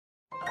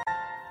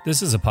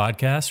This is a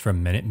podcast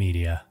from Minute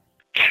Media.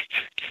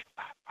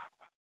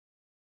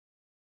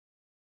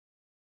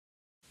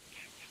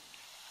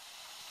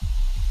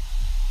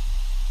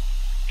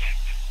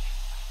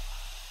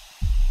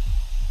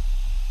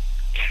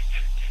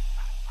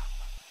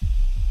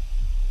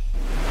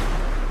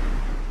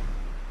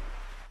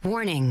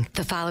 Warning,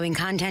 the following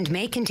content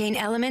may contain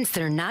elements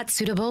that are not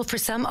suitable for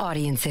some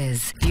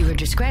audiences. Viewer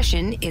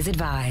discretion is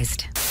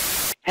advised.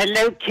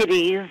 Hello,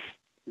 kiddies.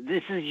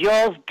 This is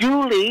yours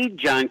duly,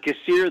 John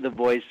Kassir, the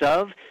voice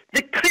of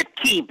The Crypt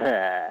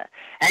Keeper.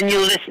 And you're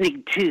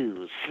listening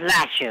to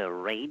Slasher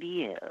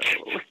Radio.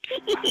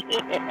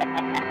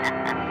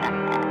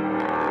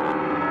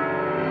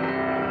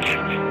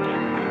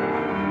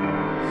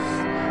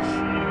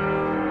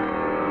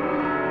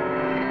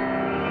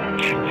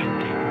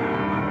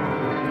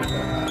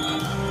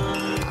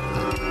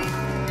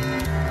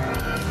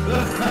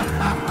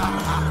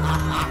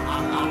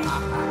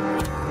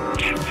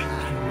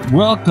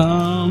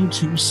 Welcome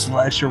to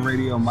Slasher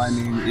Radio. My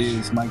name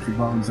is Mikey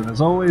Bones, and as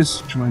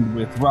always, joined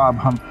with Rob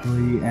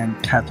Humphrey and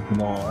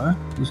Caterpillar.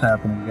 What's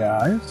happening,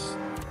 guys?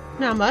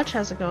 Not much.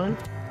 How's it going?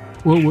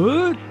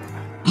 What?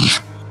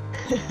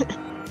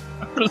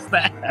 What was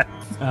that?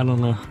 I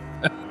don't know.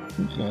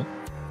 Okay.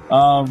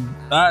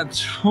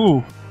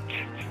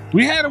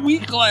 We had a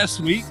week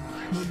last week.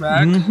 We're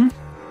back.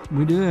 Mm-hmm.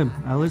 We did.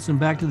 I listened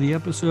back to the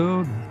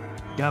episode.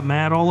 Got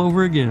mad all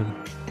over again.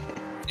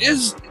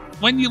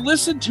 When you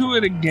listen to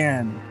it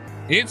again,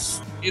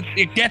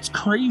 it gets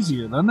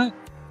crazier, doesn't it?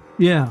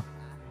 Yeah.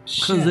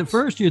 Because at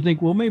first you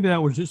think, well, maybe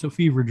that was just a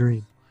fever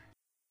dream.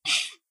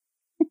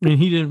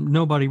 And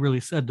nobody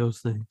really said those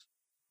things.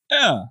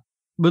 Yeah.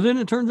 But then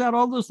it turns out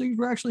all those things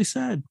were actually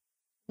said.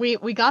 We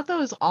got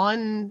those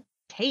on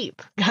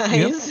tape,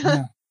 guys.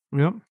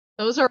 Yep.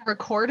 Those are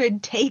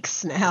recorded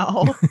takes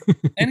now.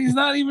 And he's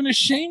not even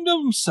ashamed of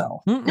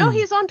himself. No,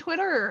 he's on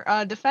Twitter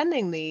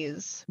defending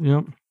these.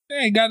 Yep.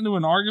 Yeah, he got into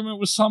an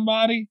argument with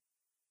somebody,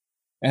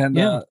 and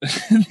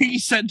he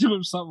said to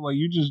him something like,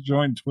 "You just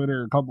joined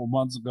Twitter a couple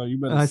months ago. You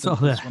better sit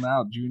this one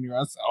out, Junior."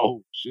 I said,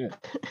 "Oh shit!"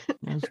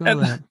 I saw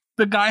that.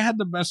 The guy had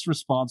the best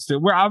response to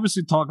it. We're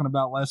obviously talking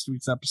about last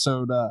week's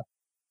episode,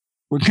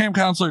 where camp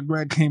counselor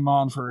Greg came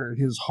on for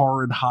his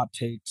horrid hot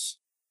takes,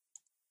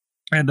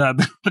 and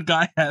the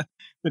guy had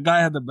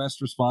the best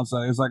response.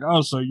 He's like,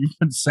 "Oh, so you've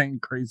been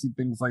saying crazy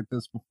things like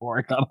this before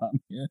I got on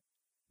here?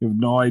 You have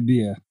no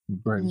idea."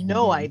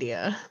 No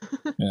idea.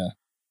 Yeah.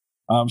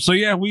 So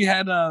yeah, we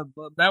had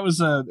that was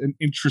an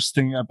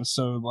interesting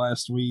episode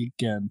last week,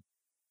 and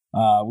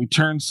we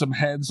turned some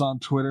heads on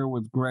Twitter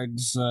with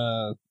Greg's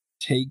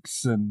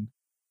takes, and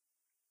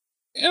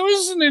it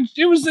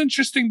was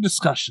interesting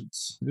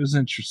discussions. It was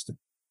interesting.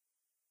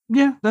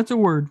 Yeah, that's a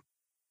word.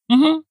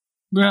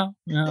 Mm-hmm. Yeah.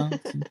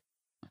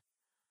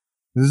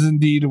 This is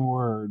indeed a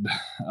word.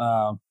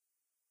 But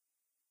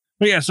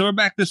yeah, so we're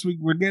back this week.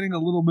 We're getting a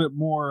little bit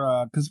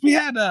more because we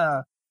had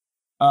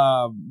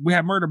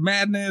Murder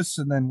Madness,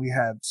 and then we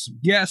had some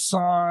guests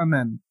on,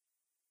 and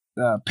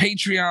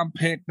Patreon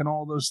pick, and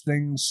all those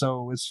things.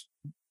 So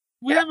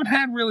we haven't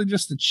had really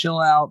just a chill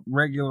out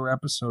regular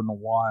episode in a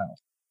while.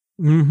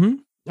 Mm-hmm.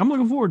 I'm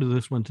looking forward to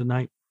this one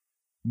tonight.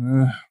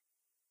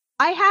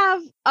 I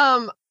have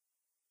I'm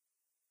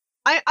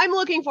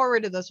looking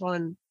forward to this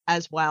one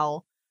as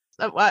well.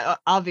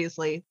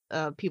 Obviously,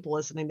 people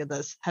listening to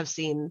this have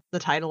seen the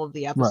title of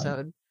the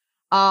episode.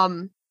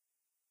 Right.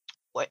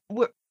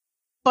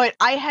 But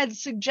I had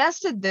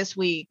suggested this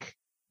week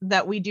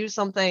that we do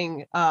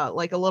something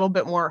like a little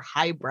bit more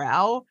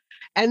highbrow,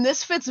 and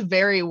this fits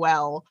very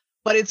well.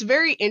 But it's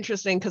very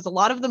interesting because a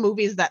lot of the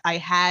movies that I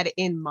had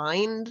in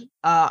mind,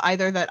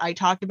 either that I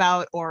talked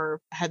about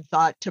or had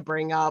thought to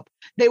bring up,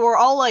 they were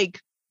all like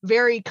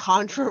very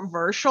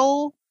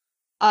controversial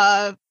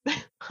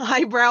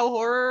highbrow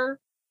horror.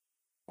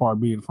 Far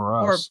be it for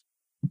us. Or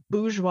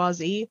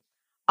bourgeoisie.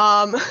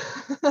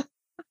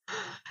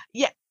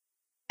 Yeah.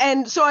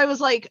 And so I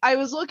was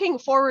looking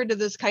forward to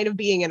this kind of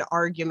being an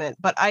argument,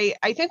 but I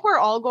think we're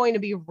all going to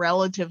be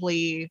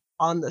relatively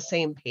on the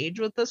same page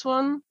with this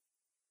one.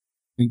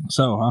 Think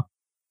so, huh?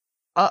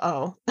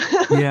 Uh-oh.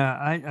 Yeah,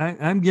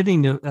 I'm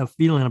getting a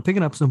feeling. I'm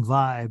picking up some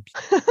vibes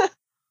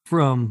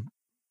from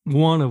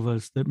one of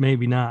us that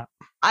maybe not.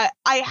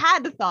 I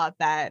had thought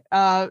that.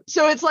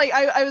 So it's like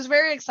I was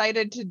very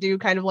excited to do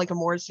kind of like a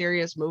more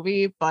serious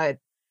movie, but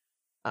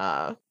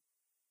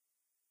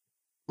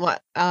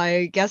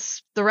I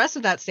guess the rest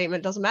of that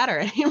statement doesn't matter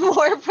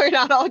anymore if we're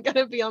not all going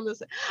to be on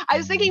this. I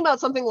was thinking about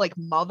something like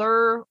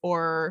Mother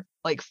or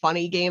like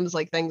Funny Games,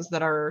 like things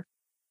that are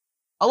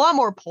a lot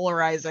more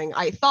polarizing,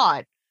 I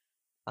thought.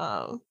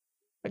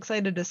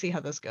 Excited to see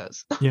how this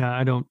goes. Yeah,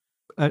 I don't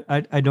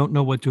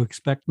know what to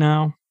expect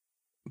now,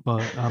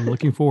 but I'm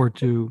looking forward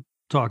to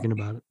talking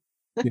about it.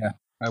 Yeah,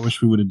 I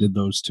wish we would have did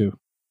those too.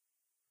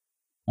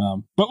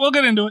 But we'll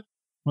get into it.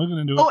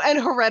 Oh, and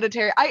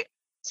Hereditary.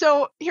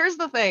 So here's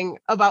the thing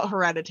about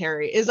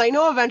Hereditary is I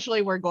know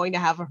eventually we're going to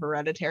have a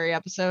Hereditary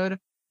episode.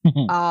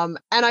 And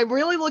I'm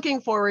really looking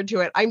forward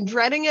to it. I'm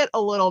dreading it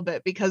a little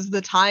bit because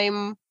the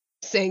time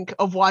sync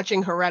of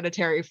watching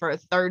Hereditary for a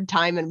third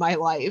time in my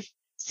life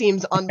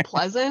seems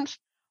unpleasant,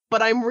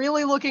 but I'm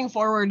really looking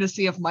forward to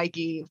see if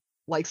Mikey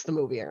likes the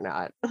movie or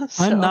not.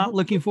 I'm not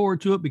looking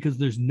forward to it because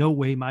there's no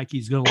way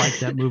Mikey's going to like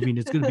that movie, and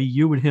it's going to be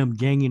you and him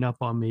ganging up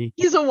on me.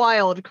 He's a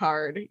wild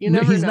card. You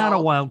never He's know. not a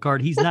wild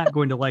card. He's not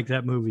going to like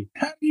that movie.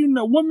 How do you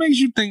know? What makes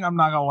you think I'm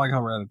not gonna like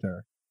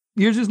Hereditary?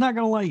 You're just not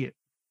going to like it.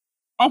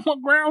 On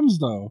what grounds,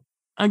 though?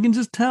 I can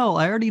just tell.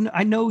 I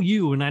know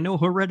you, and I know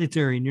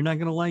Hereditary, and you're not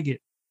going to like it.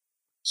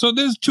 So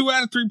there's 2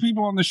 out of 3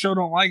 people on the show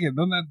don't like it.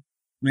 Doesn't that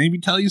maybe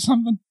tell you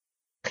something?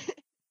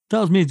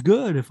 Tells me it's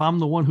good if I'm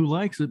the one who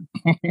likes it.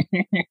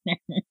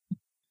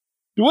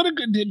 What a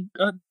good did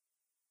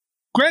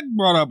Greg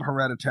brought up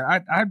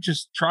Hereditary. I've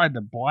just tried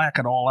to black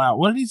it all out.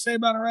 What did he say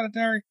about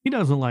Hereditary? He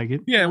doesn't like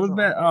it. Yeah, it was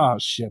that. Oh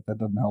shit, that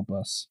doesn't help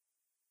us.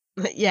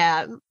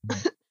 Yeah.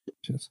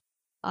 Just,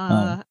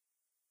 I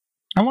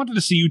wanted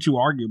to see you two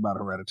argue about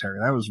Hereditary.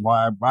 That was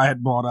why I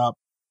had brought up.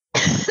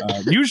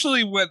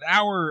 Usually, with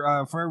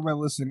our for everybody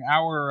listening,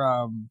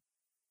 our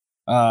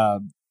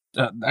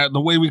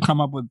the way we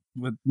come up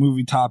with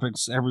movie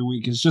topics every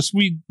week is just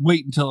we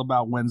wait until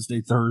about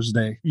Wednesday,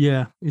 Thursday.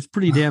 Yeah, it's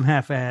pretty damn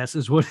half-ass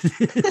is what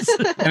it is.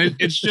 And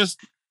it's just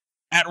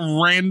at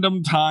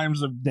random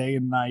times of day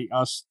and night,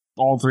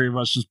 all 3 of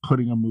us just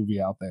putting a movie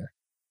out there.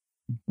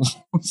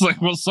 It's like,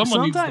 well,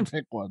 someone needs to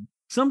pick one.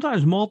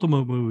 Sometimes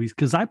multiple movies,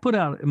 because I put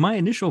out, my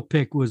initial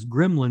pick was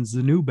Gremlins,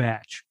 the new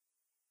batch.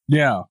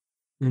 Yeah.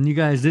 And you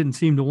guys didn't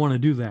seem to want to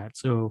do that.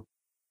 So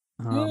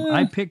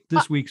I picked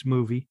this week's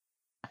movie.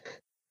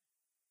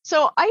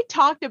 So I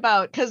talked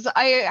about, because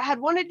I had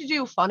wanted to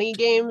do Funny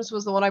Games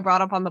was the one I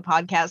brought up on the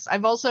podcast.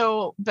 I've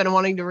also been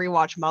wanting to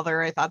rewatch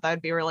Mother. I thought that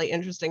would be a really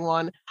interesting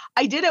one.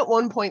 I did at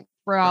one point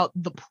throw out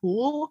The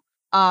Pool,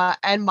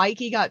 and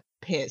Mikey got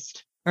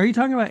pissed. Are you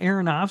talking about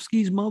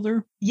Aronofsky's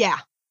Mother? Yeah.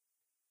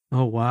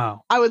 Oh,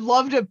 wow. I would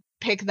love to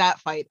pick that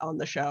fight on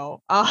the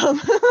show. All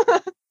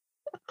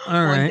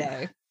right.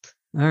 Day.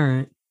 All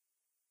right.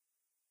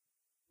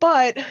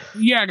 But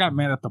yeah, I got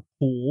mad at The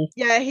Pool.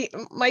 Yeah,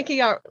 Mikey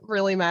got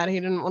really mad. He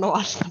didn't want to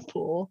watch The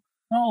Pool.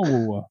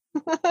 Oh.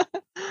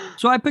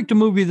 So I picked a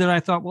movie that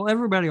I thought, well,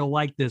 everybody will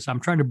like this. I'm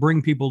trying to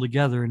bring people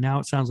together, and now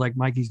it sounds like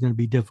Mikey's going to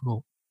be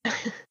difficult.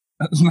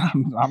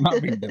 I'm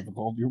not being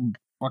difficult. Your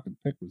fucking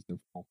pick was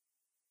difficult.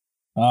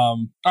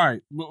 All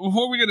right.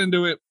 Before we get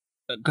into it,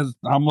 because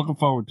I'm looking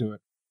forward to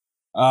it.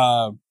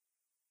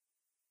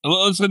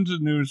 Let's get into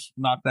the news.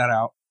 Knock that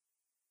out.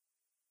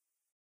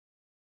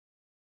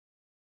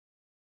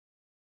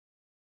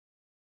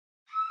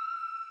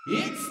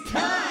 It's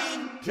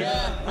time to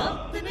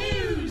hump the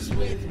news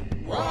with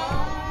Rob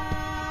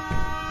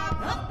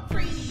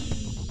Humphrey.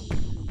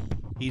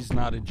 He's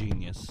not a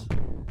genius.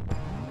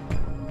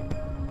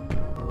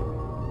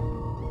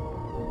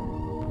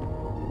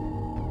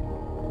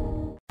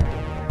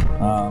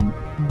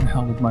 Where the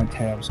hell did my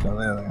tabs go?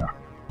 There they are.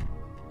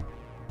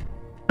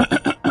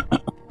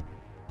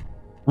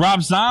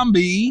 Rob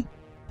Zombie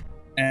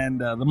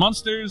and the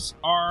Munsters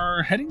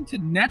are heading to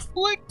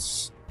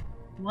Netflix.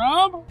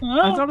 Rob?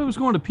 I thought it was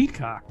going to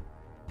Peacock.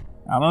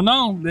 I don't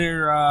know.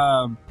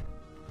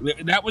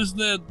 That was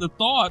the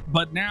thought,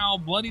 but now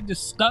Bloody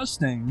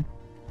Disgusting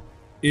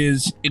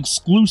is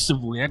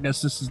exclusively, I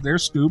guess this is their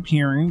scoop,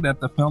 hearing that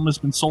the film has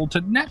been sold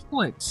to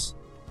Netflix.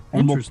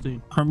 And Interesting.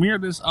 will premiere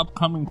this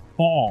upcoming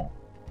fall.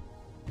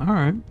 All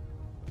right.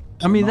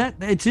 I mean, that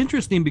it's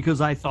interesting because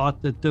I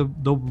thought that the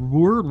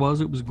word was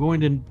it was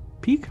going to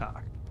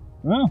Peacock.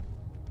 Oh.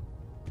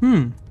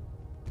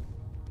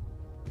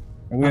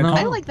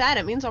 I like that.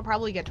 It means I'll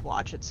probably get to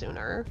watch it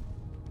sooner.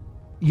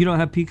 You don't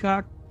have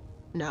Peacock?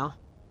 No.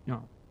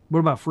 No. What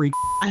about Freak?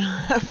 I don't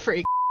have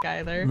Freak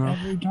either. No.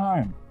 Every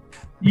time.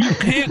 You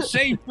can't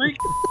say Freak.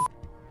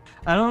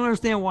 I don't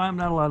understand why I'm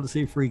not allowed to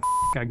say Freak.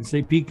 I can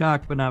say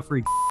Peacock, but not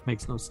Freak.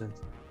 Makes no sense.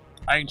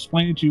 I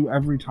explain it to you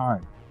every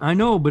time. I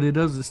know, but it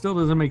still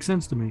doesn't make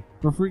sense to me.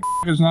 But Freak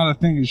is not a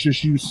thing. It's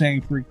just you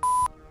saying Freak.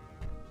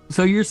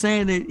 So you're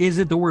saying is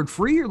it the word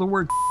free or the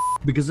word?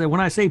 Because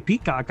when I say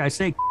Peacock, I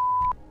say.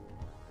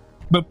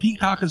 But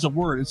Peacock is a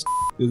word.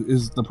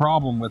 Is the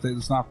problem with it.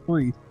 It's not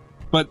free.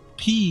 But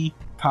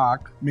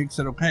Peacock makes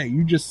it okay.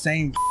 You just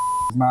saying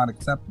is not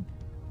acceptable.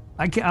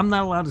 I'm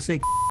not allowed to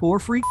say or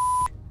Freak.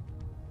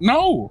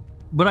 No.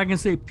 But I can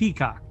say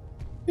Peacock.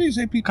 You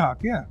say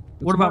Peacock, yeah.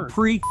 What about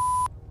pre?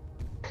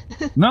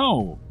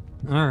 No.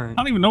 All right. I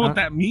don't even know what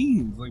that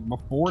means. Like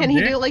before. Can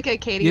he do like a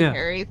Katy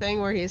Perry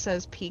thing where he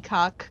says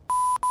Peacock?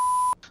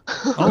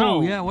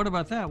 Oh yeah. What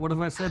about that? What if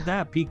I said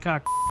that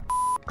Peacock?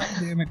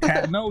 Damn it,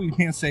 Cat. No, you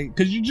can't say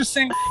because you just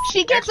saying.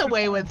 She gets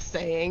away with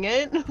saying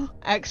it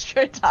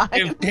extra time.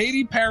 If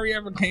Katy Perry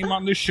ever came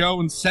on the show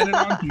and said it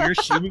on here,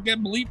 she would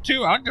get bleeped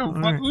too. I don't give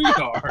a fuck who you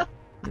are.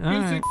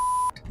 Right.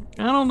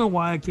 I don't know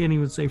why I can't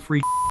even say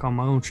freak on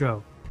my own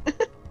show.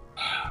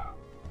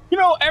 You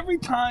know, every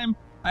time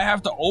I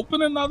have to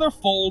open another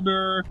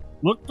folder,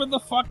 look for the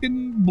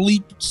fucking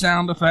bleep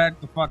sound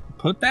effect, to fucking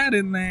put that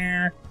in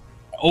there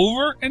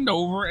over and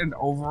over and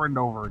over and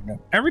over again.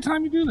 Every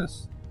time you do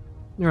this.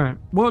 All right.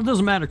 Well, it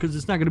doesn't matter because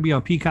it's not going to be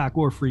on Peacock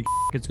or Free.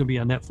 It's going to be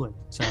on Netflix.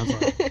 Sounds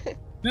like.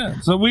 Yeah.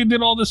 So we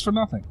did all this for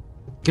nothing.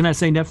 Can I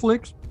say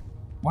Netflix?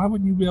 Why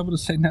wouldn't you be able to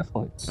say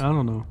Netflix? I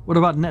don't know. What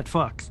about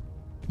Netfucks?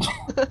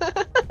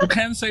 You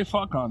can say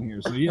fuck on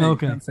here, so yeah,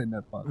 Okay. you can say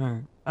Netfuck. All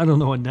right. I don't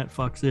know what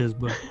Netfucks is,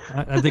 but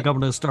I think I'm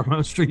going to start my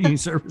own streaming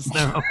service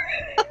now.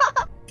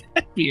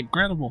 That'd be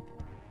incredible.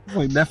 It's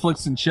like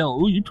Netflix and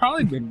chill. Ooh, you'd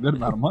probably make a good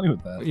amount of money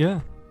with that. Yeah.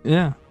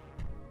 Yeah.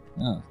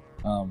 Yeah.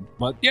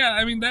 But yeah,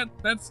 I mean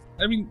that's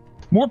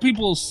more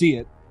people will see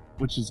it,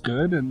 which is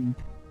good, and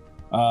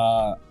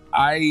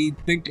I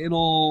think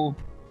it'll.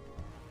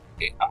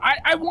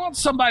 I want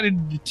somebody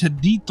to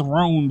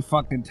dethrone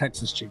fucking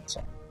Texas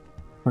Chainsaw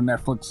for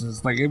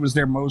Netflix's. Like, it was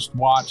their most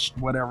watched,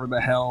 whatever the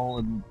hell,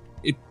 and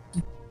it.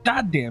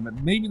 God damn it!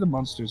 Maybe the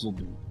Munsters will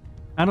do it.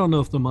 I don't know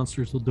if the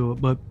Munsters will do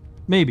it, but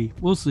maybe.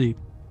 We'll see.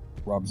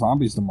 Rob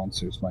Zombie's The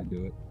Munsters might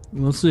do it.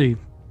 We'll see.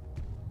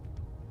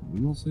 We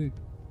will see.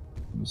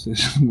 We'll see.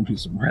 There's gonna be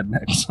some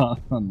rednecks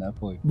on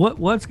Netflix.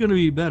 What's going to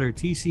be better,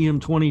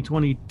 TCM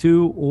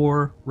 2022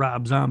 or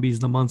Rob Zombie's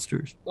The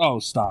Munsters? Oh,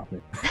 stop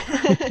it!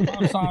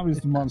 Rob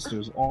Zombie's The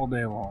Munsters all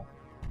day long.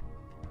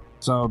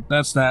 So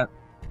that's that.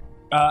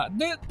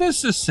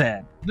 This is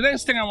sad. The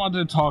next thing I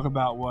wanted to talk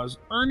about was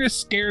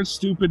Ernest Scared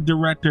Stupid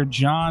director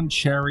John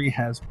Cherry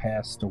has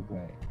passed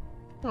away.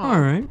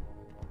 All right.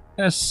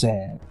 That's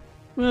sad.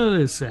 Well,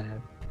 it is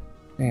sad.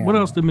 Damn. What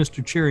else did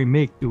Mr. Cherry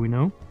make? Do we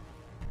know?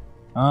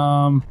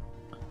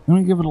 Let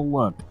me give it a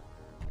look.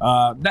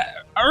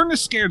 That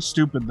Ernest Scared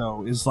Stupid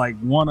though is like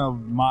one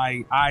of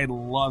my I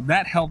love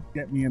that helped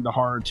get me into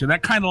horror too.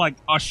 That kind of like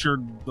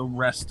ushered the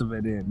rest of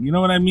it in. You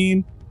know what I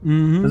mean?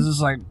 Mm-hmm. This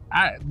is like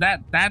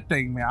that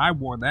thing, man. I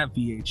wore that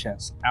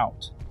VHS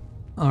out.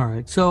 All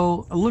right.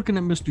 So looking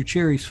at Mr.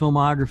 Cherry's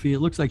filmography, it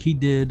looks like he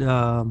did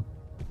the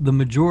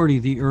majority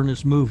of the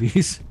Ernest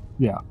movies.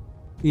 Yeah.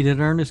 He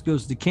did Ernest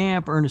Goes to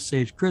Camp, Ernest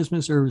Saves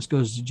Christmas, Ernest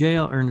Goes to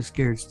Jail, Ernest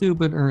Scared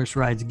Stupid, Ernest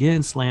Rides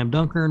Again, Slam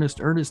Dunk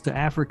Ernest, Ernest to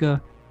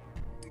Africa,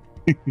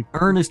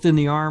 Ernest in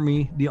the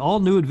Army, The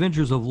All New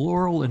Adventures of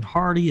Laurel and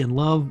Hardy in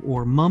Love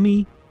or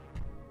Mummy,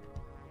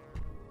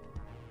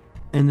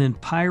 and then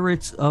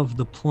Pirates of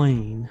the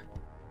Plain.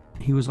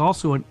 He was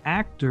also an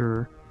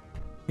actor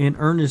in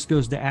Ernest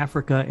Goes to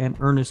Africa and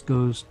Ernest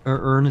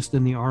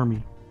in the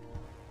Army.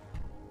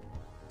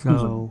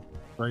 So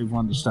Brave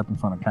one to step in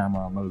front of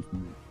camera on those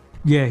movies.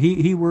 yeah,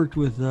 he worked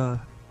with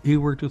Ernest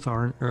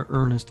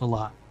a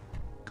lot.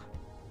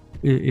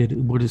 It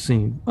would have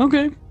seemed.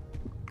 Okay.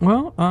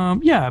 Well,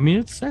 yeah, I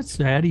mean that's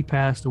sad. He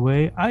passed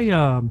away.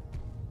 I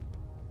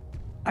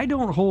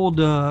don't hold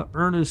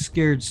Ernest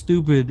Scared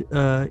Stupid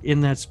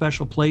in that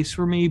special place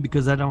for me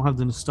because I don't have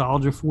the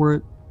nostalgia for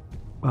it.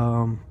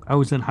 I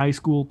was in high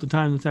school at the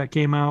time that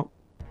came out,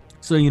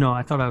 so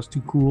I thought I was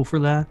too cool for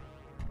that.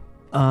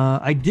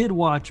 I did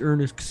watch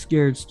Ernest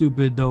Scared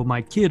Stupid, though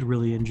my kid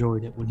really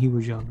enjoyed it when he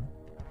was younger.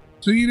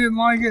 So you didn't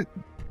like it?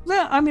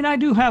 Yeah, I mean, I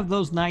do have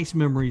those nice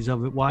memories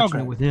of it watching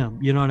it with him.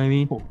 You know what I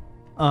mean? Cool.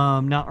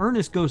 Now,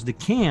 Ernest Goes to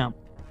Camp,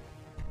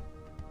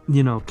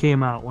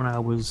 came out when I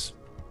was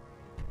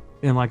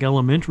in like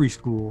elementary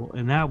school,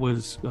 and that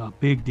was a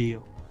big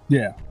deal.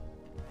 Yeah.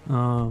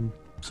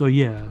 So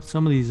yeah,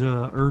 some of these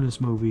Ernest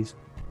movies,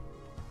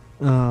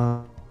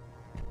 Ernest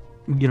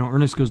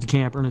Goes to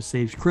Camp, Ernest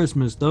Saves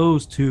Christmas,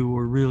 those two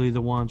were really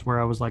the ones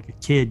where I was like a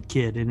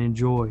kid and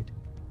enjoyed.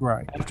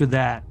 Right. After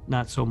that,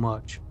 not so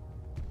much.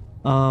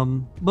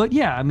 But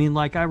yeah, I mean,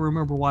 like I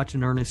remember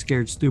watching Ernest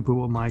Scared Stupid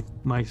with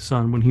my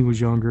son when he was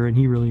younger, and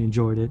he really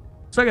enjoyed it.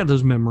 So I got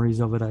those memories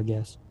of it, I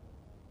guess.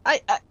 I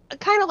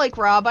kind of like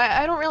Rob.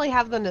 I don't really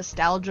have the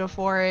nostalgia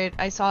for it.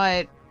 I saw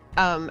it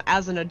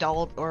as an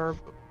adult or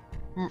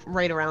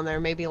right around there,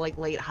 maybe like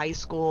late high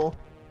school.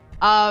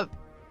 But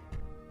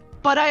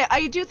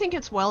I do think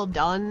it's well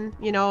done,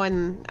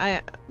 and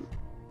I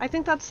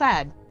think that's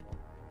sad.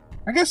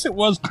 I guess it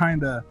was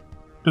kind of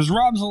because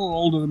Rob's a little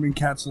older than me,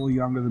 Kat's a little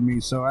younger than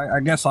me, so I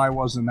guess I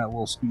was in that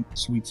little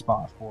sweet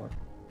spot for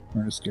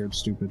Ernest Scared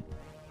Stupid.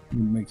 It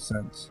makes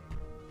sense.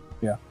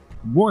 Yeah,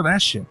 wore that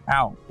shit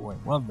out, boy.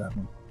 Love that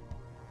one.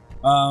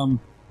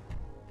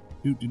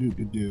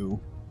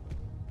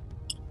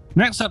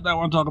 Next up that I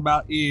want to talk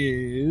about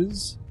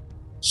is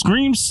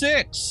Scream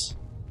 6.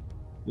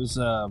 There's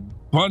a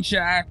bunch of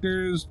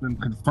actors been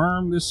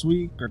confirmed this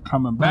week are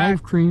coming back.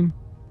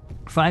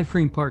 Five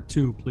Cream Part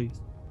 2,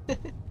 please.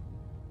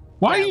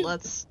 Why? Yeah,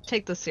 let's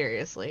take this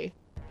seriously,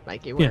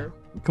 Mikey. We're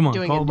come on,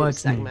 doing call a by new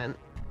its name. segment.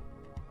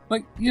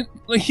 Like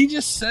he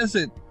just says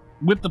it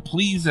with the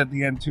please at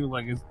the end too,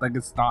 like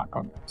it's not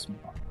going to.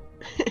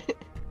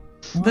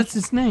 That's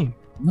his name.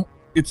 No,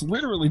 it's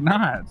literally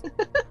not.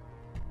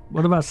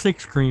 What about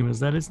Six Cream? Is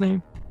that his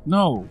name?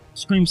 No,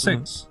 Scream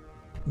 6.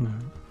 No.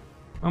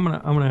 I'm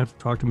gonna have to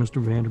talk to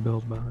Mr.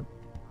 Vanderbilt about it.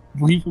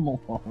 Leave him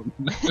alone.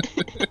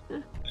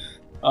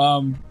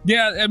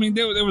 Yeah, I mean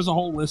there was a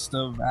whole list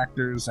of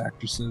actors,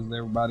 actresses,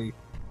 everybody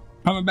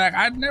coming back.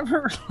 I'd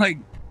never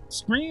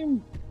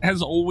Scream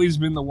has always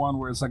been the one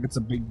where it's like it's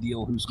a big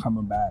deal who's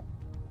coming back.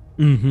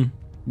 Mm-hmm.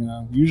 You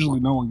know, usually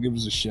no one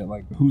gives a shit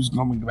like who's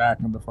coming back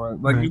in the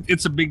front. Like Right.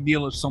 it's a big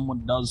deal if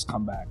someone does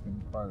come back in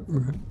the front.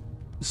 Right.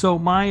 So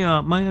my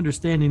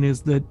understanding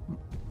is that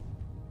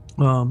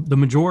the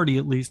majority,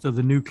 at least, of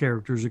the new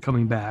characters are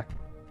coming back,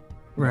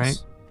 right?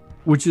 Yes.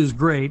 Which is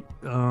great.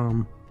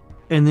 And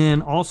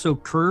then also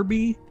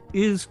Kirby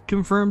is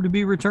confirmed to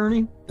be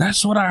returning.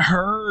 That's what I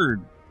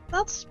heard.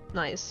 That's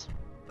nice.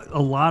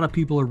 A lot of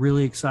people are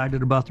really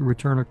excited about the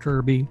return of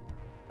Kirby.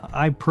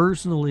 I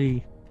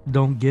personally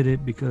don't get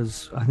it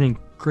because I think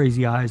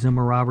Crazy Eyes,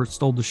 Emma Roberts,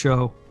 stole the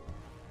show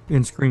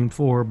in Scream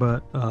 4,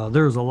 but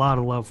there's a lot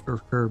of love for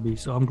Kirby,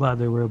 so I'm glad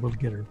they were able to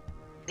get her.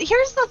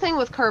 Here's the thing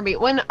with Kirby.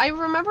 When I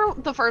remember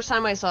the first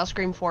time I saw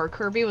Scream 4,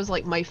 Kirby was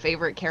like my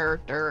favorite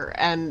character,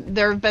 and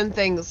there have been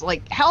things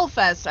like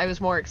Hellfest I was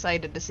more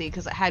excited to see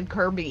because it had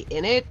Kirby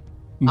in it.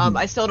 Mhm.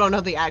 I still don't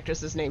know the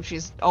actress's name.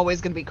 She's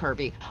always going to be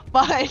Kirby.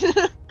 But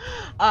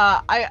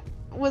I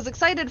was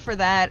excited for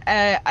that.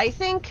 I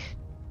think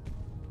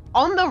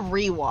on the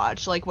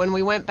rewatch, like when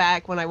we went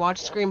back, when I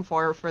watched Scream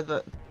 4 for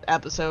the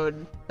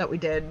episode that we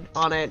did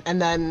on it,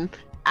 and then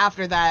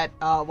after that,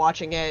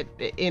 watching it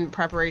in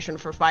preparation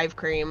for Five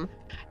Cream,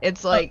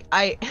 it's like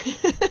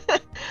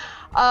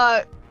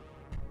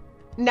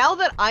now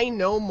that I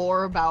know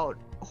more about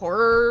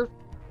horror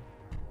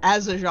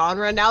as a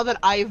genre, now that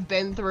I've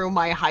been through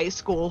my high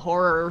school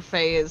horror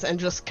phase and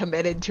just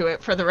committed to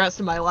it for the rest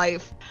of my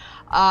life,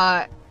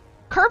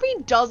 Kirby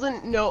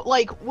doesn't know,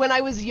 like, when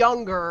I was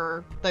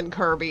younger than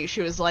Kirby,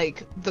 she was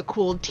like the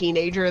cool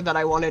teenager that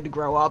I wanted to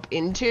grow up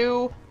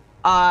into.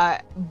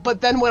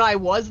 But then when I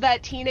was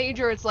that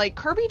teenager, it's like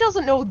Kirby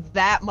doesn't know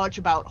that much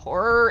about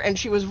horror, and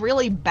she was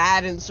really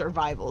bad in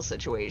survival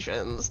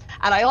situations.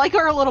 And I like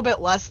her a little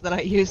bit less than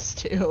I used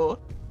to.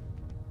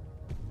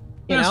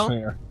 You That's know?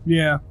 fair.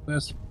 Yeah,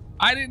 that's.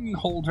 I didn't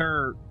hold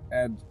her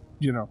as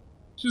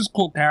she's a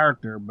cool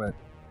character, but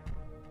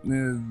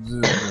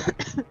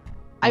I've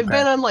Okay.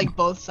 been on like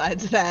both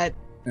sides of that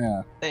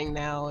yeah, thing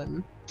now,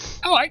 and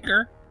I like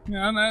her.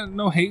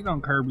 No hate on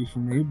Kirby for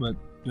me, but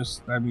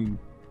just not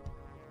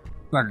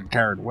get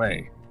carried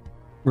away.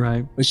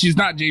 Right. But she's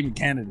not Jamie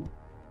Kennedy.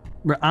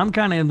 I'm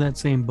kind of in that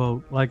same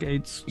boat. Like,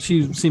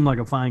 she seemed like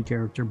a fine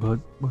character, but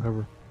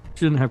whatever.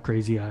 She didn't have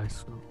crazy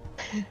eyes.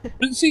 So.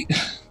 But see,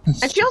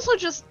 and she also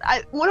just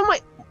one of my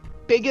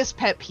biggest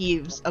pet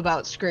peeves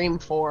about Scream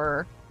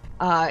 4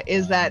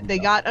 is that they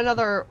got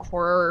another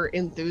horror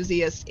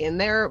enthusiast in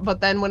there, but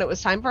then when it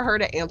was time for her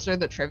to answer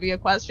the trivia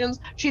questions,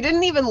 she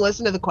didn't even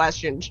listen to the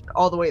questions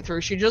all the way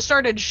through. She just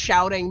started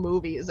shouting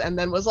movies and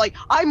then was like,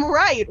 "I'm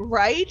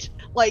right?"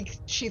 Like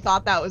she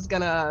thought that was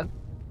gonna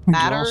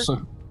matter.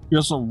 You're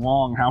also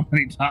wrong how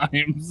many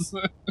times.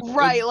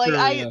 Right, like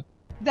Sure,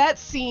 that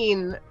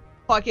scene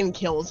fucking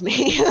kills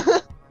me.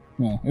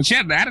 yeah. And she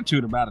had an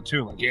attitude about it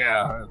too. Like,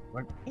 yeah,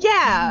 like,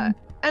 Yeah.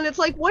 And it's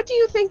like, what do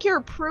you think you're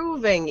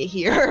proving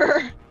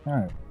here?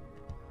 all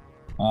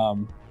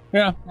right.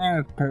 Yeah.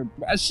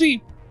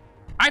 See,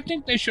 I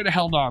think they should have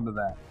held on to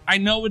that. I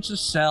know it's a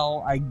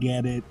sell, I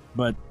get it,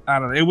 but I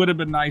don't know. It would have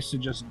been nice to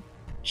just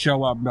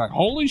show up and be like,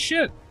 "Holy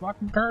shit,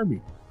 fucking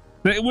Kirby!"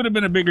 But it would have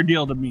been a bigger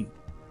deal to me.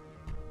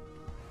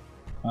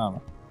 I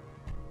don't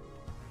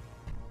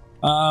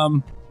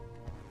know.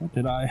 What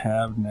did I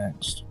have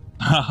next?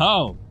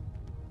 Oh,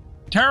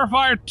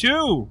 Terrifier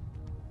 2.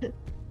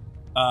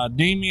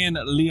 Damien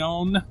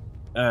Leone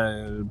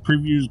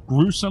previews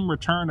gruesome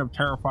return of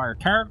Terrifier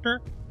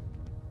character.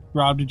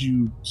 Rob, did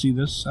you see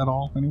this at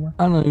all anywhere?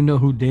 I don't even know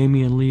who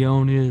Damien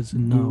Leone is,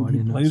 and no, I He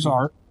didn't know. plays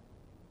art.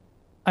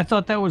 I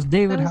thought that was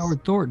David That was-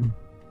 Howard Thornton.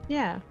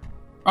 Yeah.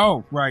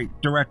 Oh, right,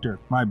 director.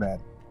 My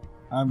bad.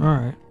 All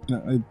right.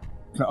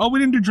 We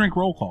didn't do drink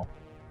roll call.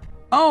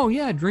 Oh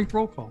yeah, drink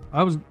roll call.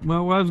 I was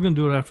going to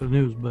do it after the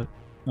news, but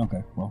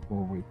Okay, well,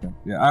 we'll wait then.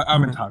 Yeah,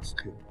 I'm Okay.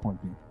 intoxicated.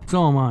 Point being.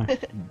 so am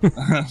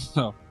I.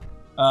 So,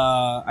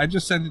 I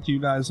just sent it to you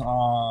guys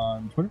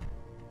on Twitter,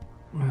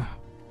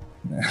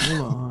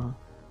 Hold on.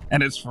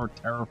 and it's for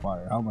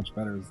Terrifier. How much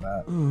better is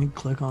that? Let me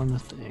click on the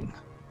thing.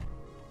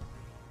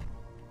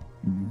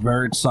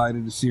 Very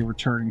excited to see a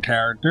returning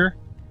character.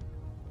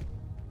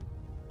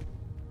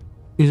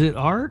 Is it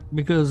art?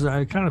 Because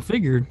I kind of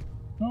figured.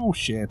 Oh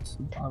shit!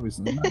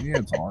 Obviously, not. Yeah,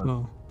 it's art.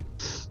 Oh.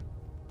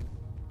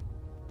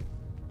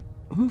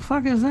 Who the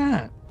fuck is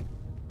that?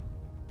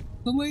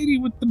 The lady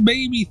with the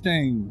baby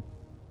thing.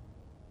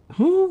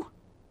 Who?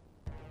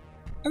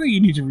 I think you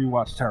need to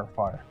rewatch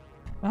Terrifier.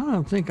 I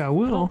don't think I I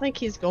will. don't think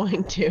he's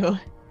going to.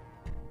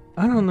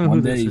 I don't know One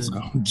who day this he's is.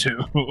 going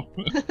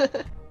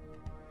to.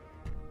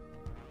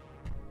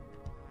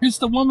 It's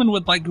the woman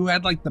with who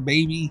had the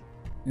baby,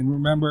 and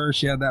remember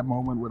she had that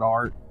moment with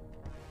Art.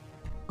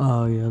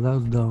 Oh yeah, that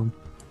was dumb.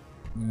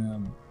 Yeah,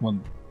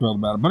 wasn't thrilled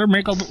about it, but her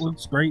makeup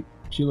looks great.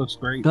 She looks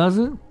great. Does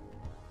it?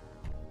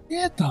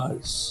 Yeah, it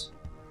does.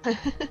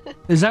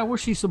 Is that what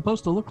she's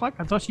supposed to look like?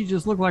 I thought she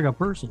just looked like a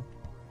person.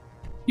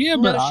 Yeah,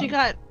 but No, she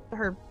got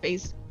her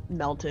face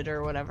melted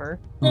or whatever.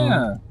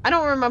 yeah, I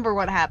don't remember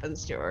what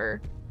happens to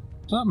her.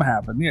 something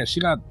happened. Yeah, she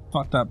got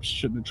fucked up. She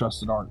shouldn't have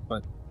trusted Art,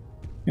 but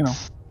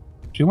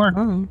she learned.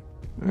 All right. All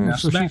right, Now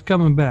so she's she's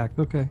coming back.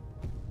 Okay.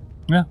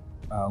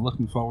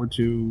 Looking forward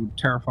to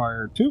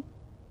Terrifier 2,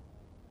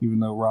 even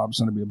though Rob's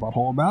going to be a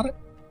butthole about it.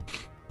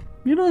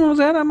 You don't know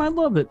that? I might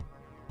love it.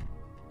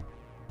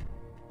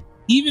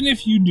 Even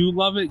if you do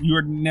love it,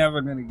 you're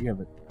never going to give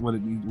it what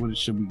it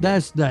should be.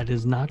 That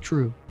is not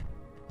true.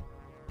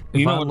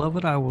 If I love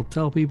it, I will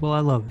tell people I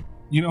love it.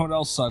 You know what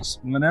else sucks?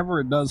 Whenever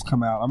it does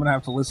come out, I'm going to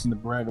have to listen to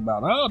Greg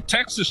about, oh,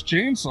 Texas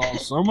Chainsaw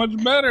is so much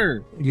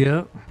better.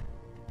 Yep.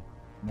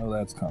 No,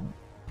 that's coming.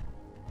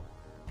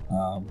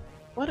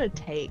 What a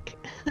take.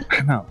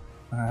 I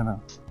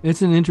know.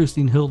 It's an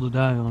interesting hill to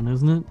die on,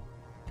 isn't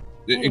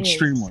it?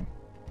 Extremely.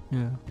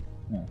 Yeah.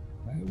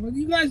 Well,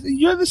 you guys,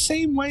 you're the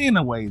same way in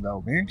a way,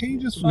 though, man. Can you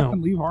just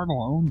fucking leave Art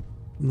alone?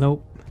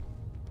 Nope.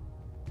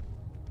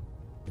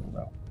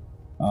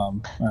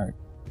 All right.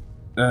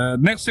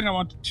 Next thing I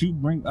want to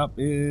bring up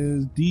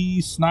is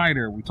Dee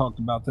Snider. We talked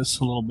about this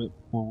a little bit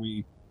before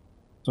we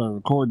started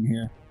recording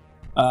here.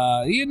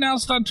 He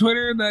announced on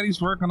Twitter that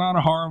he's working on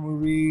a horror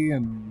movie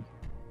and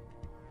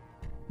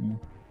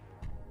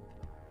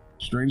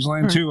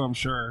Strangeland 2, I'm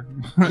sure.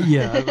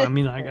 Yeah, I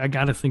mean, I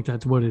gotta think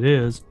that's what it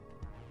is.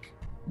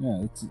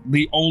 Yeah, it's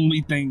the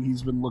only thing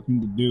he's been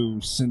looking to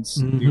do since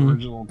the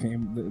original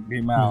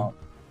came out.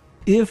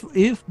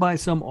 If by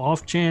some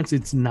off chance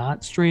it's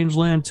not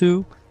Strangeland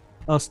 2,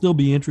 I'll still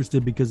be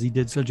interested because he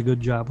did such a good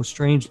job with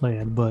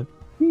Strangeland, but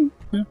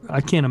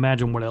I can't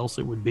imagine what else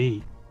it would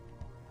be.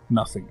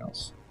 Nothing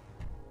else.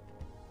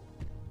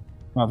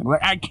 Nothing.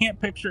 Like, I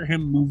can't picture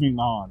him moving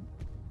on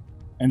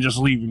and just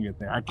leaving it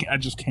there. I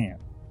just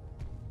can't.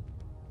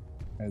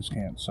 I just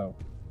can't. So,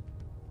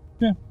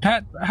 yeah.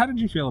 Pat, how did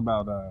you feel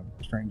about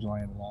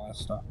Strangeland and all that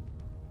stuff?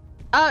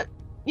 I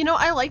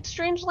liked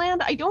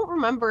Strangeland. I don't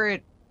remember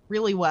it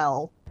really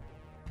well.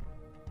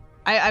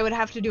 I would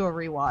have to do a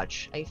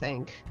rewatch, I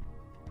think,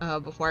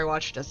 before I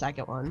watched a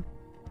second one.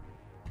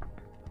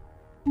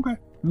 Okay,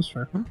 that's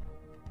fair.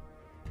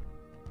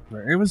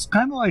 It was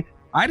kind of like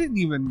I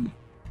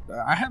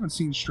haven't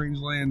seen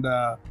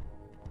Strangeland.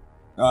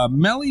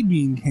 Melly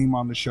Bean came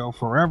on the show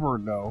forever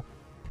ago,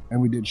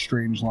 and we did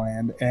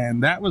Strangeland,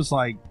 and that was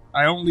like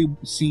I only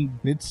seen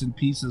bits and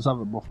pieces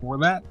of it before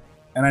that,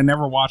 and I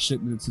never watched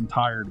it in its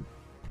entirety.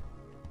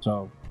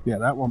 So yeah,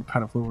 that one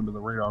kind of flew under the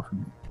radar for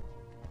me.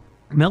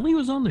 Melly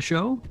was on the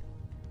show?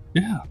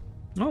 Yeah.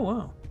 Oh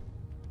wow.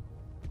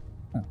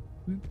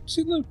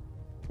 See, look,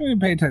 I didn't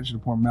pay attention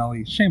to poor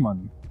Melly. Shame on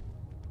you.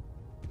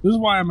 This is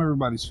why I'm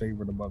everybody's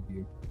favorite above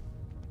you.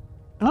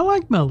 I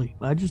like Melly.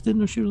 I just didn't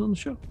know she was on the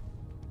show.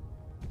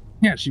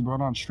 Yeah, she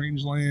brought on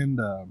Strangeland.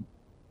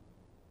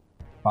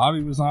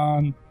 Bobby was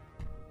on.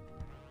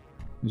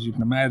 As you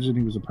can imagine,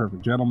 he was a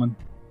perfect gentleman.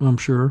 I'm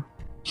sure.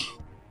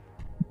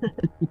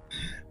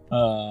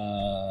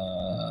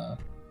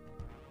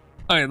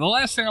 Okay, the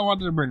last thing I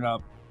wanted to bring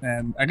up,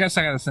 and I guess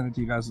I gotta send it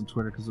to you guys on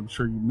Twitter because I'm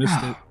sure you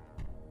missed it.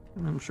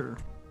 I'm sure.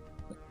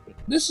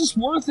 This is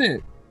worth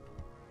it.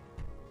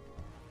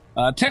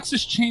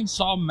 Texas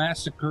Chainsaw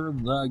Massacre,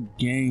 the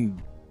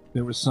game.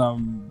 There was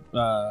some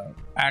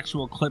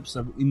actual clips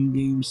of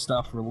in-game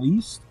stuff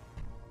released.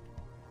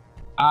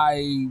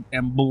 I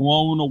am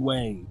blown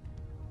away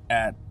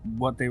at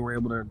what they were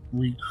able to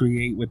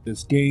recreate with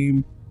this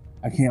game.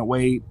 I can't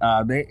wait.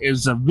 There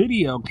is a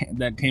video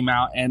that came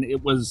out, and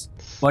it was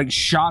like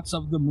shots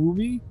of the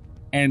movie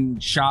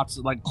and shots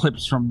like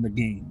clips from the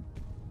game.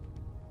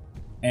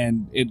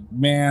 And it's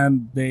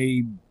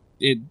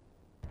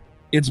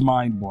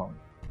mind blowing.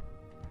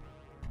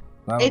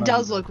 It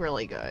does look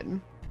really good.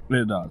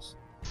 It does.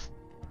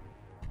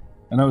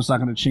 I know it's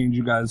not going to change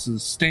you guys'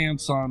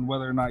 stance on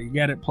whether or not you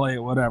get it, play it,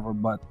 whatever,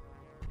 but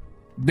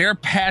their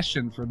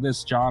passion for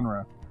this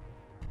genre,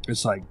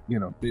 it's like,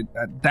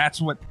 that's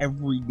what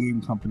every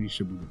game company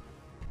should be doing.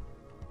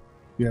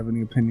 Do you have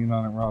any opinion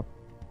on it, Rob?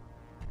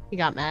 He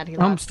got mad.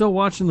 I'm still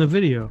watching the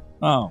video.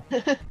 Oh.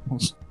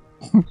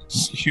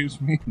 Excuse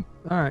me.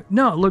 All right.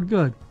 No, it looked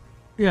good.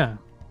 Yeah.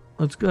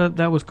 That's good.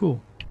 That was cool.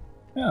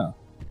 Yeah.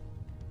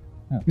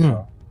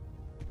 So.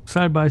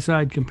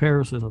 Side-by-side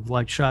comparison of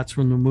like shots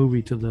from the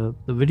movie to the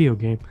video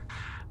game.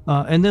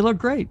 And they look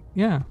great.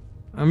 Yeah.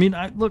 I mean,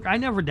 I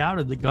never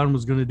doubted that Gunn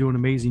was going to do an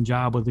amazing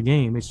job with the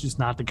game. It's just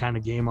not the kind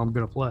of game I'm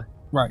going to play.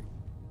 Right.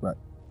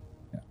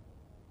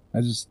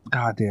 Yeah.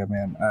 Goddamn,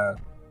 man.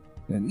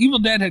 And Evil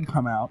Dead had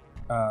come out.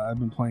 I've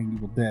been playing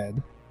Evil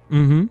Dead.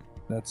 Mm-hmm.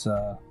 That's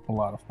a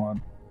lot of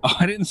fun. Oh,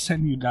 I didn't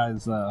send you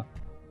guys. Let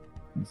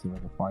me see if I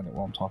can find it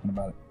while I'm talking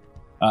about it.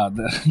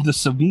 The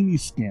Savini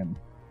skin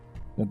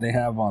that they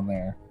have on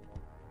there.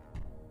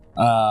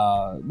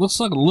 Looks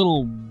like a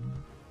little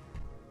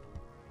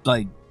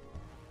like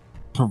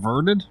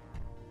perverted.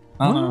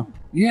 I don't know.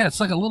 Yeah, it's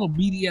like a little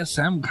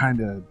BDSM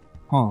kind of.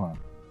 Hold on.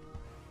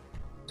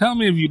 Tell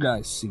me if you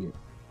guys see it.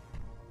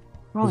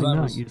 Probably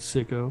not, you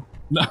sicko.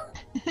 No.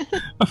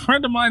 A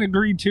friend of mine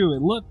agreed too.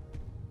 It looked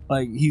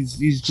like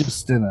he's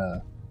just in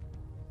a.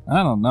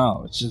 I don't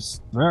know. It's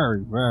just very,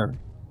 very.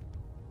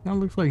 That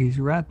looks like he's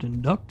wrapped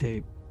in duct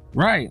tape.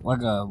 Right,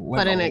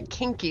 but in a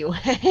kinky way.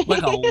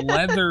 Like a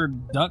leather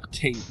duct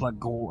tape. Like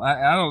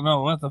I don't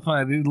know what the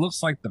fuck. It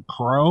looks like the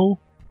Crow.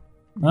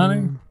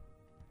 Honey.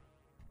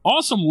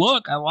 awesome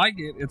look. I like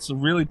it. It's a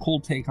really cool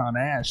take on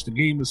Ash. The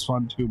game is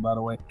fun too, by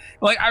the way.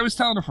 Like I was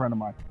telling a friend of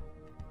mine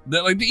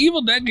that like the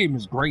Evil Dead game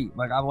is great.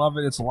 Like I love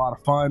it. It's a lot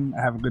of fun.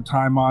 I have a good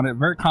time on it.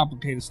 Very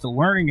complicated, still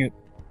learning it.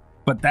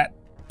 But that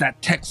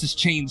Texas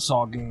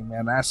Chainsaw game,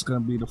 man, that's gonna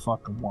be the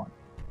fucking one.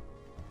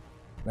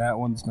 That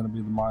one's gonna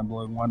be the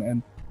mind-blowing one.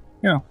 And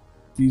you know,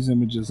 these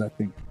images I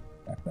think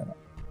back that up.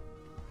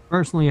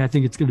 Personally, I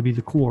think it's going to be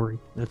the Quarry.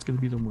 That's going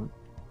to be the one.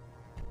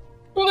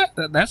 Well,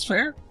 that's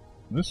fair.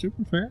 That's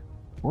super fair.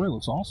 Boy, it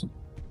looks awesome.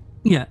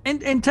 Yeah,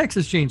 and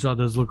Texas Chainsaw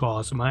does look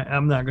awesome.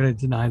 I'm not going to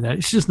deny that.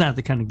 It's just not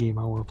the kind of game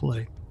I want to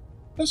play.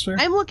 That's fair.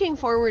 I'm looking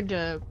forward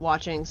to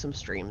watching some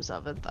streams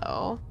of it,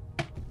 though.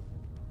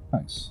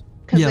 Nice.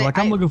 Yeah,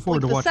 I'm looking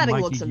forward to the watching setting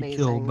Mikey looks get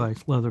amazing. killed by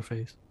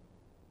Leatherface.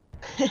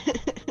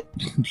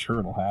 I'm sure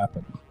it'll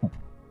happen.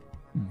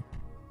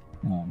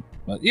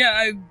 But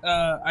yeah,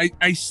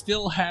 I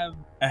still have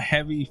a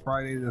heavy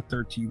Friday the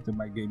 13th in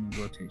my gaming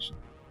rotation.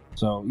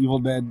 So Evil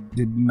Dead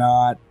did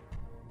not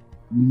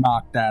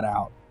knock that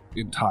out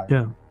entirely.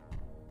 Yeah.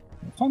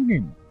 Fun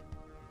game.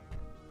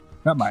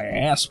 Got my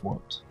ass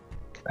whooped.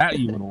 That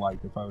you would have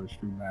liked if I would have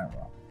streamed that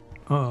well.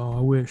 Oh, I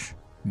wish.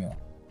 Yeah.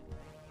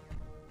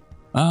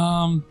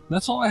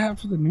 That's all I have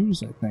for the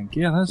news, I think.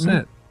 Yeah, that's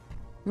it.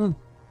 Mm.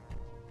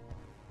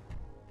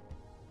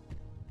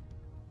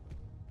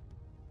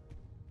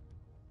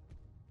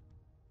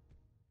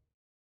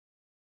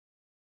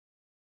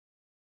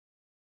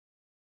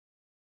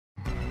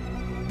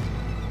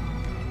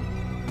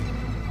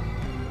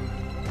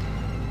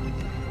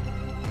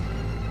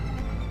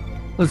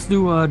 Let's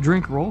do a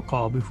drink roll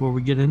call before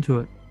we get into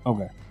it.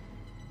 Okay.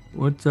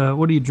 What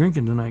are you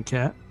drinking tonight,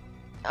 Kat?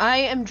 I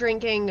am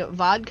drinking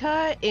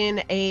vodka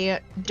in a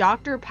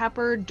Dr.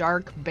 Pepper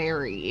Dark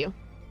Berry.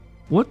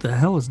 What the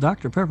hell is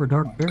Dr. Pepper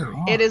Dark Berry?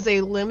 God. It is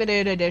a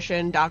limited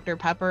edition Dr.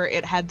 Pepper.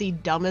 It had the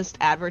dumbest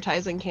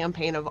advertising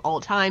campaign of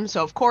all time,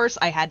 so of course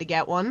I had to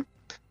get one.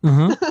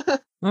 Uh-huh.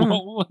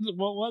 What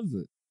was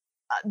it?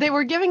 They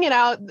were giving it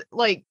out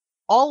like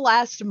all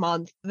last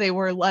month. They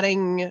were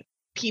letting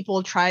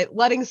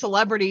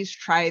celebrities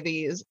try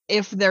these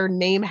if their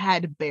name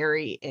had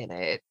berry in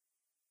it.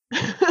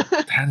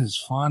 That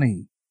is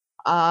funny.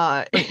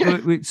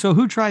 Wait, so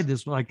who tried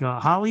this? Like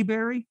Holly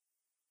Berry?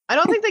 I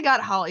don't think they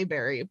got Holly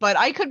Berry, but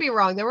I could be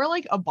wrong. There were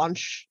like a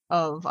bunch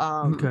of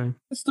Okay.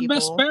 It's the people.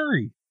 best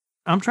berry.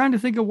 I'm trying to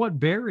think of what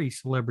Berry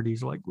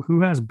celebrities, like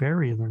who has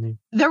Berry in their name.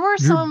 There were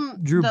some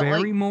Drew that, like,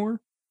 Barrymore?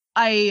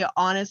 I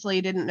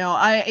honestly didn't know.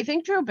 I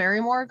think Drew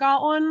Barrymore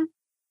got one.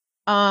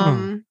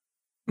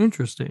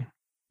 Interesting.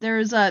 There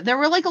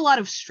were like a lot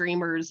of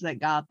streamers that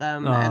got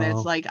them, and it's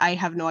Oh. like I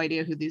have no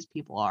idea who these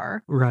people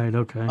are. Right,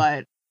 okay.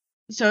 But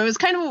so it was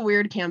kind of a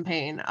weird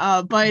campaign.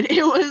 But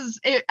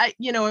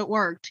it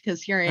worked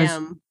because here I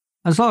am.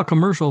 I saw a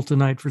commercial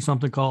tonight for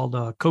something called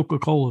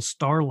Coca-Cola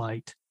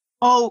Starlight.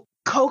 Oh,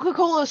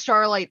 Coca-Cola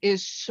Starlight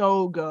is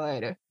so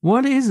good.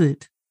 What is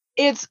it?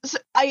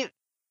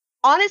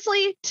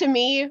 Honestly, to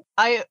me,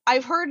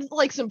 I've heard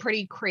like some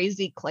pretty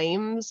crazy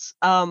claims.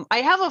 I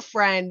have a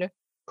friend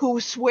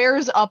who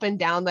swears up and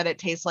down that it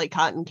tastes like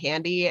cotton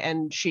candy,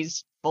 and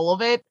she's full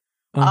of it.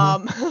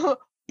 Uh-huh.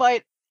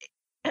 But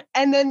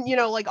and then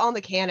like on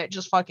the can, it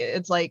just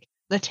it's like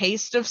the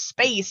taste of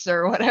space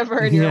or whatever,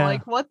 and you're Yeah.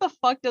 like, what the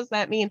fuck does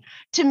that mean?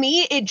 To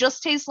me, it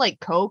just tastes like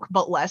Coke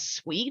but less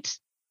sweet.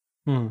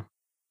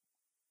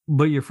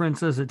 But your friend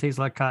says it tastes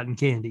like cotton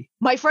candy.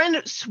 My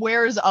friend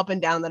swears up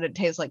and down that it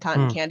tastes like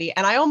cotton candy,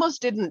 and I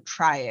almost didn't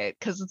try it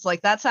because it's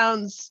like that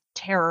sounds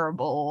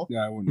terrible.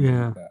 Yeah, I wouldn't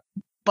Yeah. do that.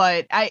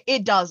 But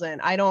it doesn't.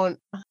 I don't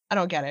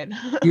get it.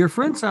 Your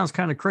friend sounds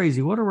kind of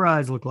crazy. What do her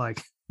eyes look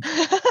like?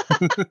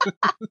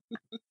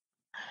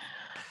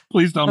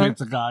 Please tell me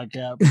it's a guy,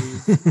 Cat.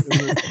 Please. Is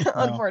it? No.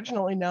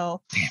 Unfortunately,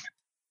 no.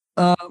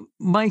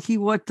 Mikey,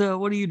 what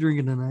are you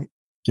drinking tonight?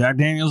 Jack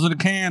Daniels in a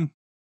can.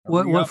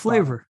 What Hurry up,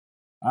 flavor?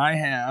 I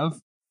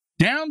have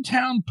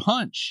Downtown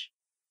Punch.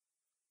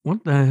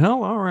 What the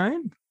hell? All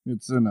right.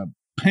 It's in a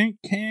pink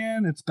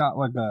can. It's got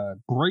like a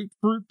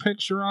grapefruit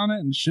picture on it,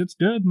 and shit's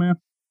good, man.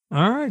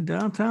 All right,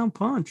 Downtown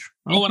Punch.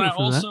 Oh, and Okay I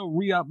for that. also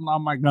re-upped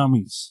on my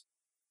gummies.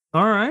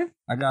 All right.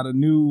 I got a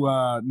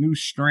new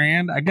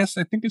strand. I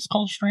think it's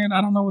called strand.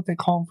 I don't know what they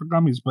call them for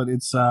gummies, but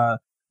it's no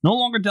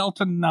longer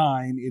Delta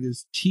 9. It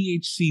is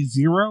THC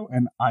 0,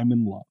 and I'm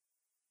in love.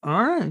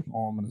 All right.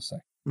 All I'm gonna say.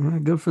 All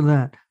right, good for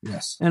that.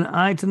 Yes. And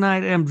I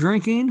tonight am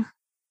drinking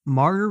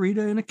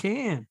margarita in a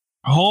can.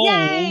 Holy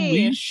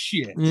Yay!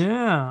 shit!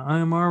 Yeah, I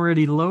am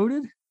already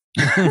loaded.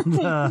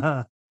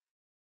 And,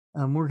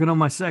 I'm working on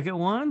my second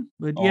one,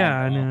 but Oh,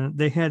 yeah, wow. and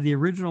they had the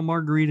original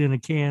margarita in a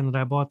can that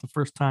I bought the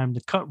first time,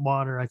 the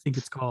Cutwater, I think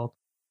it's called,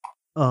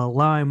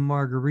 lime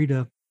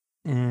margarita,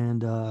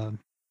 and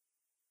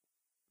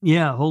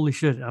yeah, holy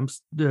shit,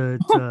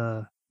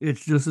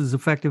 it's just as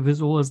effective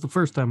as it was the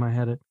first time I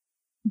had it.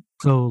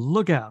 So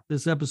look out,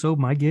 this episode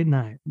might get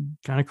kind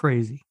of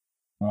crazy.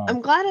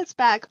 I'm glad it's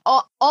back.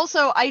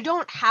 Also, I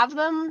don't have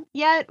them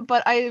yet,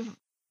 but I've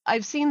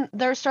seen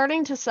they're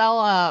starting to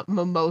sell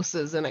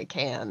mimosas in a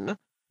can.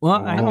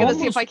 Well, I'm gonna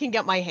see if I can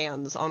get my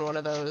hands on one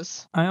of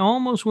those. I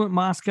almost went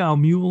Moscow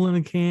Mule in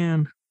a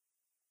can,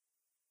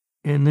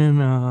 and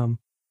then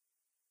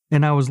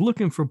and I was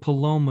looking for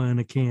Paloma in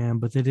a can,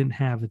 but they didn't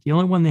have it. The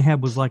only one they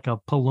had was like a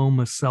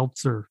Paloma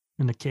seltzer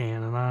in a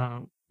can, and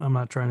I'm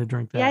not trying to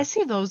drink that. Yeah, I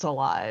see those a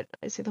lot.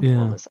 I see the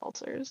Paloma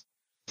seltzers.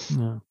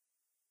 No.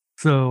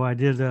 So I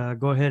did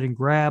go ahead and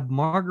grab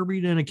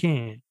margarita in a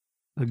can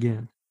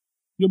again.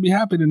 You'll be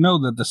happy to know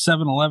that the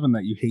 7-Eleven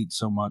that you hate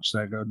so much, they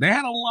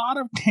had a lot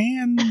of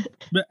canned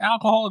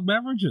alcoholic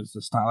beverages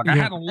this time. Like I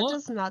had a look. That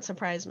does not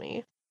surprise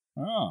me.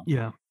 Oh.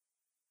 Yeah.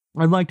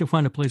 I'd like to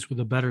find a place with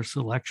a better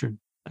selection,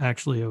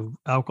 actually, of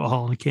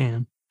alcohol in a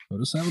can. Go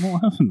to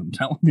 7-Eleven. I'm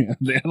telling you,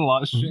 they had a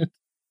lot of shit.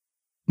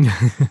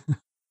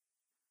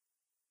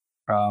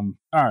 All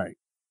right.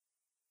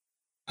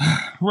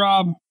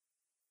 Rob.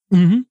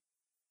 Mm-hmm.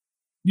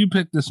 You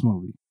picked this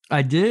movie.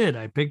 I did.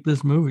 I picked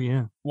this movie,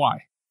 yeah.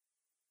 Why?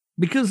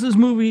 Because this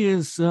movie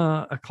is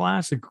a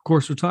classic. Of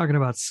course, we're talking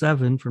about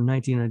Seven from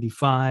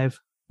 1995.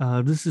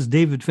 This is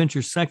David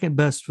Fincher's second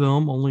best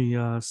film, only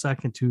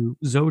second to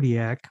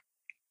Zodiac.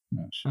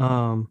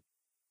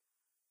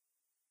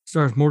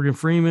 Stars Morgan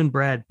Freeman,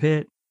 Brad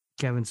Pitt,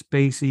 Kevin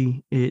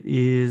Spacey. It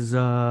is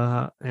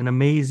an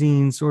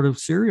amazing sort of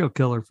serial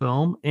killer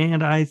film,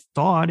 and I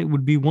thought it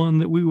would be one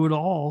that we would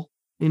all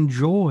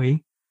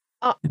enjoy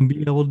and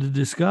be able to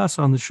discuss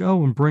on the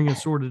show and bring it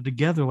sort of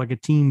together like a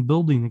team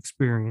building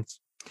experience,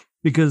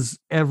 because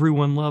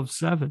everyone loves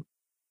Seven.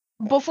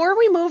 Before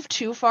we move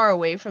too far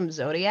away from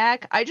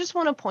Zodiac, I just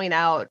want to point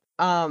out,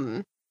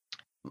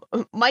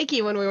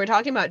 Mikey, when we were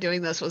talking about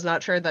doing this, was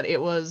not sure that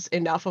it was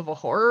enough of a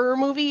horror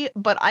movie,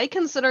 but I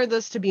consider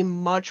this to be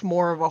much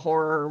more of a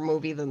horror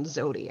movie than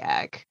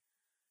Zodiac.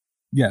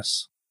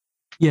 Yes.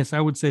 Yes, I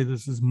would say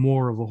this is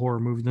more of a horror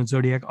movie than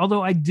Zodiac,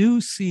 although I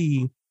do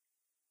see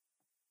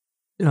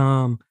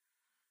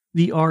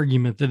the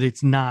argument that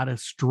it's not a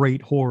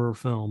straight horror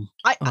film.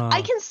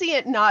 I can see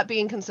it not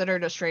being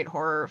considered a straight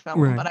horror film,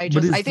 right. but I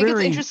think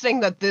it's interesting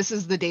that this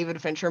is the David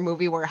Fincher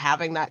movie we're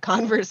having that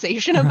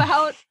conversation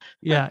about.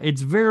 Yeah,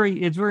 it's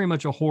very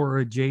much a horror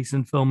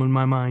adjacent film in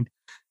my mind.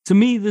 To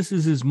me, this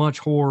is as much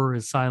horror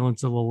as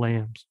Silence of the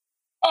Lambs.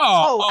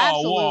 Oh,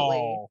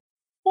 absolutely.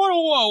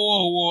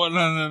 Whoa.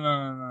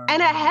 No.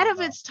 And ahead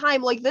of its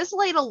time, like this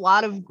laid a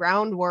lot of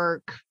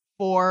groundwork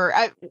for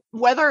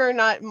whether or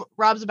not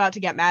Rob's about to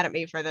get mad at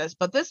me for this,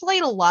 but this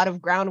laid a lot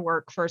of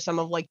groundwork for some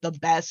of like the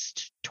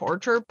best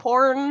torture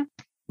porn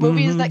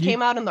movies that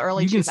came out in the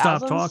early 2000s. You can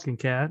stop talking,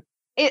 Kat.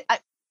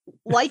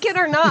 Like it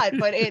or not,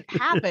 but it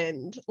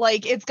happened.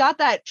 Like it's got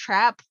that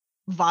trap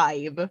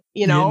vibe,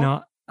 you know? Yeah,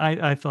 no,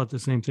 I thought the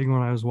same thing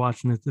when I was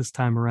watching it this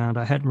time around.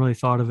 I hadn't really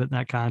thought of it in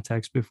that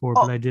context before,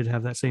 but I did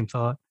have that same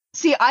thought.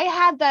 See, I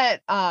had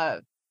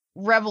that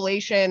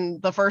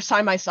revelation the first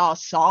time I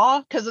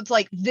saw, because it's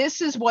like,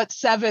 this is what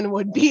Seven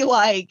would be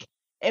like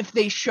if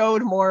they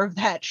showed more of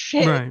that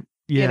shit. Right.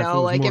 Yeah, you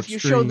know, like if you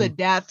show the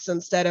deaths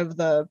instead of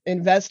the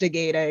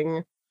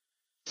investigating.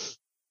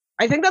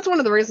 I think that's one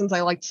of the reasons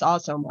I liked Saw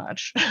so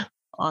much,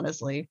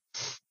 honestly.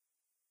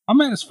 I'm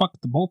mad as fuck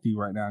at the both of you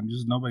right now, and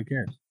just nobody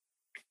cares.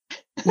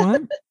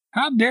 What?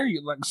 How dare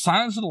you? Like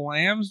Silence of the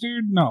Lambs,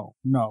 dude? No.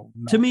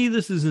 To me,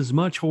 this is as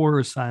much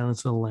horror as Silence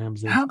of the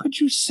Lambs is. How could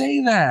you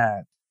say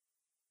that?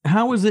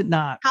 How is it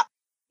not?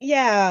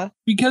 Yeah.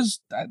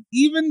 Because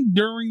even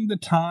during the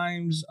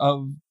times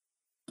of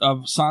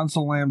Silence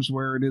of the Lambs,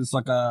 where it is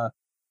like a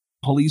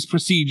police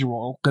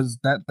procedural, because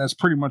that's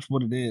pretty much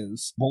what it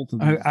is. Both of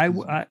them. I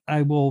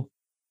will.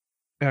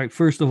 All right.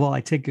 First of all,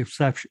 I take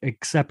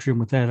exception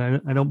with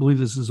that. I don't believe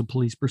this is a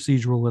police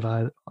procedural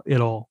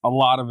at all. A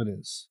lot of it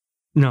is.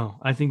 No,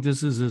 I think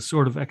this is a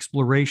sort of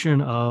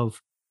exploration of,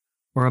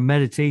 or a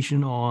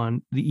meditation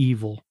on the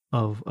evil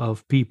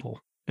of people.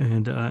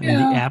 And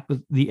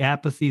the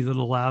apathy that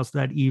allows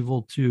that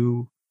evil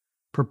to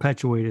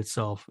perpetuate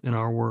itself in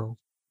our world.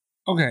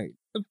 Okay,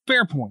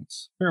 fair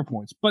points.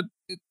 But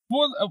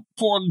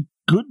for a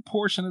good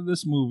portion of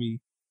this movie,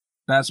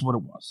 that's what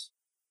it was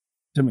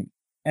to me.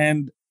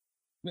 And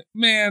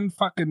man,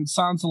 fucking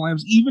Silence of the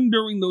Lambs. Even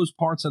during those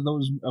parts of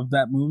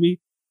that movie,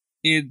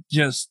 it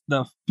just,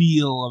 the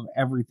feel of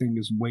everything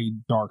is way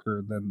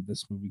darker than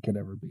this movie could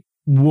ever be.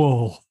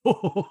 Whoa.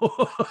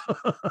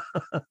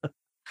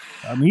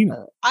 I mean,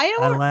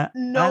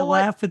 I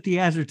laugh at the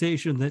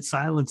assertion that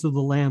Silence of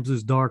the Lambs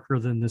is darker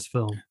than this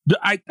film.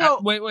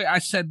 Wait. I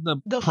said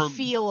the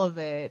feel of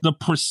it, the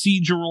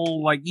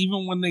procedural. Like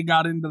even when they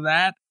got into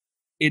that,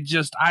 it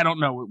just, I don't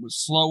know. It was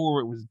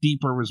slower. It was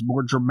deeper. It was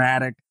more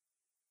dramatic.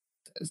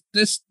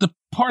 The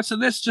parts of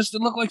this just,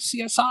 it looked like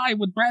CSI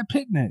with Brad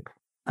Pitt in it.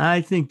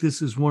 I think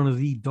this is one of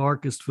the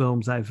darkest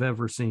films I've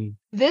ever seen.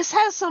 This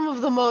has some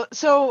of the most.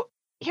 So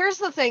here's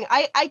the thing.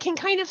 I can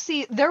kind of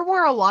see, there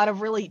were a lot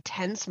of really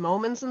tense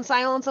moments in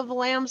Silence of the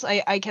Lambs.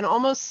 I can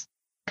almost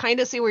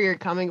kind of see where you're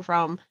coming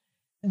from.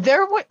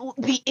 There were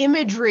the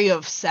imagery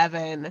of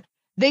Seven.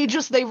 This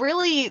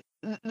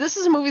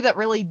is a movie that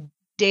really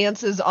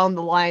dances on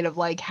the line of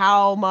like,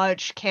 how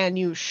much can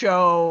you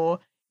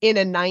show in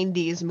a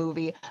 90s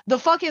movie?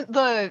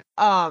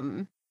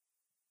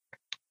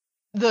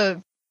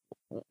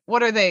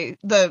 what are they?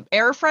 The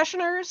air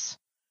fresheners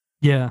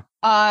Yeah.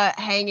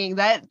 hanging.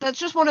 That's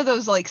just one of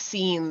those like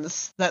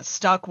scenes that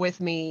stuck with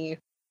me.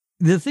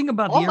 The thing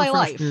about All the my air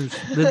life.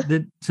 fresheners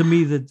that to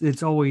me that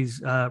it's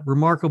always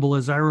remarkable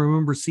is I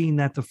remember seeing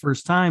that the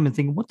first time and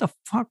thinking, what the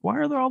fuck? Why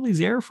are there all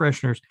these air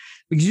fresheners?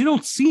 Because you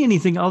don't see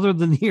anything other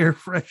than the air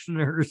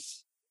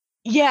fresheners.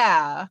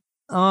 Yeah.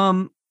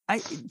 To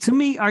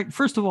me,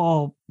 first of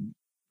all,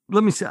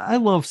 let me say I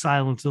love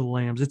Silence of the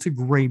Lambs. It's a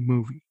great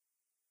movie.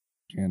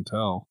 Can't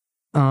tell.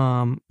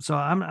 So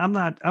I'm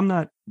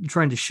not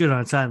trying to shit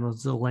on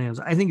Silence of the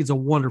Lambs. I think it's a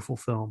wonderful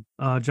film.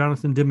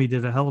 Jonathan Demme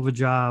did a hell of a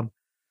job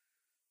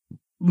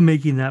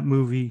making that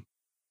movie.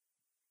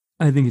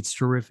 I think it's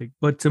terrific.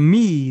 But to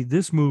me,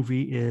 this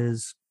movie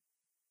is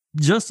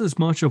just as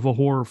much of a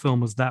horror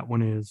film as that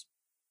one is.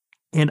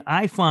 And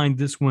I find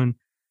this one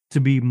to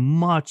be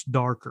much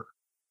darker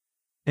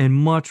and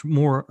much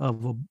more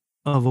of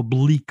a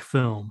bleak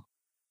film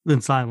than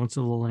Silence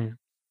of the Lambs.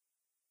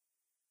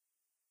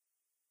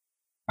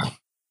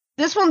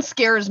 This one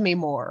scares me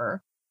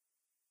more.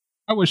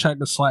 I wish I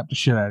could slap the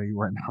shit out of you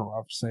right now,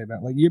 Rob, for saying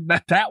that. Like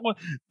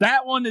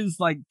that one is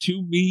like,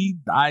 to me,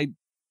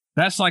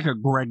 that's like a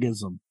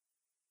Gregism.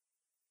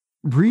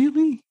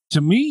 Really?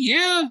 To me,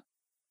 yeah.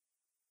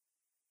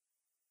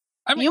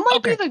 I mean, You might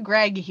okay. be the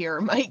Greg here,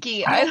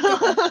 Mikey. I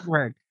don't think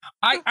Greg.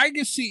 I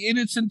can see in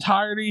its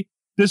entirety,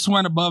 this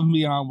went above and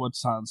beyond what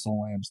Silence of the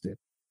Lambs did.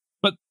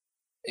 But,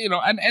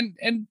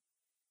 and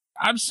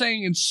I'm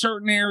saying in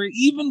certain areas,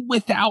 even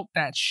without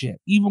that shit,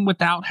 even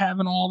without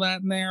having all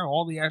that in there,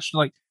 all the extra,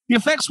 like, the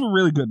effects were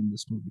really good in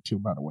this movie too,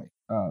 by the way.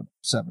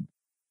 7.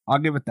 I'll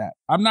give it that.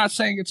 I'm not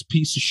saying it's a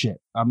piece of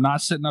shit. I'm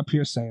not sitting up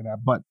here saying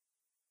that, but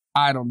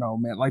I don't know,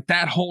 man. Like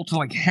that whole to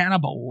like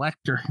Hannibal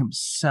Lecter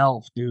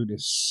himself, dude,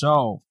 is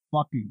so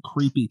fucking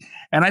creepy.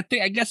 And I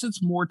guess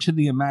it's more to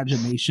the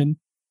imagination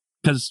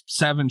because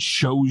 7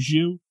 shows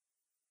you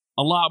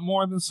a lot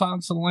more than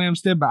Silence of the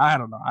Lambs did, but I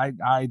don't know.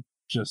 I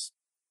just,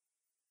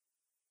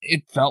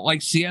 it felt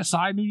like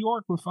CSI New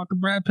York with fucking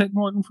Brad Pitt and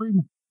Morgan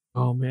Freeman.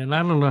 Oh man,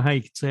 I don't know how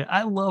you could say it.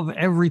 I love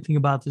everything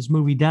about this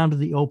movie down to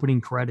the opening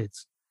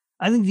credits.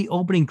 I think the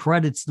opening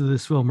credits to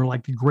this film are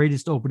like the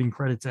greatest opening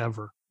credits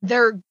ever.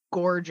 They're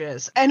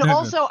gorgeous. And They're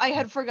also, I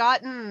had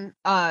forgotten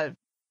about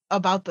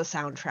the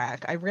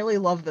soundtrack. I really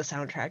love the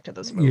soundtrack to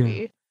this movie.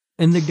 Yeah.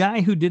 And the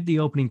guy who did the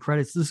opening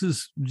credits, this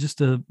is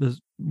just a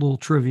little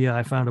trivia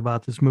I found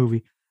about this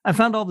movie. I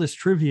found all this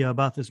trivia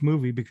about this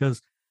movie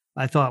because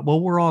I thought,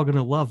 well, we're all going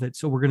to love it,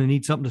 so we're going to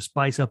need something to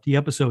spice up the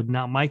episode.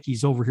 Now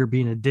Mikey's over here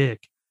being a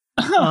dick.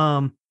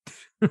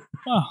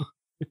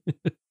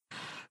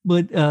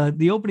 But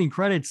the opening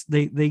credits,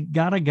 they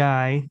got a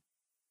guy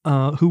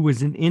who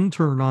was an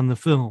intern on the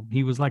film.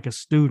 He was like a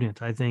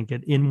student, I think,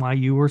 at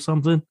NYU or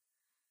something.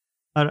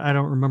 I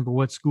don't remember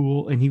what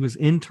school. And he was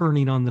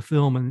interning on the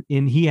film,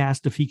 and he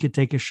asked if he could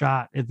take a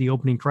shot at the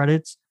opening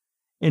credits.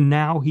 And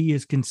now he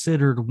is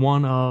considered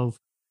one of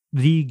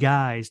the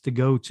guys to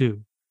go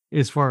to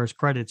as far as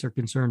credits are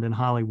concerned in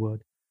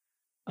Hollywood.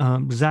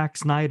 Zack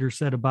Snyder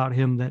said about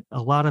him that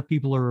a lot of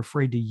people are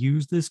afraid to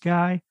use this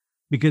guy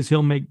because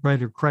he'll make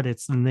better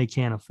credits than they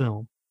can a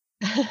film.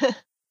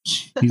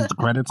 He's the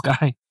credits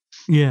guy.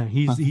 Yeah,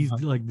 he's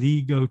like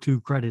the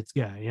go-to credits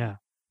guy. Yeah.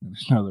 I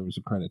didn't know there was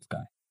a credits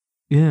guy.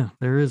 Yeah,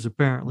 there is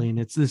apparently, and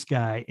it's this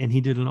guy, and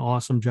he did an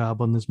awesome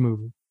job on this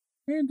movie.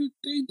 And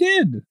he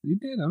did. He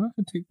did. I'm not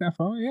gonna take that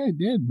from him. Yeah, he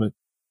did, but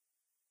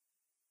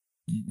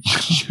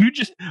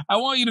I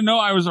want you to know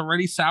I was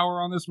already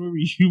sour on this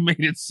movie. You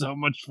made it so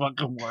much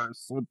fucking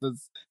worse with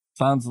this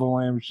Silence of the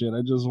Lambs shit.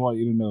 I just want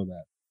you to know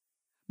that.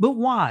 But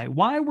why?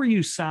 Why were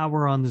you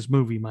sour on this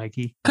movie,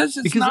 Mikey? Because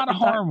it's not a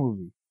horror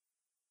movie.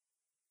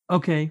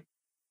 Okay.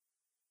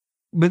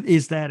 But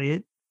is that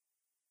it?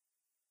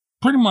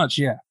 Pretty much,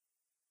 yeah.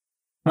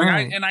 Like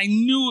Right. I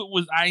knew it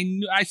was.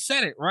 I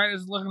said it right. I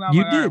was looking out.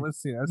 You like, all did. right,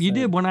 let's see. You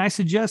did. When I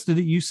suggested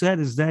it, you said,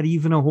 is that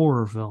even a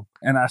horror film?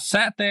 And I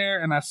sat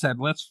there and I said,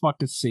 let's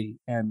fucking see.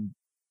 And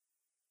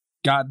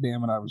God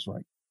damn it, I was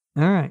right.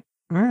 All right.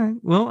 All right.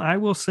 Well, I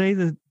will say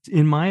that,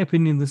 in my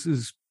opinion, this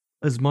is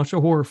as much a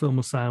horror film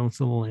as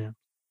Silence of the Lambs.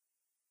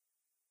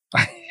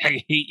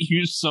 I hate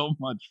you so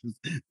much.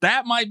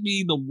 That might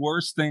be the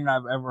worst thing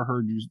I've ever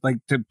heard you, like,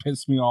 to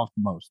piss me off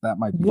the most. That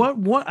might be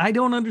What? I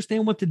don't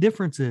understand what the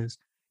difference is.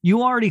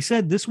 You already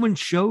said this one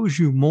shows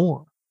you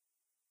more.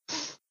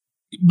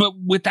 But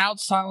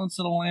without Silence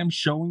of the Lambs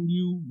showing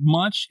you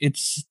much,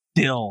 it's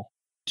still,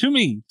 to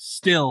me,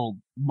 still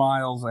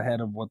miles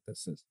ahead of what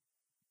this is.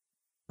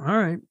 All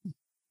right.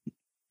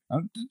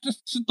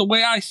 Just the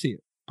way I see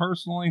it.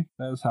 Personally,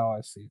 that's how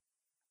I see it.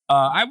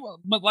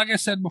 But like I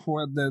said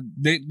before,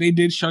 they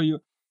did show you.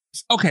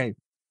 Okay,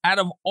 out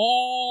of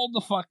all the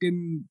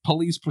fucking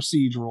police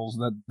procedurals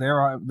that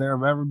there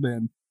have ever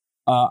been,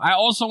 I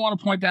also want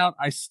to point out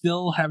I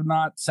still have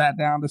not sat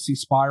down to see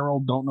Spiral.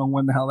 Don't know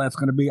when the hell that's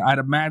going to be. I'd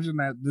imagine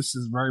that this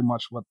is very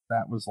much what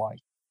that was like.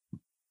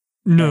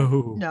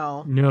 No.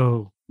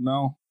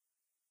 No.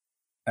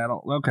 At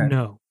all. Okay.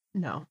 No.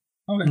 No.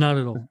 Okay. Not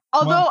at all.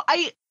 Although Well,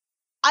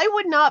 I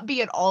would not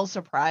be at all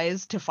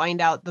surprised to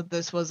find out that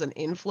this was an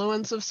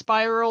influence of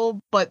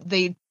Spiral, but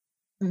they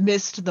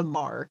missed the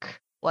mark.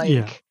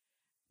 Yeah.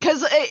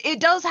 Because it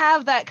does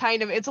have that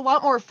kind of, it's a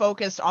lot more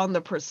focused on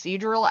the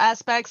procedural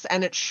aspects,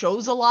 and it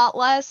shows a lot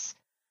less.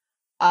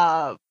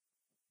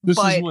 This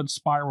But- is what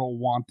Spiral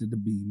wanted to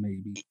be,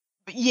 maybe.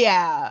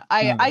 Yeah,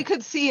 Okay. I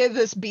could see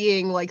this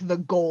being like the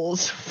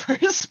goals for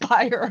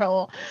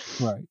Spiral.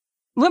 Right.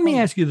 Let me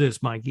ask you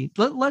this, Mikey.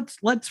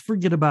 Let's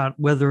forget about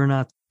whether or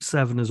not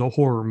Seven is a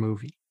horror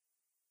movie.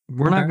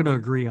 We're not Okay. going to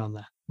agree on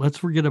that. Let's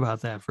forget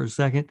about that for a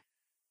second.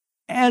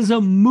 As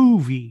a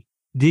movie,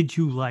 did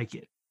you like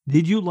it?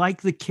 Did you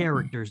like the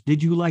characters?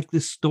 Did you like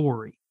the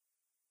story?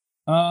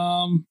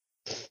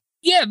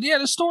 Yeah,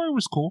 the story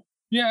was cool.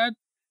 Yeah.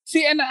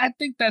 See, and I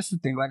think that's the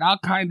thing. Like, I'll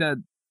kind of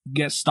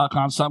get stuck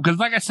on something. Because,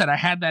 like I said, I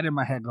had that in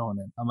my head going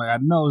in. I'm like, I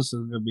know this is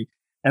going to be.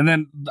 And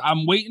then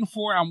I'm waiting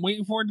for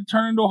it to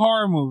turn into a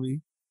horror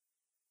movie.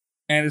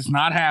 And it's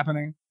not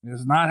happening.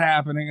 It's not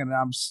happening. And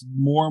I'm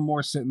more and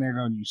more sitting there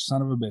going, you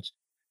son of a bitch.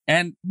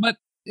 But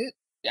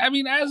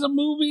as a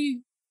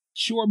movie,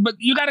 sure. But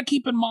you got to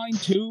keep in mind,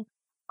 too,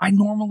 I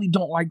normally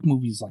don't like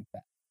movies like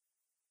that.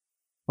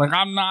 Like,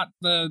 I'm not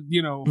the,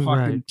 fucking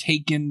Right.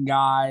 Taken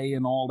guy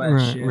and all that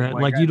Right, shit. right.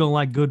 Like you don't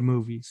like good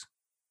movies.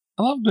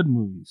 I love good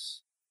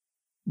movies.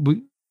 But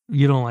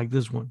you don't like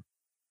this one.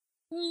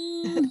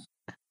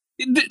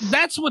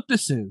 That's what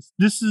this is.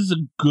 This is a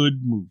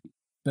good movie.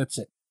 That's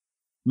it.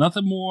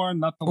 Nothing more,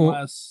 nothing Oh.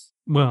 less.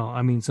 Well,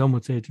 I mean, some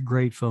would say it's a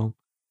great film.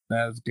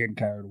 That's getting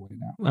carried away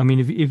now. I mean,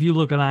 if you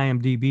look at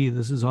IMDb,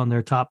 this is on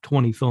their top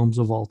 20 films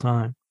of all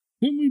time.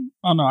 Didn't we?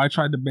 Oh no, I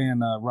tried to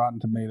ban Rotten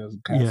Tomatoes.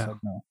 And Kat Yeah. said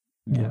no.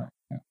 Yeah.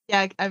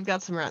 Yeah, I've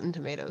got some Rotten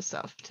Tomatoes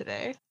stuff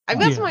today. I've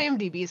got Yeah. some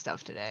IMDb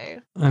stuff today.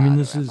 I mean, to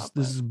this wrap is up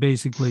this with. is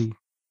basically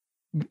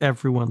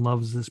everyone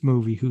loves this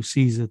movie who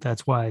sees it.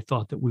 That's why I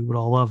thought that we would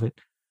all love it.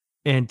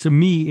 And to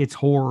me, it's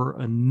horror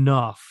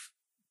enough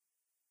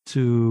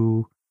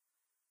to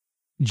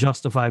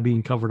justify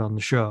being covered on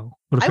the show.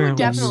 But I would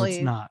apparently definitely-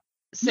 it's not.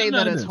 say No,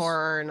 that it it's is.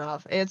 horror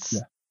enough. It's Yeah.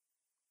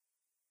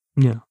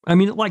 Yeah. I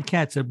mean, like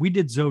Kat said, we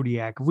did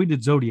Zodiac. If we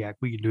did Zodiac,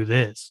 we could do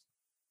this.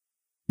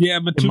 Yeah,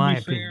 but In to my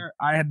be opinion. fair,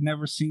 I had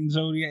never seen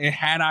Zodiac.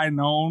 Had I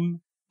known,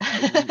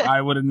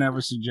 I would have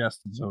never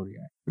suggested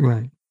Zodiac.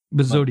 Right.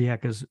 But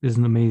Zodiac is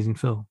an amazing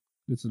film.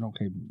 It's an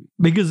okay movie.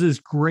 Because as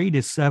great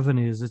as Seven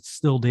is, it's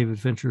still David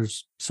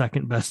Fincher's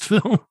second best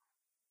film.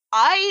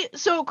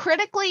 So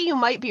critically, you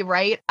might be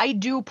right. I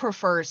do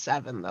prefer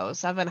Seven though.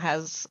 Seven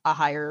has a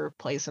higher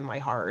place in my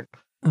heart.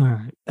 All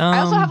right. I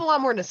also have a lot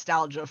more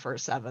nostalgia for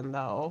Seven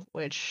though,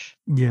 which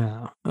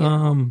Yeah.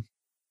 Yeah.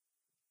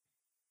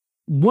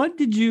 What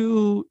did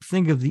you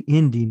think of the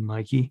ending,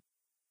 Mikey?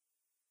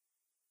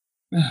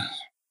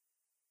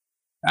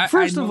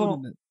 First of all-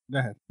 go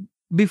ahead.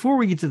 Before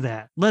we get to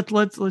that,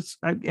 let's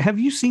have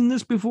you seen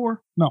this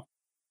before? No.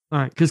 All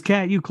right, because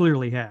Kat, you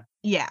clearly have.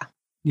 yeah.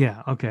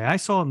 Yeah. Okay. I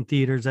saw it in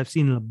theaters. I've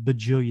seen it a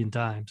bajillion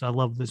times. I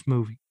love this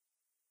movie.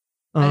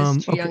 I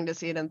was too Okay. young to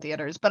see it in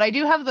theaters, but I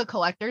do have the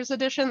collector's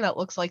edition that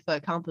looks like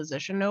the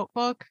composition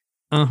notebook.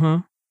 Uh-huh.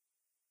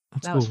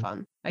 That's That was cool.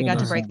 fun. I Yeah, got to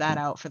that's break cool. that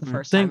out for the All right,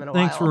 first time in a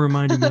Thanks for while.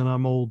 reminding me that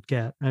I'm old,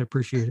 Kat. I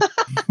appreciate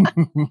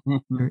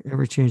it.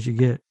 Every chance you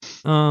get.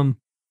 All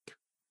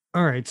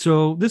right.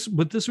 So this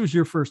was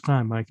your first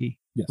time, Mikey,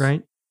 Yes.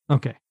 right?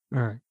 Okay.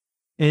 All right.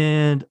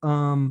 And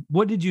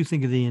what did you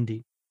think of the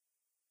ending?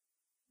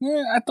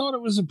 Yeah, I thought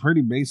it was a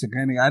pretty basic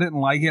ending. I didn't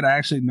like it. I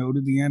actually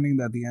noted the ending,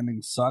 that the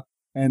ending sucked.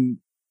 And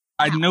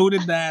I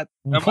noted that.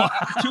 Wait.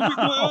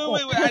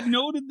 I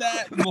noted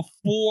that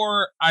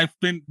before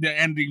the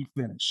ending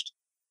finished.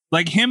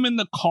 Like him in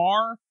the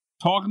car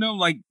talking to him,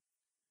 like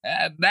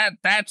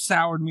that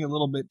soured me a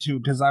little bit too,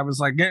 because I was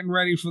like getting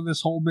ready for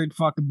this whole big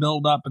fucking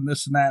build up and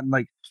this and that, and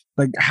like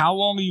how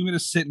long are you gonna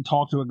sit and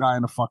talk to a guy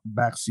in a fucking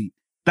back seat?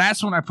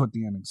 That's when I put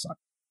the ending sucked,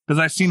 because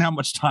I seen how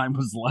much time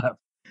was left.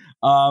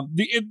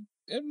 It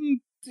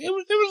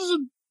was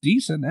a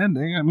decent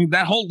ending. I mean,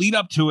 that whole lead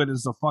up to it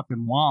is a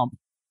fucking womp.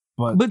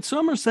 But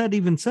Somerset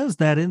even says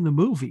that in the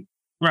movie.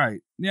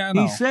 Right. Yeah, I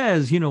know. He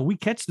says, we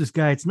catch this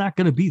guy. It's not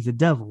going to be the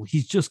devil.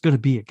 He's just going to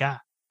be a guy.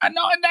 I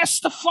know, and that's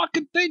the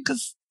fucking thing,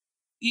 because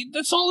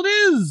that's all it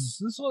is.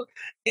 That's all.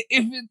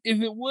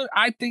 If it would,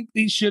 I think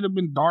he should have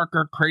been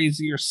darker,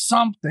 crazy, or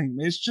something.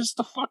 It's just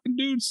a fucking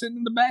dude sitting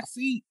in the back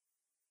seat.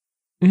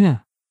 Yeah.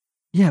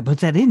 Yeah, but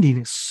that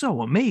ending is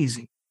so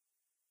amazing.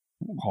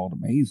 I won't call it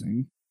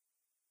amazing.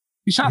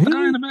 He shot the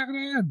guy in the back of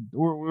the head,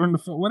 or in the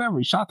whatever.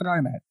 He shot the guy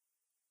in the head.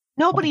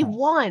 Nobody Okay.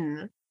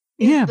 won.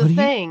 Is Yeah, the but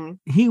thing.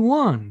 he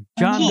won.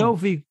 John He-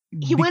 Doffy.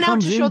 He went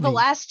out to becomes show the Indy.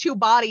 last two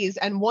bodies,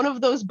 and one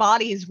of those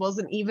bodies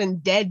wasn't even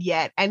dead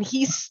yet, and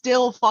he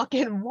still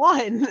fucking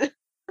won.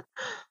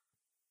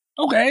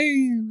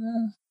 Okay.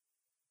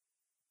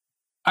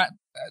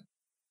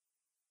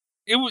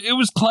 It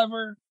was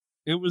clever.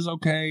 It was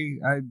okay.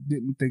 I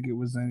didn't think it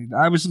was anything.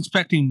 I was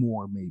expecting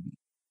more, maybe.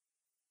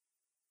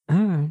 All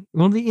right.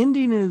 Well, the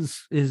ending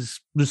is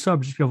the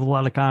subject of a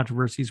lot of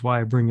controversies. Why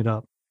I bring it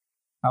up.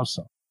 How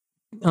so?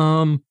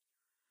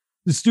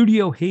 The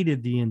studio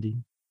hated the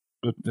ending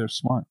But they're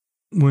smart.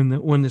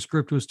 when the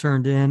script was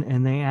turned in,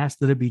 and they asked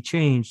that it be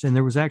changed, and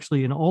there was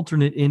actually an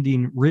alternate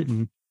ending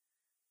written,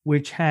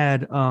 which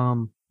had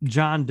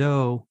John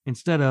Doe,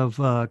 instead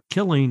of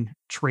killing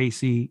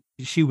Tracy,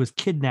 she was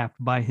kidnapped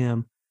by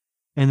him,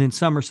 and then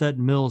Somerset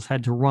and Mills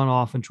had to run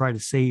off and try to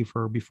save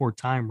her before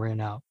time ran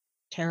out.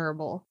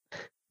 Terrible.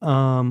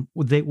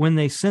 When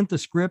they sent the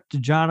script to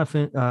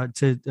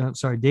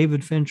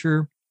David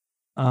Fincher,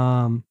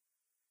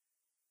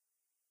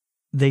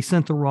 they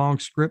sent the wrong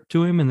script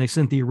to him, and they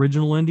sent the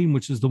original ending,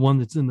 which is the one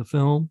that's in the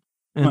film.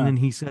 And then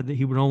he said that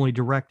he would only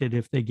direct it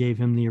if they gave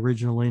him the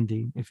original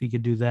ending, if he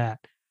could do that.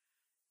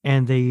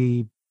 And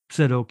they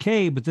said,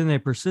 okay, but then they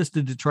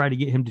persisted to try to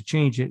get him to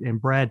change it.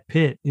 And Brad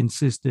Pitt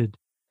insisted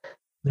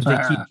that they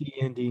keep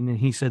the ending. And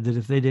he said that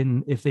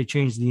if they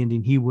changed the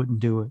ending, he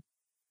wouldn't do it.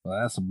 Well,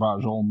 that's a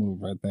Brajol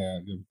move right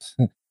there.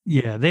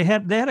 Yeah, they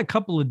had a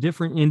couple of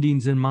different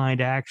endings in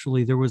mind,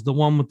 actually. There was the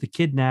one with the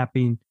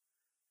kidnapping,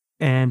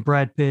 and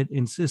Brad Pitt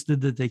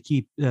insisted that they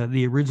keep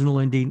the original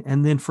ending.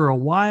 And then for a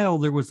while,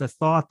 there was a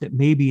thought that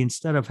maybe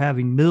instead of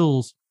having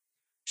Mills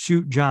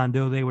shoot John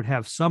Doe, they would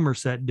have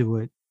Somerset do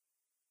it.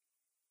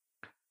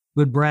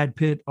 But Brad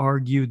Pitt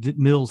argued that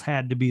Mills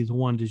had to be the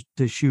one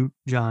to shoot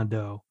John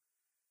Doe,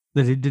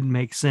 that it didn't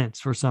make sense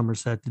for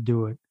Somerset to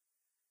do it.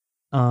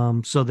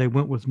 So they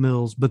went with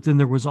Mills. But then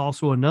there was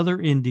also another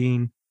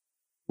ending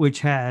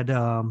which had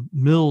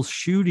Mills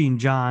shooting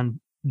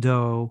John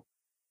Doe.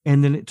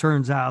 And then it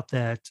turns out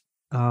that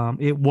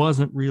it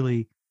wasn't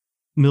really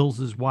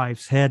Mills's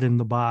wife's head in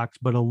the box,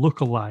 but a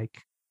lookalike.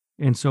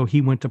 And so he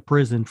went to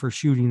prison for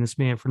shooting this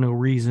man for no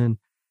reason.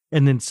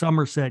 And then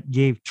Somerset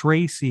gave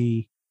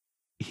Tracy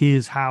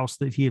his house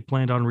that he had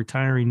planned on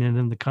retiring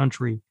in the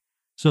country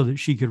so that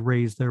she could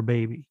raise their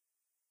baby.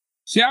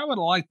 See, I would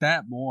have liked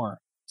that more.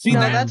 See,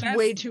 No, that's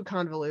way too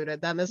convoluted.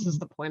 That misses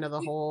the point of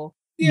the whole.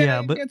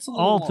 Yeah, but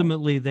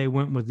ultimately they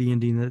went with the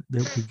ending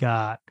that we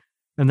got.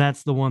 And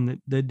that's the one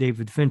that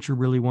David Fincher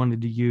really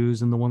wanted to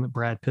use, and the one that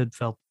Brad Pitt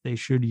felt they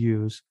should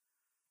use.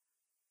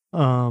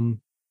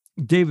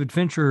 David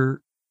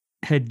Fincher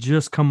had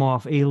just come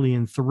off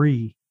Alien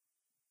 3,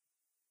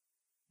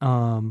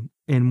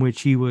 in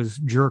which he was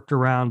jerked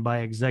around by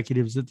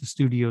executives at the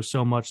studio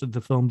so much that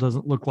the film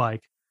doesn't look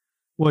like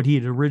what he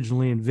had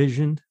originally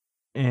envisioned.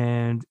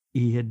 And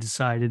he had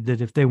decided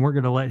that if they weren't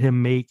going to let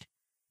him make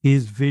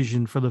his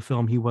vision for the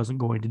film, he wasn't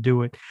going to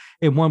do it.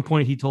 At one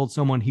point, he told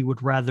someone he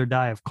would rather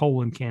die of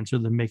colon cancer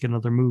than make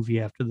another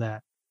movie after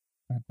that.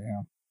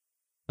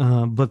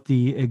 Damn. But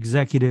the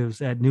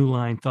executives at New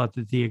Line thought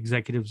that the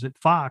executives at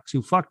Fox,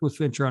 who fucked with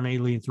Fincher on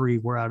Alien 3,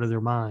 were out of their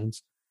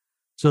minds.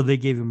 So they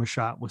gave him a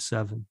shot with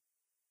 7.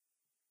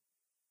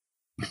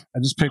 I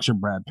just picture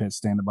Brad Pitt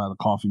standing by the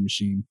coffee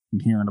machine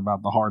and hearing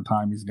about the hard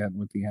time he's getting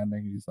with the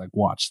ending. He's like,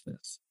 watch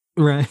this.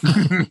 Right.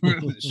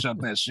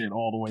 Shut that shit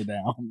all the way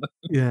down.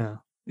 Yeah.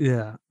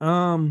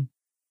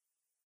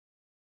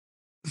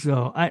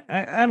 So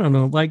I don't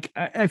know. Like,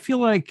 I feel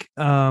like,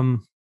 boy,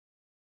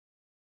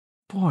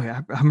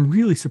 I'm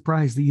really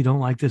surprised that you don't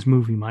like this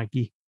movie,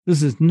 Mikey.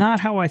 This is not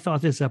how I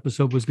thought this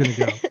episode was going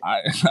to go.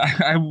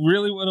 I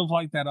really would have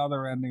liked that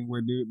other ending where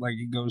dude, like,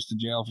 he goes to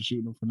jail for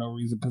shooting him for no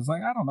reason. Cause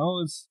like, I don't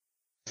know.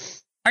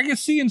 I can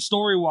see in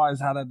story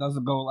wise how that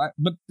doesn't go,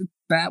 but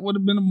that would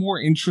have been a more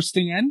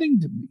interesting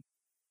ending to me.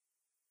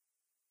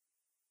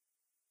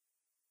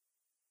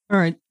 All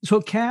right.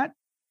 So, Kat.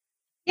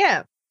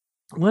 Yeah.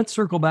 Let's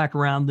circle back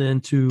around then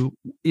to,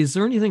 is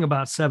there anything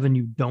about 7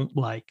 you don't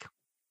like?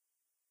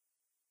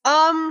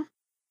 I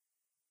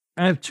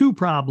have 2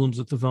 problems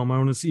with the film. I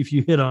want to see if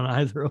you hit on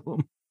either of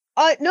them.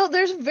 No,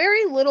 there's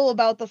very little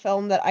about the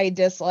film that I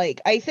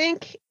dislike. I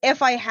think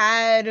if I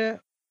had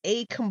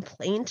a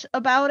complaint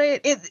about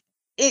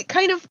it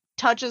kind of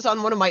touches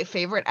on one of my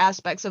favorite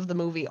aspects of the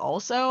movie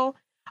also.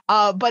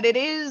 But it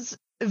is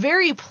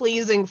very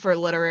pleasing for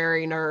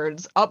literary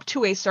nerds up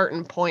to a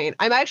certain point.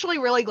 I'm actually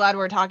really glad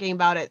we're talking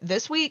about it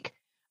this week,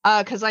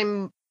 because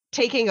I'm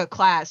taking a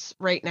class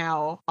right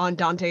now on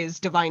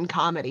Dante's Divine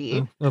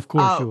Comedy. Of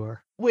course you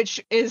are.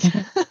 Which is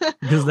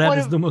because that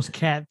is the most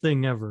Cat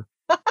thing ever.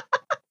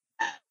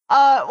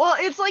 Well,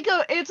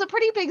 it's a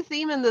pretty big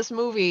theme in this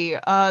movie.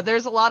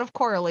 There's a lot of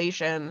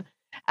correlation,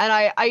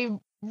 and I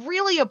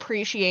really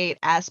appreciate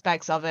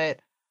aspects of it,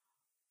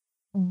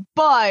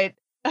 but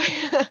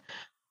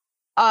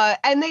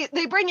and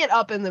they bring it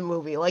up in the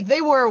movie. Like,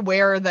 they were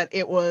aware that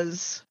it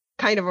was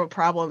kind of a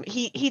problem.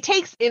 He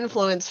takes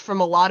influence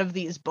from a lot of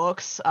these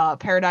books,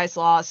 Paradise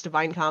Lost,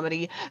 Divine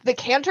Comedy. The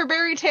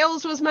Canterbury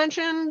Tales was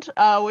mentioned,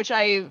 which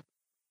I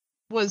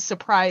was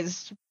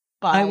surprised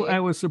by.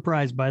 I was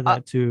surprised by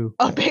that too.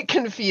 A bit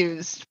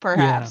confused,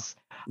 perhaps.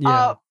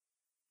 Yeah.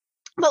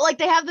 But like,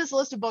 they have this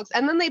list of books,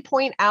 and then they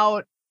point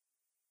out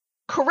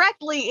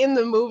correctly in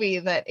the movie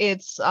that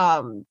it's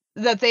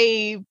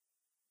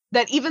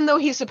that even though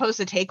he's supposed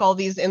to take all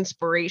these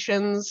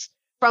inspirations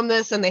from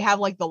this, and they have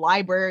like the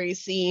library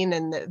scene,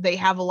 and they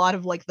have a lot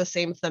of like the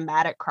same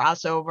thematic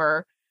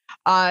crossover,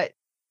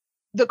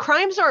 the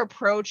crimes are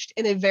approached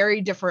in a very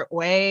different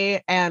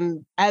way,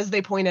 and as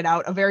they pointed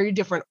out, a very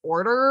different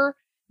order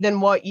than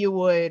what you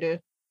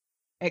would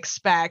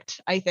expect,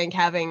 I think,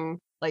 having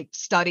like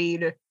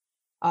studied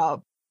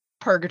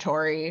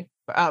Purgatorio,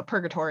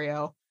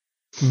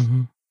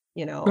 Mm-hmm.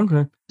 you know.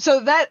 Okay.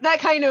 So that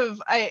kind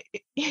of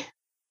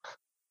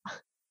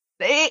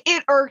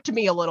it irked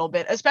me a little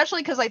bit,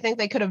 especially because I think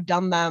they could have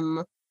done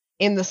them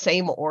in the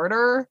same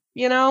order,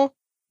 you know.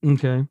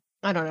 Okay.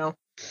 I don't know.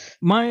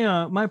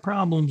 My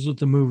problems with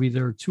the movie,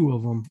 there are two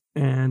of them,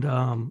 and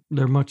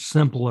they're much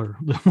simpler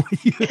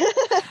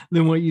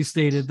than what you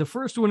stated. The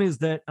first one is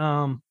that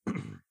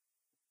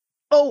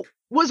Oh,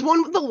 was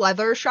one with the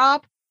leather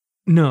shop?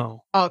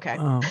 no. Okay.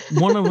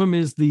 One of them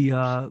is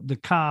the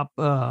cop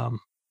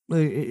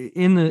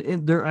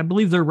in their, I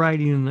believe they're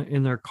riding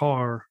in their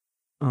car,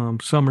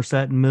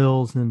 Somerset and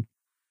Mills, and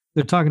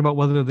they're talking about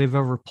whether they've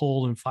ever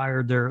pulled and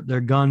fired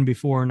their gun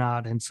before or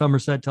not. And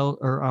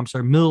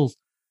Mills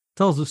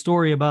tells a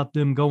story about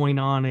them going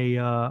on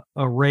a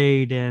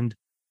raid, and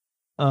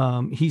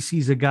he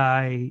sees a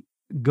guy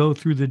go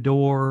through the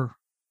door,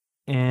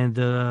 and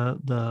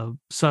the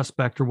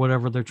suspect or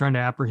whatever they're trying to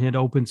apprehend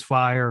opens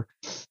fire,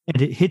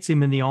 and it hits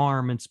him in the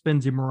arm and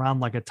spins him around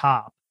like a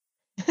top.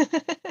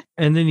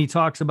 And then he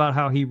talks about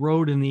how he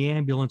rode in the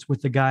ambulance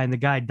with the guy, and the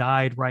guy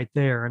died right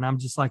there. And I'm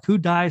just like, who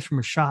dies from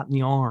a shot in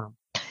the arm?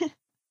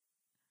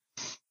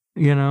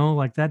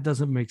 Like that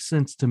doesn't make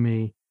sense to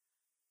me.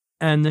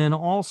 And then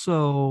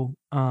also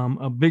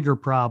a bigger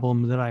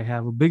problem that I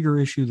have, a bigger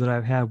issue that I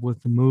have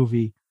with the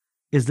movie,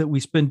 is that we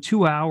spend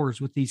 2 hours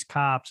with these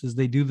cops as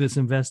they do this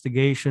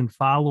investigation,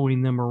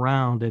 following them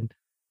around. And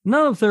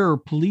none of their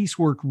police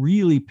work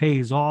really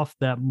pays off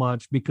that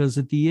much, because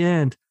at the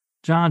end,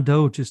 John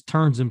Doe just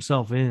turns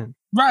himself in.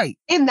 Right.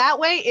 In that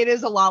way, it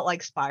is a lot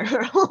like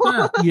Spiral.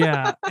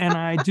 Yeah. And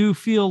I do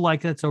feel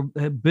like that's a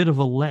bit of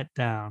a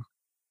letdown.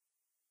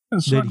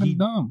 That's fucking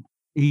dumb.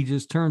 He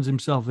just turns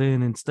himself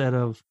in instead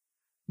of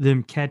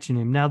them catching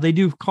him. Now, they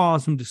do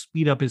cause him to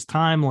speed up his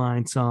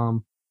timeline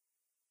some.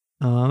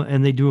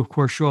 And they do, of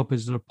course, show up at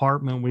his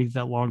apartment with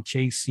that long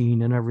chase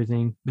scene and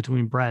everything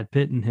between Brad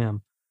Pitt and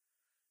him.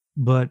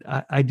 But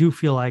I do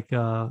feel like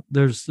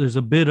there's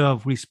a bit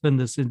of, we spend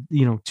this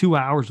 2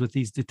 hours with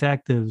these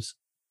detectives,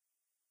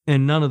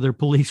 and none of their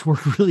police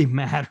work really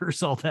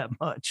matters all that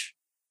much.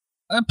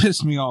 That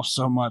pissed me off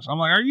so much. I'm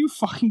like, are you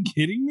fucking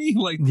kidding me?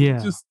 Like, yeah,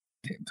 he just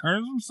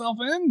turns himself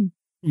in.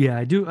 Yeah,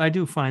 I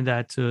do find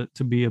that to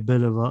be a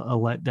bit of a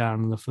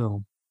letdown in the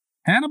film.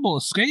 Hannibal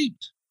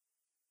escaped.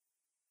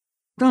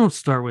 Don't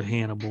start with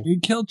Hannibal. He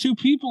killed 2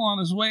 people on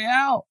his way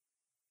out.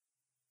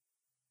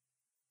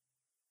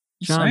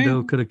 John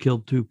Doe could have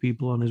killed 2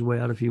 people on his way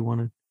out if he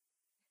wanted.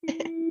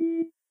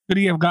 Could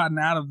he have gotten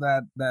out of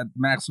that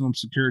maximum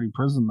security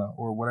prison, though,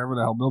 or whatever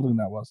the hell building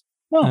that was?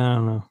 No, I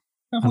don't know.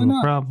 Definitely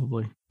not.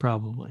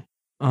 Probably.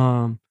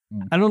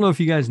 I don't know if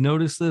you guys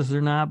noticed this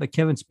or not, but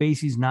Kevin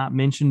Spacey's not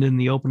mentioned in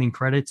the opening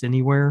credits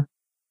anywhere.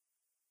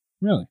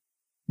 Really?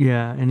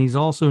 Yeah, and he's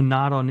also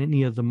not on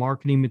any of the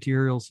marketing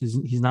materials.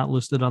 He's not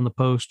listed on the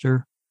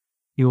poster.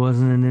 He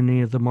wasn't in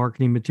any of the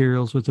marketing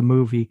materials with the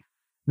movie.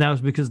 And that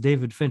was because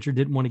David Fincher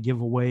didn't want to give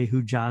away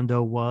who John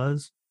Doe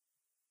was.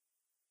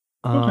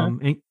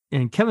 And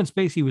Kevin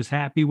Spacey was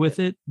happy with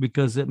it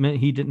because it meant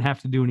he didn't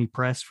have to do any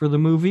press for the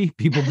movie.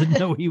 People didn't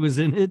know he was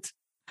in it.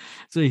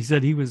 So he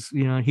said he was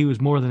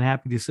more than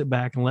happy to sit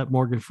back and let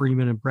Morgan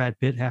Freeman and Brad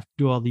Pitt have to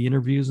do all the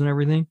interviews and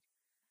everything.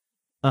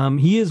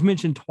 He is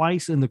mentioned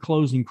twice in the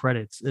closing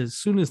credits. As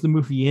soon as the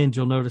movie ends,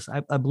 you'll notice,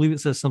 I believe it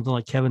says something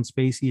like Kevin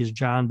Spacey is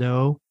John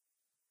Doe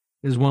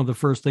is one of the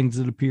first things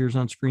that appears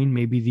on screen,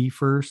 maybe the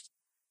first.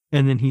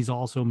 And then he's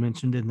also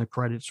mentioned in the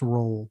credits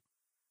roll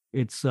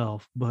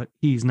itself, but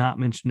he's not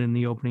mentioned in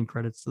the opening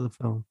credits of the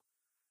film.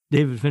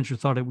 David Fincher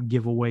thought it would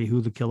give away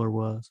who the killer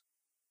was.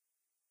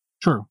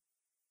 True.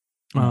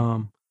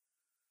 Can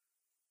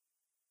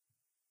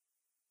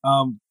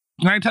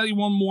I tell you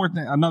one more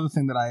thing? Another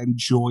thing that I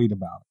enjoyed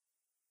about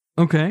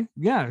it. Okay.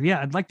 Yeah.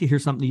 I'd like to hear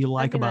something you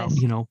like about,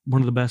 nice.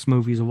 One of the best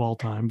movies of all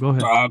time. Go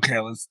ahead. Okay,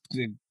 let's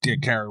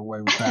get carried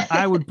away with that.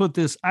 I would put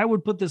this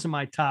in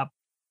my top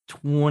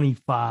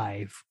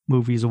 25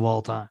 movies of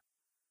all time.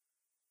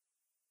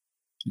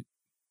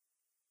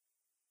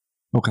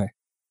 Okay.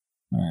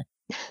 All right.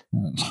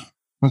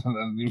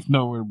 There's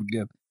nowhere to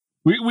begin.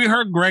 We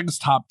heard Greg's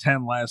top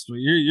 10 last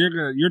week.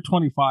 Your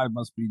 25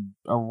 must be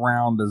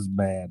around as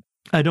bad.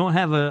 I don't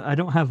have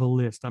a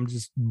list. I'm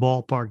just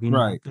ballparking.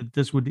 Right. That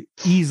this would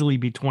easily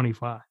be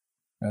 25.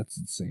 That's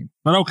insane.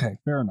 But okay,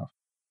 fair enough.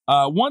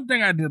 One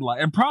thing I did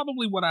like, and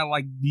probably what I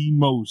liked the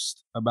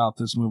most about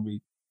this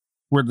movie,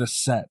 were the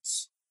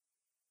sets.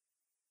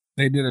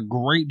 They did a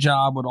great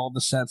job with all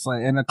the sets,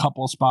 like in a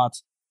couple of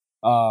spots.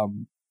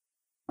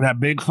 That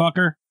big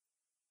fucker,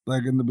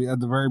 like at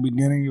the very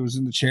beginning, he was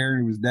in the chair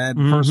and he was dead.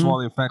 Mm-hmm. First of all,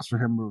 the effects for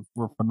him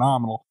were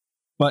phenomenal.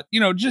 But,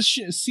 just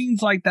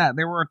scenes like that.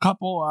 There were a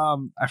couple,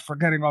 I'm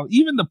forgetting all,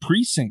 even the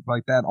precinct,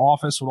 like that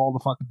office with all the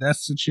fucking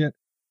desks and shit.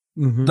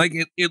 Mm-hmm. Like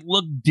it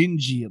looked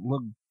dingy. It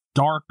looked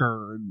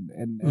darker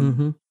and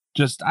mm-hmm.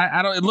 just,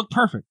 it looked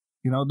perfect.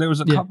 There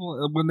was a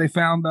couple when they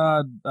found,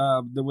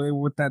 the way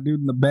with that dude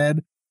in the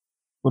bed.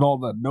 with all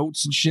the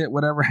notes and shit,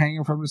 whatever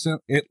hanging from the ceiling.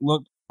 It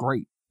looked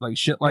great. Like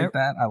shit like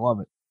that. I love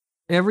it.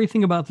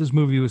 Everything about this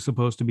movie was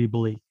supposed to be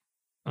bleak.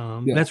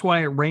 Yeah. That's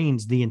why it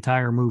rains the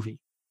entire movie.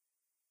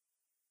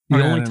 Oh,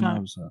 The yeah, I only didn't time,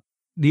 notice that.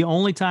 the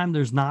only time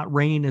there's not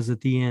rain is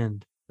at the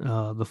end,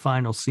 the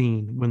final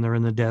scene when they're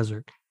in the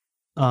desert.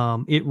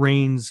 It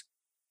rains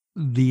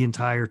the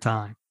entire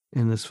time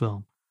in this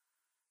film.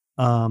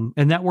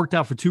 And that worked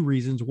out for two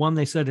reasons. One,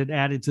 they said it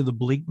added to the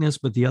bleakness,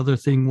 but the other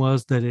thing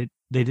was that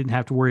they didn't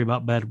have to worry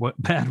about bad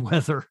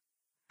weather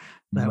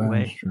that Well,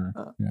 way. sure.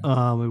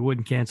 Yeah. It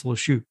wouldn't cancel a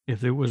shoot.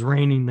 If it was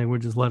raining, they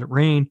would just let it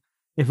rain.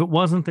 If it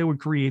wasn't, they would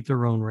create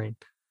their own rain.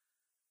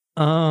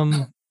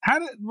 How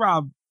did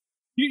Rob?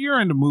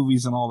 You're into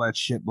movies and all that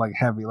shit, like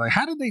heavy. Like,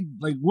 how did they?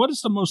 Like, what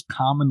is the most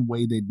common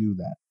way they do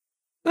that?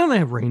 Well, they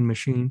have rain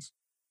machines.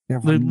 They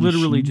have They rain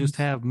literally machines? just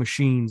have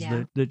machines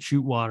Yeah. that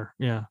shoot water.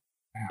 Yeah.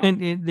 Wow.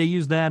 And they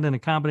use that in a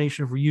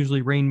combination for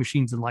usually rain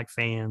machines and like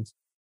fans,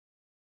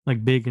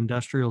 like big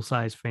industrial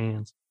size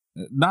fans.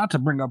 Not to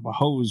bring up a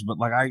hose, but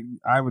like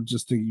I would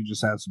just think you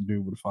just had some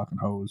dude with a fucking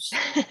hose,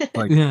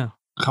 like Yeah.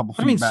 a couple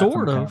feet. I mean, back from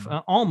sort the of,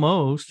 camera.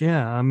 almost.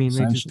 Yeah. I mean,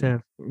 they just Essentially.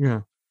 have, yeah.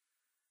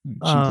 Shoot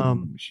them in the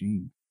um,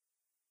 machine.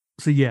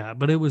 So yeah,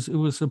 but it was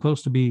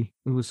supposed to be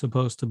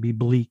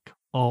bleak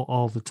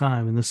all the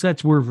time, and the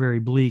sets were very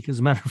bleak. As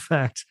a matter of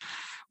fact,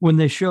 when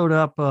they showed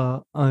up,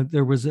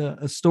 there was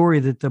a story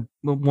that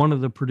one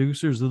of the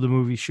producers of the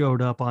movie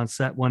showed up on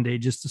set one day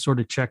just to sort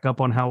of check up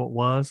on how it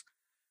was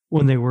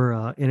when they were,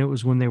 and it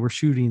was when they were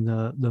shooting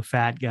the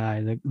fat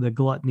guy, the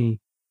gluttony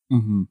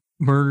Mm-hmm.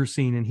 murder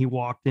scene, and he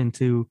walked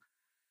into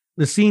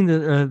the scene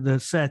that the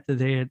set that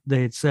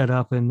they had set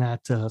up, and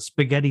that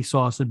spaghetti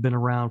sauce had been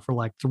around for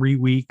like 3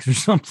 weeks or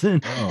something,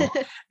 Oh,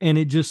 and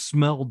it just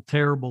smelled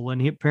terrible.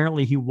 And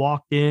apparently he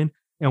walked in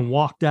and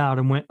walked out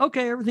and went,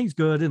 "Okay, everything's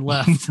good," and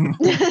left.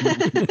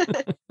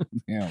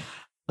 yeah.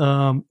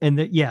 And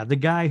the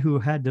guy who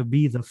had to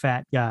be the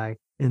fat guy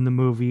in the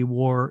movie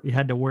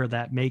had to wear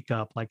that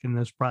makeup, like in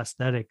those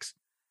prosthetics,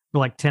 for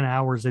like 10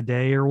 hours a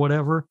day or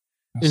whatever.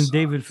 That And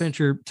David sucks.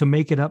 Fincher, to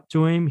make it up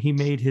to him, he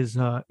made his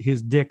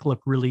dick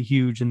look really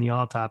huge in the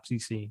autopsy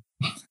scene.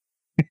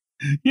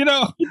 You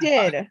know, He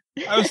did.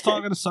 I was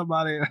talking to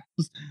somebody,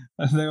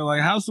 and they were like,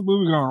 "How's the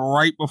movie going?"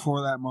 Right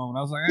before that moment,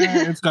 I was like,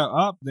 "It's got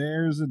up.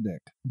 There's a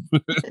dick."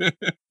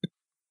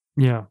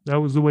 Yeah, that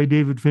was the way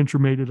David Fincher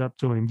made it up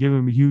to him. Give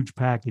him a huge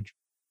package.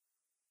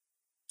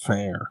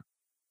 Fair.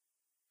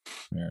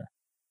 That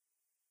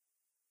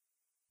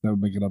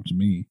would make it up to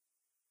me.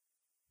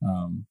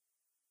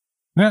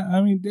 Yeah,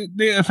 I mean,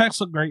 the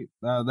effects look great.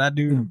 That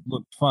dude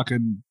looked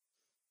fucking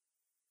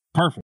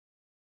perfect.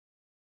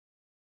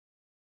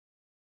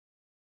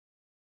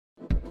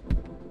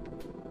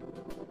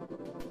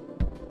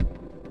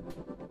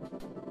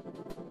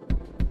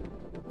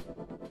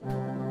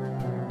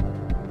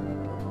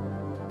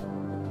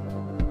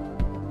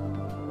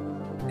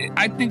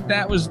 I think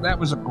that was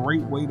a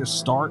great way to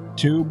start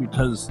too,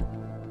 because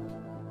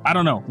I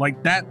don't know,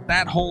 like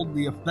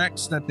the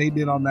effects that they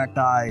did on that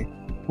guy,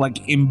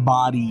 like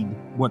embodied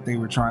what they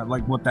were trying,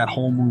 like what that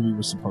whole movie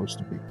was supposed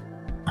to be,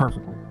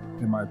 perfectly,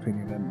 in my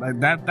opinion. And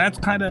like that's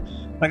kind of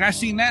like, I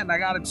seen that and I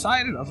got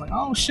excited. I was like,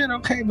 oh shit,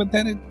 okay, but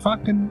then it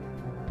fucking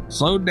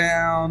slowed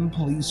down.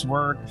 Police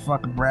work,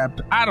 fucking Brad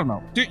Pitt. I don't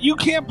know. Dude, you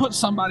can't put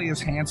somebody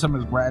as handsome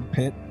as Brad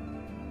Pitt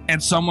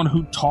and someone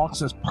who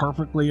talks as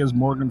perfectly as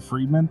Morgan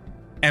Freeman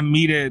and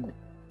me to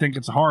think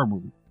it's a horror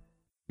movie.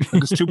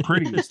 Like, it's too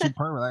pretty. It's too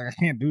perfect. Like, I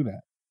can't do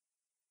that.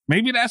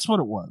 Maybe that's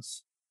what it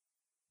was.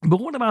 But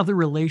what about the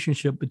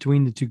relationship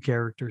between the two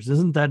characters?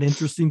 Isn't that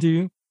interesting to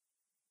you?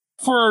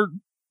 For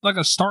like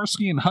a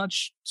Starsky and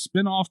Hutch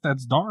spinoff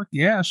that's dark,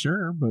 yeah,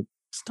 sure, but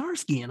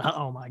Starsky and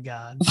oh my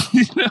god,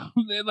 you know,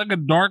 like a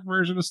dark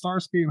version of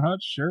Starsky and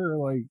Hutch, sure.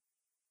 Like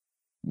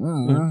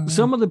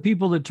some of the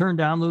people that turned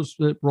down those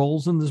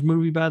roles in this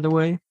movie, by the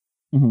way,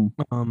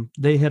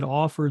 they had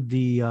offered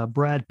the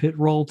Brad Pitt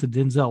role to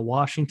Denzel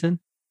Washington.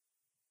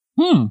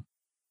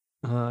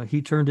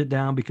 He turned it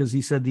down because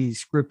he said the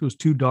script was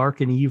too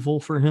dark and evil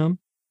for him.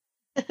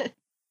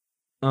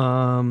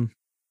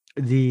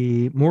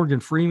 The Morgan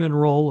Freeman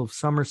role of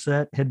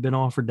Somerset had been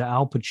offered to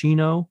Al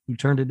Pacino, who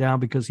turned it down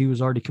because he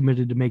was already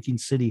committed to making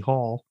City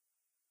Hall.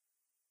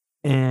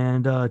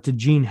 And to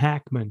Gene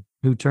Hackman,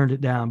 who turned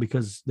it down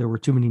because there were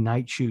too many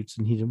night shoots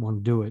and he didn't want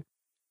to do it.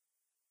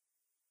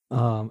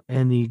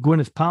 And the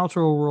Gwyneth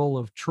Paltrow role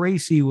of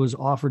Tracy was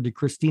offered to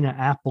Christina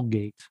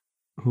Applegate,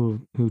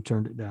 who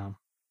turned it down.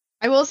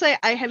 I will say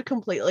I had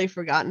completely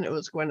forgotten it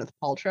was Gwyneth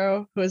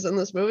Paltrow who was in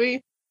this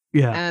movie.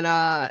 Yeah. And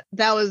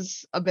that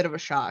was a bit of a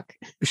shock.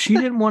 She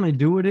didn't want to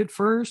do it at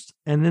first,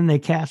 and then they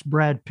cast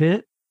Brad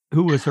Pitt,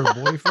 who was her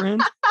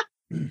boyfriend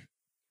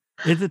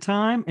at the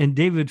time, and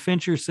David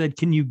Fincher said,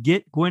 "Can you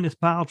get Gwyneth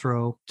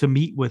Paltrow to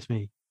meet with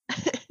me?"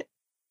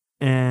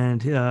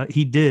 And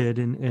he did,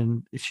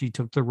 and she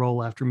took the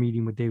role after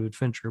meeting with David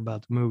Fincher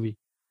about the movie.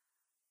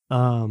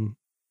 So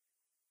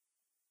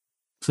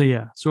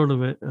yeah, sort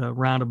of a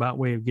roundabout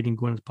way of getting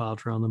Gwyneth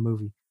Paltrow on the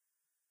movie.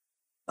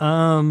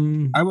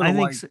 I would have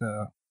think liked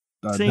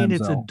saying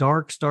it's a Denzel.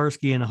 dark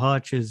Starsky and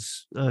Hutch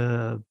is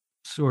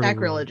sort of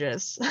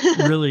Sacrilegious.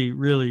 really,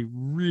 really,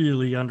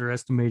 really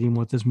underestimating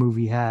what this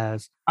movie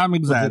has I'm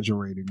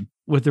exaggerating.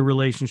 with the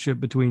relationship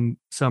between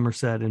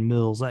Somerset and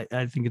Mills. I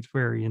think it's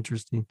very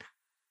interesting.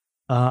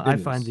 I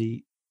find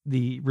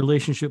the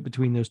relationship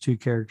between those two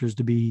characters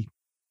to be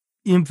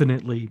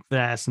infinitely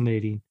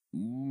fascinating.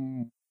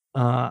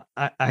 I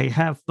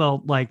have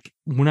felt like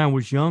when I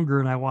was younger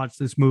and I watched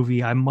this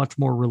movie, I'm much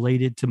more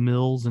related to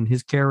Mills and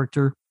his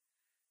character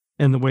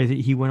and the way that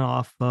he went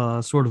off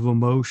sort of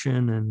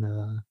emotion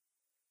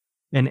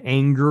and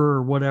anger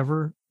or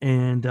whatever.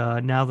 And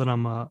now that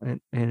I'm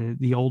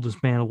the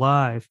oldest man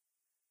alive,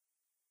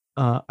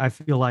 I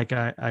feel like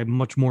I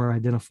much more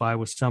identify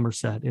with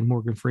Somerset and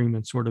Morgan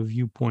Freeman's sort of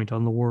viewpoint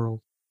on the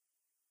world.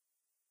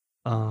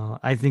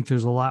 I think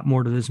there's a lot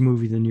more to this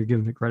movie than you're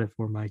giving it credit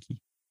for,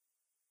 Mikey.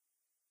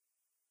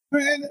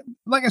 And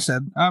like I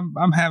said,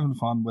 I'm having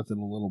fun with it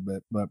a little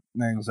bit, but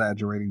not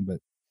exaggerating. But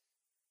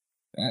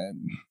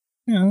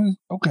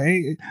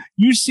okay,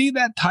 you see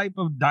that type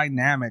of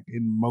dynamic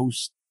in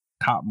most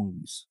cop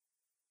movies.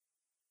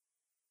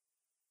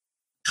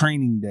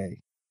 Training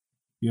Day,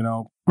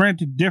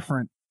 granted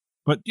different,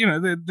 but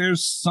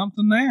there's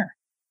something there.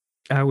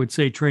 I would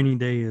say Training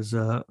Day is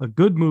a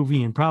good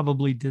movie and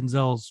probably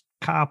Denzel's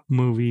cop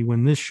movie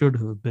when this should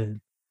have been.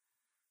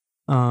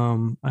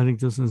 I think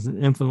this is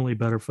an infinitely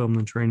better film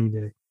than Training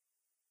Day.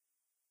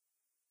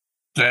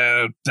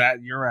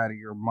 That you're out of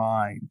your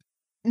mind.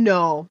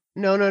 No.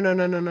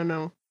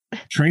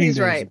 Training He's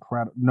Day right. is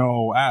incredible.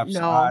 No,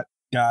 absolutely, No.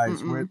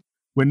 guys. Mm-mm.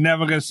 We're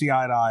never gonna see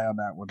eye to eye on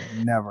that one.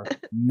 Never,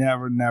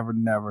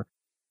 never.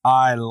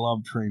 I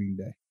love Training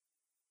Day.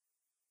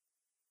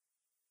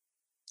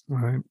 All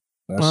right.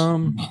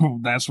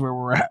 That's where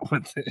we're at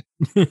with it.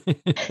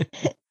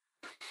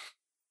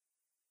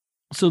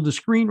 So the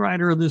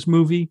screenwriter of this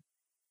movie,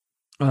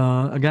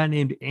 a guy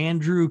named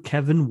Andrew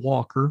Kevin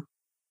Walker,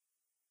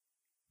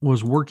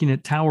 was working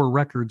at Tower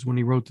Records when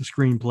he wrote the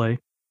screenplay.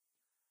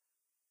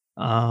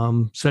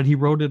 Said he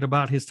wrote it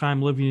about his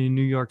time living in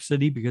New York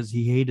City because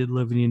he hated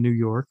living in New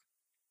York.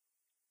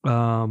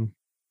 When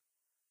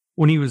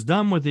he was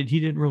done with it, he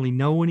didn't really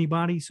know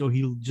anybody, so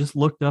he just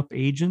looked up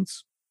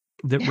agents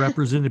that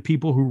represented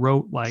people who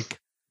wrote like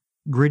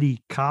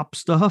gritty cop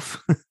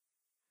stuff.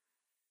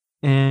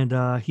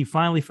 And he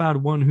finally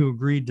found one who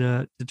agreed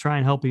to try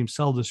and help him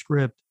sell the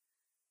script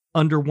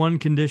under one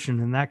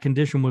condition, and that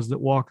condition was that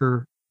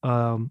Walker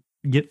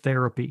get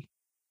therapy.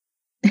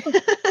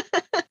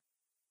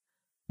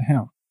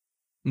 Damn.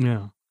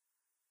 Yeah.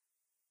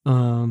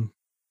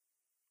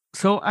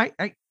 So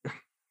I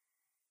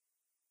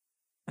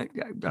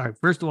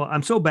first of all,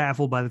 I'm so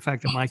baffled by the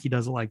fact that Mikey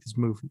doesn't like this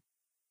movie.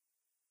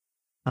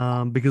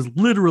 Because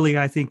literally,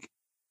 I think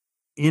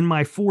in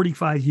my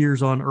 45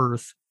 years on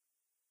Earth,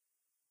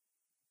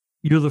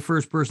 you're the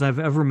first person I've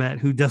ever met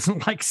who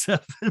doesn't like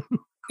Seven.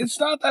 It's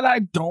not that I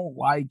don't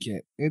like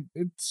it.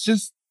 It's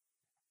just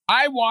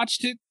I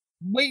watched it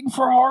waiting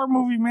for a horror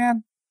movie,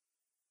 man.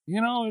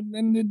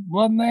 And it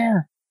wasn't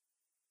there.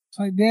 It's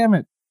like, damn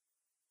it.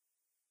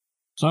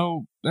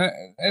 So,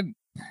 and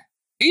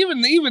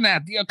even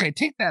that, okay,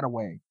 take that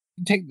away.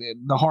 Take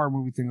the horror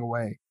movie thing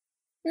away.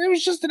 It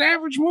was just an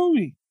average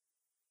movie.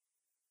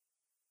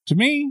 To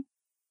me.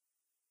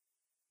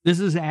 This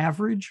is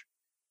average?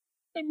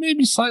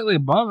 Maybe slightly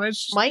above.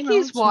 It's just,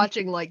 Mikey's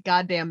watching like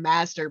goddamn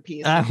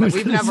masterpieces I that was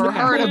we've gonna never say,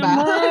 heard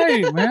about.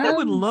 Right, man. I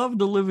would love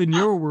to live in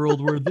your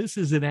world where this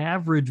is an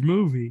average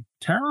movie.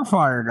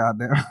 Terrifier,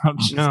 goddamn. I'm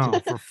just No,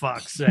 kidding. for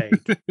fuck's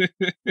sake.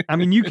 I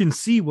mean, you can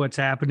see what's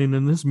happening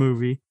in this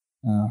movie.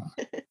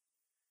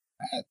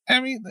 I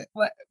mean,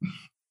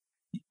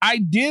 I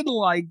did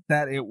like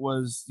that it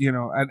was,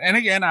 and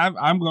again,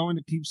 I'm going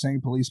to keep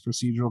saying police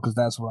procedural because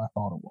that's what I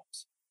thought it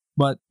was.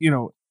 But,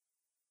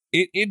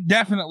 it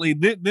definitely,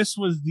 this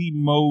was the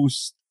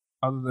most,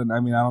 other than, I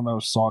don't know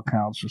if Saw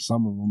counts for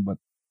some of them, but,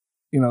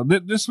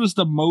 this was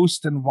the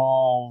most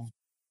involved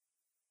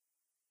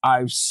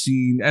I've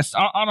seen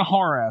on a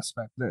horror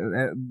aspect,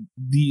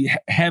 the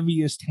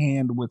heaviest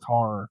hand with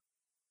horror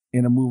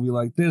in a movie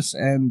like this.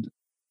 And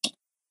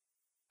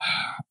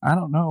I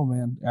don't know,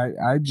 man.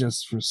 I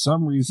just, for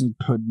some reason,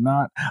 could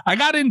not. I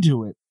got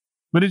into it,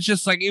 but it's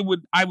just like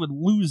I would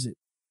lose it.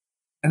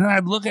 And then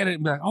I'd look at it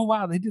and be like, oh,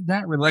 wow, they did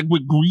that. Like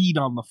with greed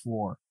on the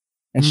floor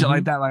and shit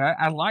like that. Like,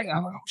 I'm like,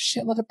 oh,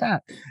 shit, look at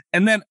that.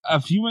 And then a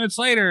few minutes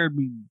later, it'd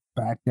be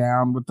back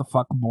down with the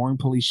fucking boring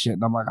police shit.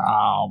 And I'm like,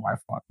 oh, my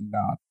fucking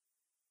God.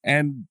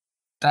 And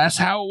that's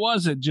how it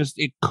was. It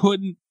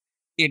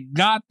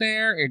got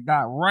there. It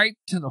got right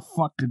to the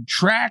fucking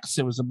tracks.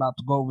 It was about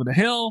to go over the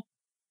hill.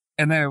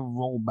 And then it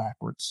rolled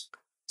backwards.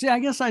 See, I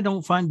guess I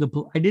didn't find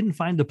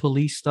the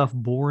police stuff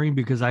boring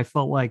because I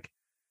felt like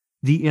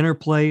the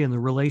interplay and the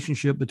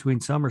relationship between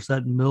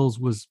Somerset and Mills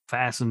was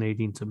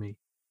fascinating to me.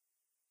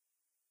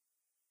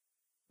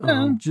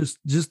 Yeah.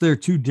 Just their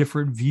two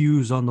different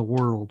views on the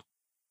world.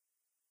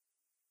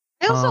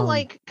 I also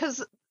like,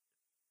 because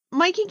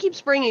Mikey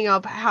keeps bringing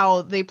up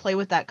how they play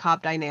with that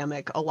cop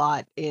dynamic a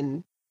lot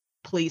in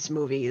police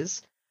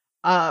movies.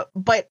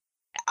 But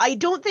I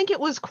don't think it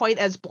was quite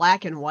as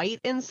black and white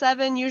in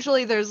Seven.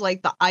 Usually there's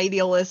like the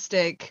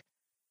idealistic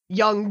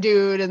young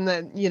dude and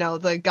then,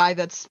 the guy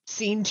that's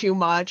seen too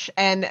much.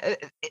 And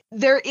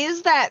there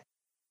is that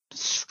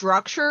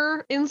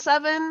structure in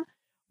Seven,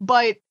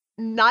 but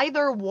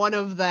neither one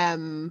of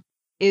them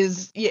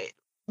is.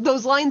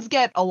 Those lines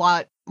get a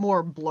lot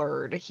more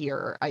blurred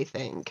here, I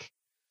think.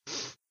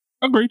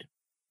 Agreed.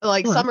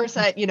 Like Right.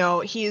 Somerset,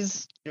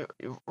 he's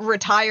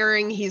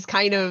retiring. He's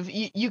kind of,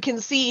 you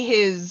can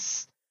see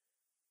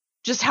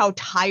just how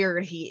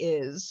tired he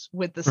is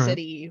with the Right.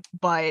 city,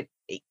 but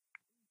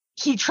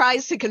he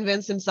tries to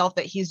convince himself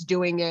that he's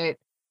doing it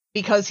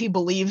because he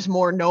believes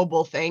more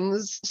noble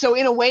things. So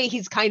in a way,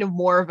 he's kind of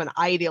more of an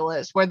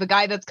idealist, where the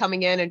guy that's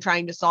coming in and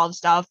trying to solve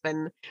stuff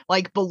and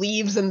like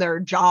believes in their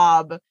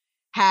job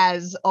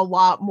has a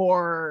lot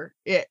more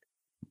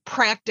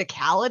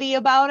practicality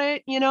about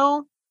it,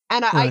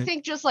 And I Right.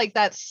 think just like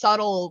that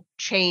subtle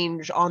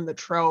change on the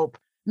trope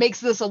makes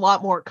this a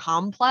lot more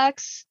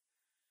complex.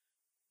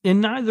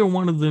 And neither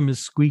one of them is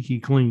squeaky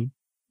clean.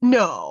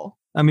 No.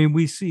 I mean,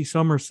 we see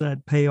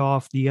Somerset pay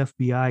off the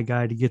FBI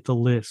guy to get the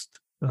list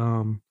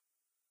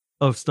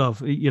of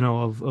stuff,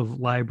 of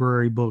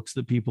library books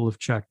that people have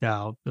checked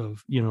out,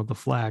 of, the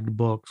flagged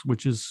books,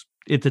 which is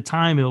at the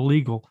time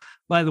illegal.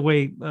 By the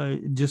way,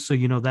 just so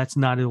you know, that's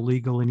not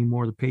illegal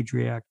anymore. The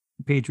Patriot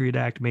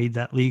Act made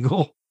that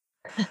legal.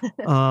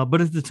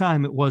 But at the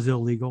time it was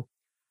illegal.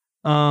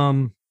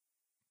 So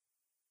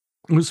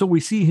we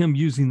see him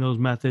using those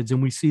methods,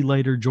 and we see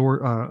later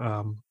George,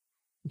 I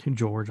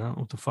don't know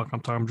what the fuck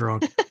I'm talking, I'm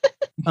drunk.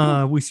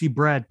 We see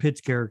Brad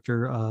Pitt's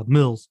character,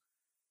 Mills,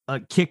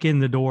 kick in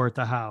the door at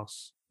the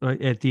house,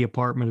 at the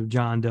apartment of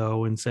John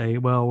Doe, and say,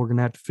 well, we're going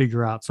to have to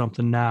figure out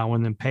something now,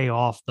 and then pay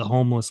off the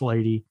homeless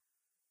lady,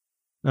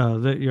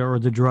 or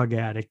the drug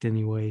addict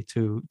anyway,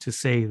 to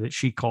say that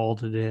she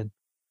called it in.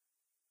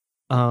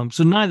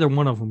 So neither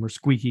one of them are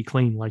squeaky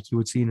clean like you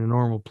would see in a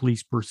normal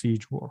police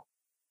procedural.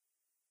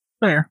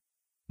 Fair.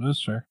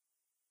 That's fair.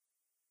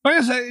 Like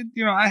I said,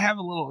 I have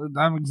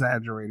I'm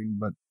exaggerating,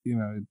 but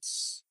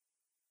it's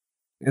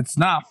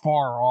not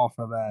far off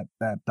of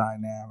that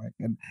dynamic.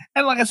 And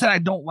like I said, I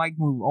don't like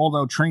movies,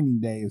 although Training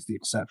Day is the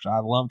exception. I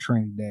love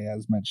Training Day,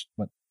 as mentioned,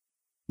 but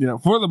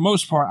for the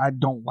most part, I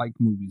don't like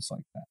movies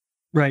like that.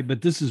 Right,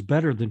 but this is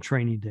better than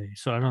Training Day,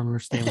 so I don't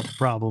understand what the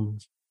problem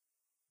is.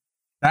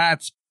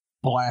 That's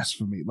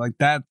blasphemy. Like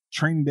that,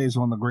 Training Day is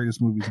one of the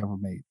greatest movies ever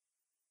made.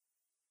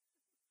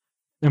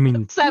 I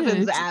mean,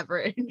 Seven's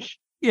average.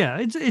 Yeah,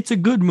 it's a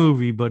good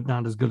movie, but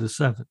not as good as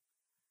Seven.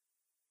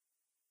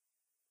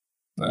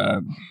 That's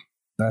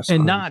and crazy.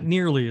 not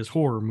nearly as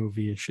horror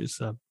movie-ish as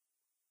Seven.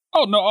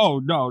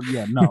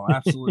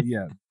 Absolutely,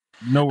 yeah.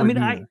 No, I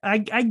mean,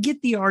 I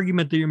get the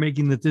argument that you're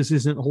making that this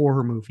isn't a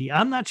horror movie.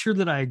 I'm not sure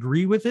that I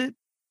agree with it.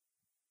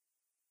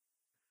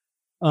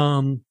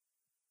 I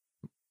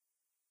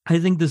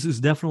think this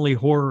is definitely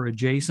horror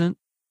adjacent.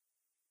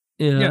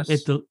 Yes.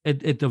 At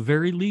the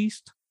very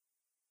least.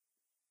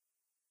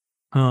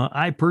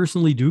 I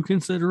personally do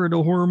consider it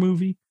a horror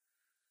movie,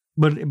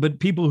 but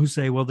people who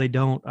say, well, they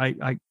don't,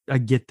 I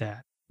get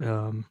that.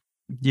 A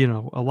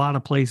lot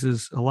of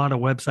places, a lot of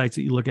websites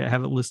that you look at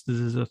have it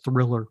listed as a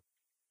thriller.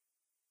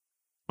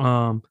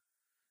 So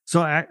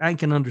I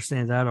can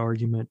understand that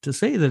argument. To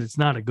say that it's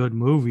not a good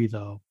movie,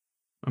 though,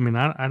 I mean,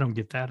 I don't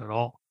get that at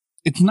all.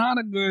 It's not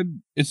a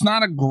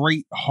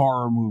great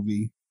horror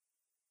movie.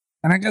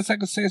 And I guess I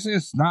could say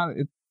it's not,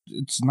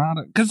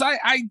 because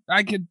I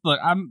could, look,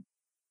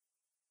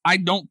 I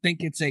don't think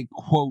it's a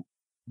quote,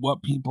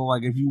 what people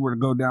like, if you were to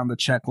go down the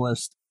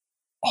checklist,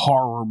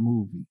 horror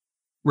movie.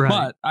 Right.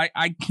 But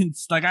I can,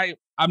 like,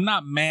 I'm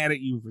not mad at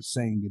you for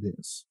saying it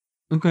is.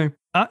 Okay.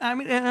 I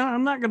mean, and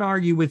I'm not going to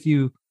argue with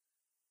you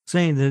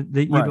saying that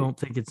you Right. don't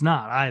think it's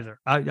not either.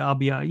 I'll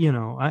be,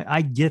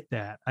 I get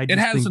that. It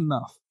has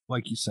enough,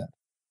 like you said.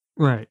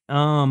 Right.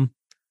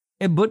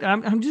 But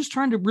I'm just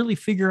trying to really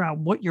figure out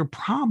what your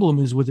problem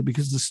is with it,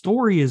 because the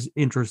story is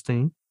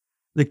interesting.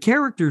 The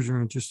characters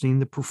are interesting.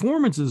 The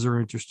performances are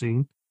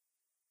interesting.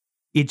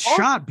 It's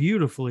shot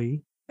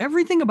beautifully.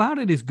 Everything about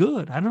it is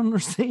good. I don't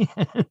understand.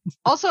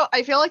 Also,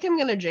 I feel like I'm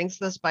going to jinx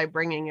this by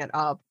bringing it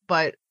up,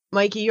 but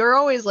Mikey, you're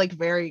always like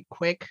very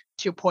quick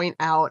to point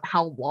out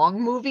how long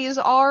movies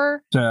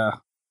are. Yeah.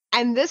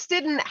 And this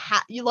didn't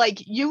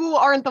you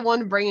aren't the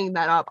one bringing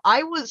that up.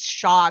 I was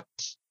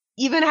shocked,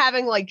 even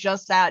having like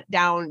just sat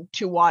down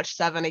to watch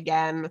Seven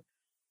again.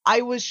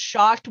 I was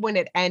shocked when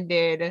it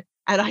ended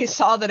and I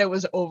saw that it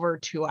was over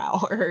 2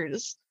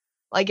 hours.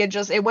 Like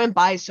it went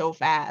by so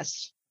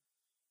fast.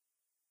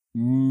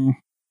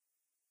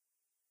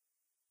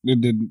 It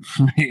didn't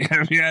for me.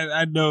 I mean,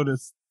 I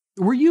noticed.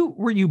 Were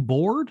you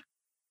bored?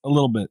 A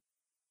little bit.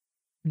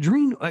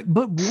 Dream,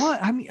 but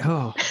what? I mean,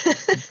 oh.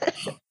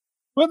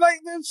 But like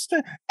that's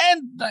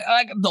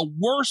like the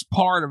worst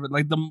part of it,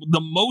 like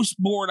the most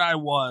bored I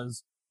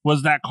was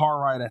that car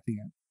ride at the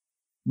end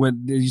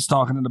when he's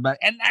talking in the back,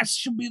 and that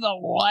should be the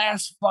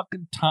last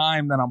fucking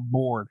time that I'm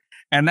bored,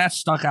 and that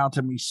stuck out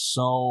to me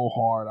so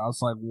hard. I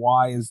was like,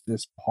 why is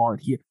this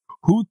part here?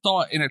 Who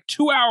thought in a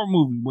 2-hour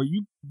movie where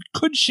you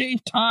could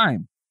shave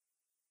time,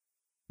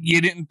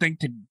 you didn't think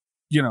to,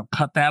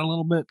 cut that a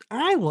little bit?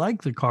 I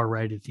like the car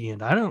ride at the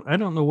end. I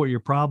don't know what your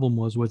problem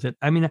was with it.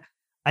 I mean,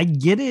 I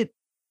get it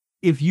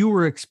if you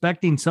were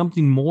expecting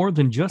something more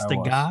than just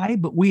a guy,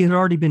 but we had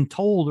already been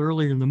told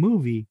earlier in the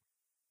movie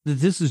that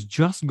this is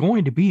just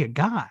going to be a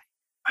guy,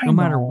 no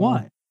matter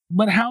what.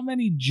 But how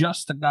many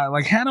just a guy?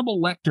 Like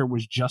Hannibal Lecter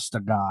was just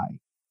a guy.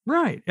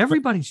 Right.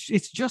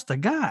 It's just a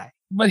guy.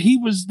 But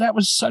that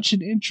was such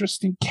an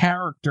interesting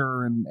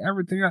character and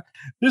everything.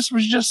 This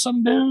was just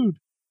some dude.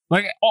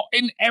 Like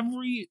in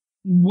every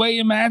way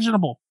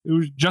imaginable. It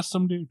was just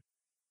some dude.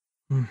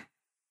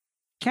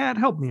 Kat,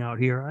 help me out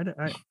here.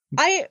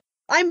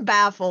 I'm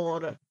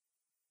baffled.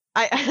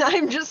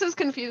 I'm just as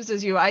confused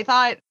as you. I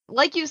thought,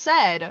 like you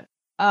said,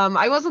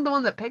 I wasn't the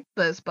one that picked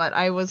this, but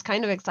I was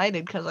kind of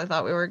excited because I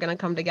thought we were going to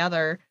come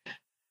together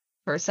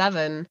for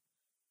 7.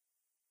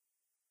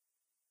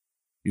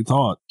 You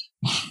thought.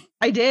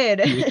 I did.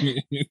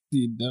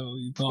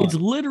 You thought. It's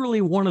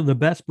literally one of the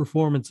best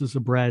performances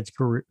of Brad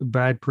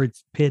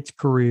Pitt's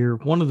career,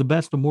 one of the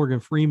best of Morgan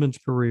Freeman's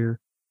career.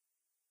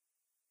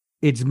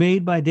 It's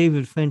made by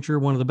David Fincher,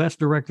 one of the best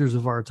directors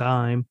of our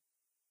time.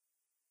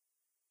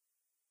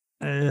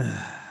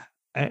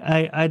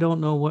 I don't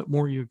know what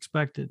more you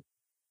expected.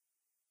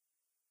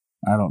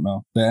 I don't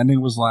know. The ending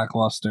was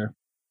lackluster.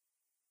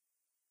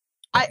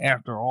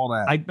 After all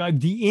that,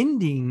 the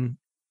ending.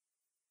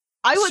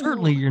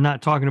 Certainly you're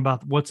not talking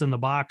about what's in the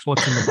box.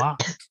 What's in the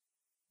box?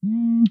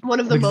 One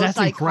of the most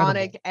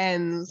iconic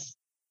ends.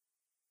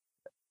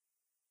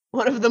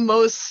 One of the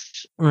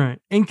most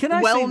And can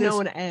I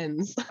well-known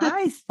ends.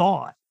 I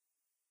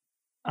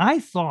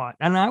thought,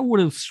 and I would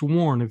have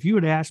sworn if you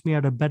had asked me,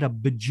 I'd have bet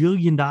 $1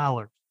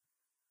 bajillion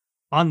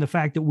on the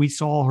fact that we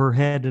saw her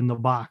head in the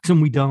box,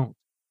 and we don't.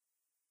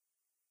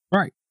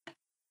 Right.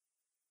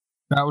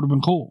 That would have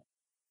been cool.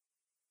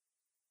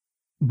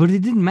 But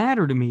it didn't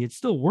matter to me. It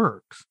still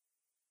works.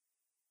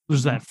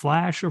 There's that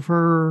flash of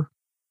her,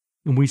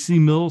 and we see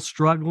Mills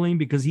struggling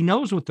because he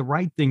knows what the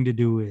right thing to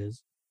do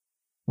is.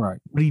 Right.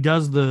 But he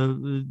does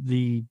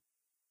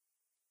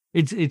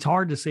it's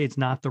hard to say it's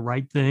not the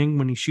right thing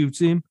when he shoots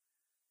him,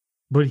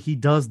 but he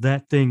does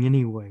that thing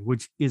anyway,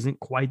 which isn't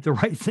quite the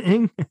right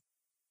thing.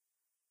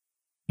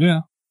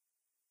 Yeah.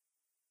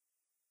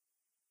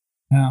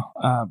 Yeah.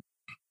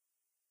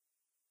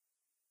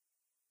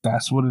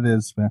 That's what it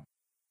is, man.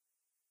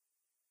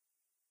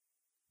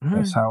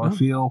 That's how I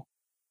feel.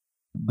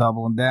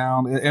 Doubling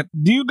down.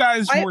 Do you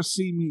guys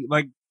foresee me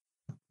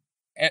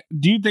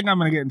do you think I'm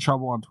going to get in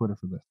trouble on Twitter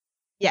for this?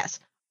 Yes.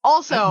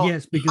 Also,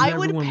 yes, because I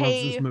everyone would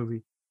pay loves this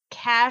movie.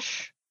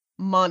 Cash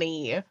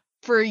money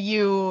for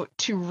you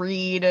to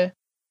read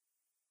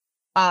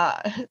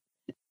Dante.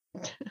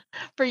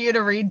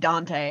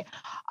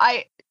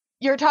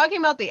 You're talking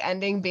about the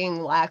ending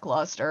being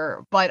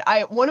lackluster, but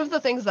one of the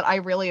things that I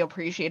really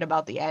appreciate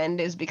about the end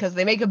is because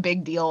they make a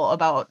big deal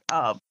about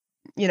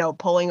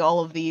pulling all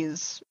of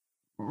these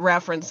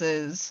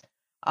references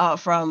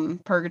from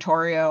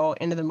Purgatorio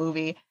into the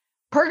movie.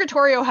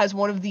 Purgatorio has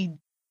one of the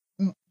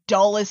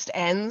dullest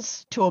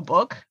ends to a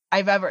book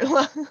I've ever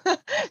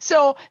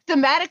so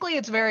thematically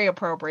it's very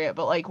appropriate,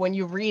 but like when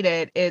you read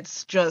it,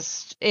 it's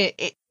just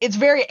it's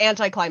very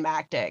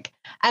anticlimactic.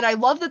 And I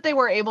love that they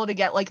were able to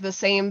get like the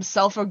same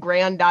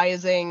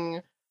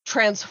self-aggrandizing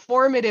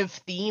transformative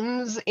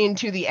themes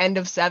into the end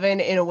of 7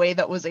 in a way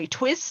that was a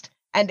twist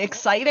and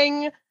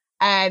exciting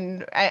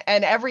and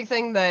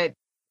everything that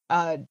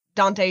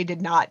Dante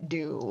did not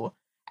do.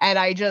 And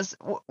I just,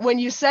 when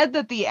you said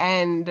that the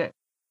end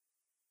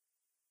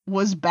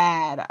was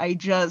bad, I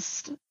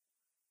just,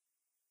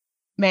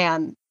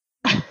 man.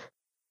 I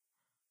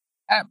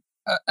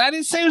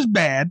didn't say it was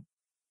bad.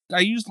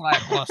 I used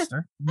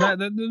lackluster. that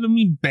doesn't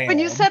mean bad. When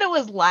you said it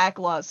was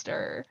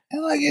lackluster.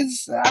 And like I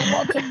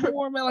wanted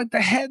more, man. Like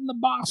the head in the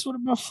box would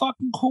have been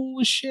fucking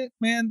cool as shit,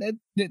 man.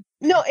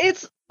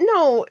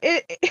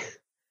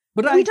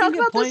 But we talk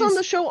about this on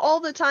the show all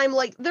the time.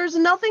 Like, there's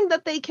nothing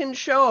that they can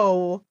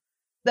show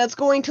that's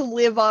going to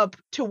live up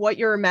to what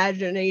your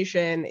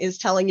imagination is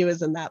telling you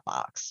is in that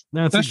box.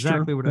 That's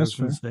exactly what I was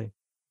going to say.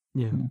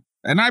 Yeah.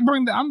 And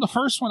I'm the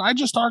first one. I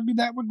just argued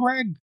that with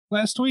Greg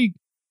last week.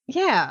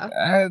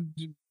 Yeah.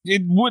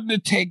 It wouldn't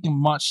have taken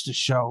much to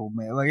show,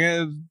 man. Like,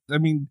 I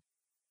mean,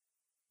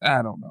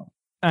 I don't know.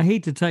 I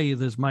hate to tell you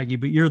this, Mikey,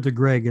 but you're the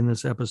Greg in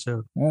this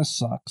episode. That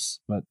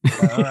sucks, but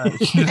all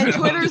right. And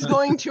Twitter's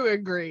going to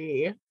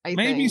agree.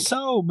 Maybe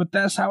so, but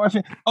that's how I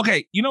feel.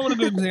 Okay, you know what a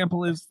good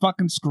example is?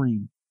 Fucking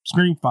Scream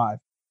 5.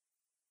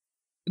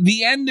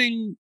 The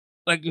ending,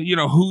 like, you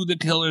know, who the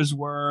killers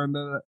were, and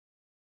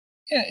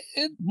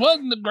it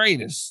wasn't the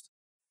greatest.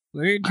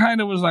 It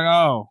kind of was like,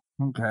 oh,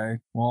 okay,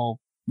 well,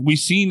 we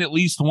seen at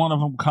least one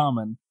of them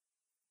coming,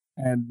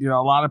 and you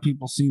know, a lot of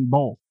people seen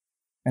both.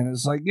 And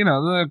it's like, you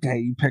know, okay,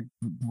 you pick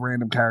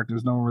random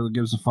characters, no one really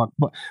gives a fuck.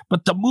 But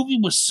the movie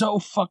was so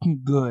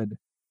fucking good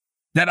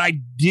that I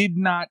did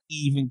not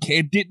even care.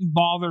 It didn't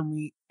bother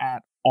me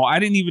at all. I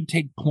didn't even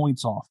take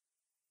points off.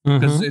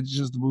 Because it's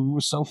just, the movie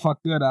was so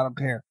fucking good, I don't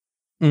care.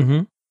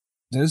 Mm-hmm.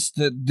 This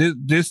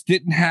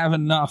didn't have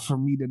enough for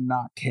me to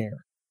not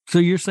care. So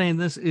you're saying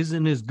this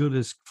isn't as good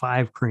as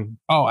Five Cream?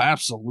 Oh,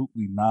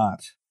 absolutely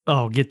not.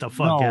 Oh, get the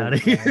fuck out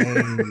of here!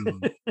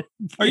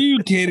 Are you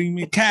kidding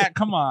me, Kat?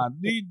 Come on,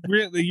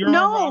 really? You're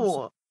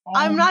No,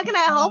 I'm not going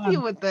to help you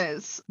with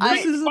this.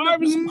 Five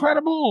is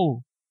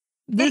incredible.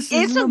 This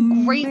is a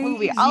great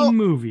movie.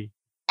 Movie.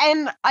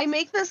 And I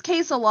make this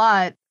case a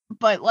lot,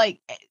 but like,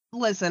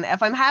 listen,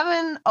 if I'm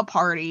having a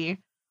party,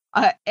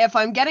 if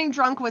I'm getting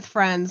drunk with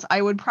friends,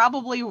 I would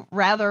probably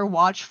rather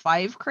watch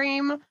Five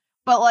Cream.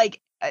 But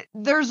like,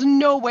 there's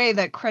no way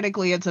that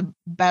critically it's a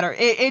better.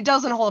 It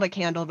doesn't hold a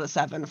candle to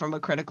Seven from a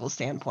critical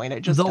standpoint.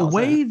 It just the doesn't.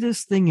 way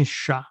this thing is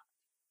shot,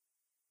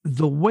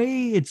 the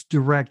way it's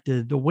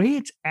directed, the way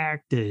it's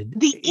acted,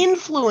 the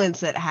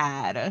influence it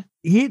had.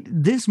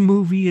 This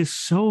movie is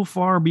so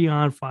far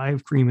beyond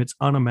Five Cream. It's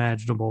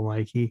unimaginable,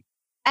 Mikey.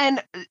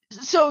 And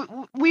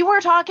so we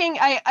were talking,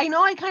 I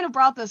know I kind of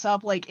brought this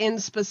up like in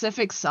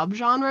specific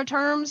subgenre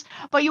terms,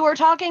 but you were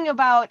talking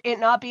about it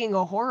not being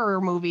a horror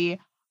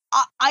movie.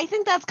 I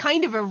think that's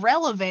kind of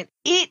irrelevant.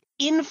 It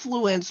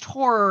influenced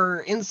horror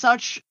in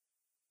such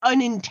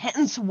an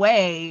intense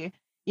way,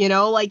 you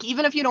know, like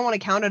even if you don't want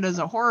to count it as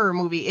a horror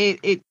movie,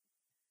 it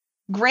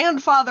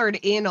grandfathered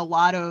in a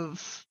lot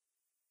of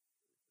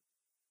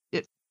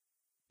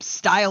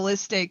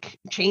stylistic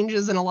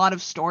changes and a lot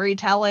of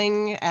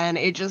storytelling, and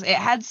it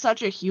had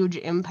such a huge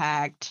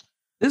impact.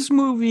 This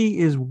movie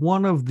is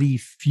one of the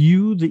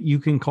few that you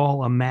can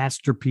call a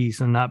masterpiece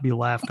and not be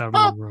laughed out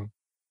of the room.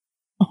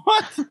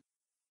 What?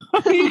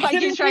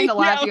 Mikey's trying to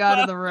laugh you out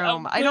of the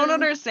room. I don't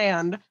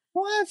understand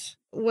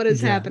what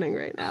is happening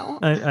right now.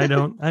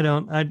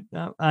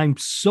 I'm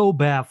so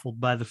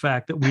baffled by the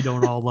fact that we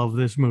don't all love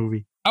this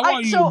movie. I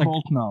want you to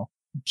both know.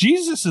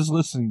 Jesus is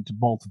listening to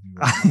both of you.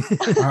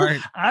 All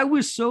right. I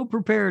was so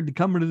prepared to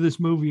come into this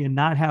movie and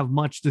not have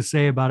much to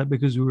say about it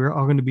because we were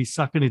all going to be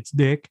sucking its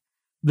dick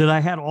that I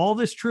had all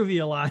this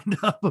trivia lined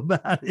up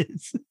about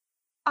it.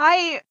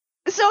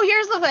 So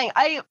here's the thing.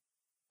 I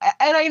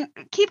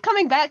keep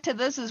coming back to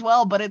this as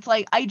well, but it's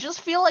like, I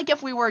just feel like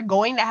if we were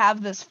going to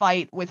have this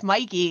fight with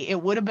Mikey, it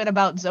would have been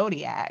about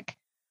Zodiac.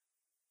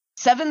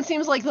 Seven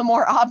seems like the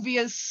more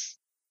obvious,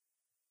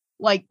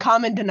 like,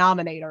 common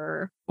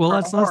denominator. Well,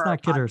 let's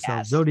not kid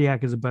ourselves.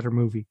 Zodiac is a better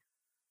movie,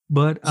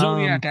 but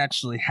Zodiac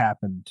actually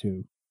happened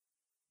too,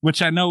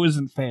 which I know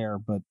isn't fair,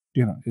 but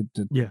you know,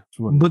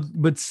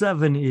 but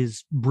Seven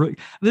is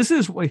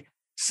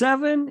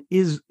Seven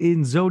is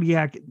in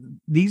Zodiac.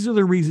 These are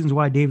the reasons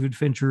why David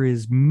Fincher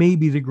is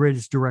maybe the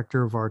greatest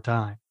director of our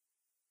time.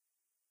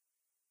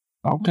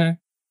 Okay.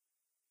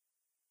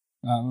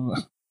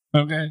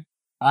 Okay.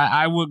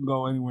 I wouldn't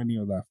go anywhere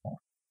near that far.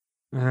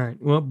 All right.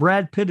 Well,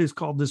 Brad Pitt has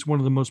called this one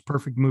of the most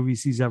perfect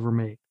movies he's ever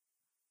made.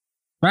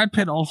 Brad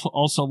Pitt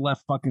also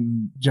left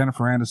fucking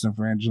Jennifer Aniston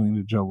for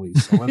Angelina Jolie.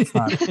 So let's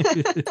not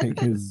take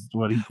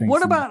what he thinks.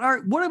 What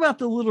about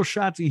the little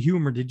shots of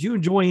humor? Did you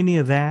enjoy any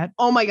of that?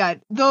 Oh my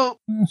God. The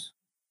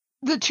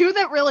two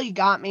that really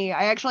got me,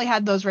 I actually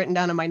had those written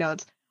down in my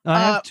notes. I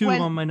have two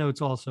on my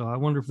notes also. I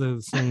wonder if they're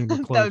the same. Or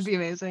close. That would be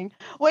amazing.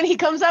 When he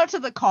comes out to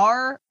the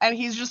car and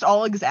he's just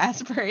all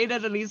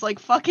exasperated and he's like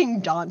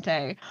fucking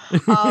Dante.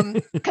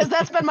 Because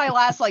that's been my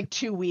last like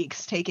 2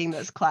 weeks taking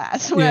this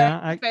class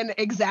where I've been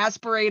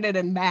exasperated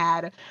and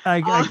mad. I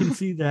can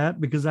see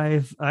that because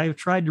I've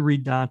tried to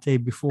read Dante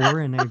before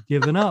and I've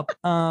given up.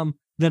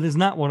 That is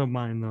not one of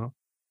mine though.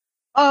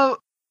 Oh,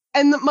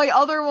 and my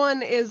other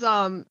one is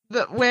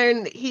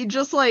when he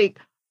just like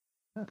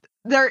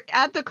they're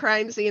at the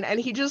crime scene and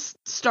he just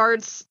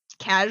starts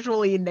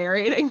casually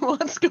narrating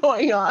what's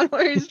going on,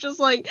 where he's just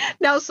like,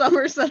 now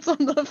Somerset's on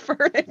the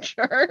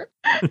furniture.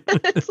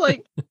 It's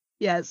like,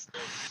 yes.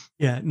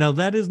 Yeah, no,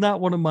 that is not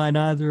one of mine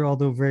either,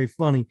 although very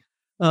funny.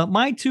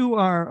 My two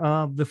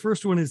are, the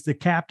first one is the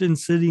captain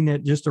sitting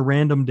at just a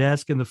random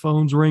desk and the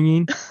phone's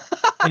ringing.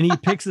 And he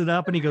picks it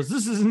up and he goes,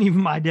 this isn't even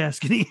my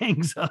desk. And he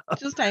hangs up.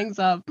 Just hangs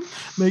up.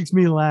 Makes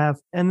me laugh.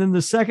 And then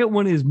the second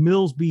one is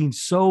Mills being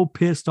so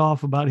pissed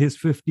off about his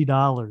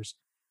 $50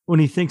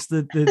 when he thinks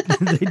that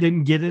they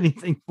didn't get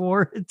anything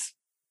for it.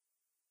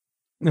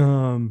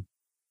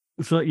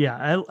 So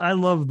yeah, I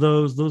love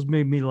those. Those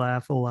made me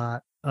laugh a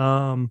lot.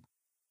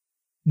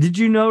 Did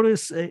you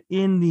notice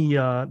in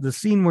the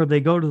scene where they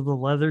go to the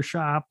leather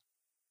shop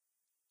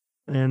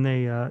and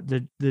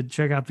they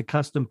check out the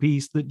custom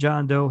piece that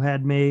John Doe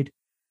had made?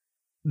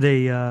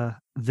 The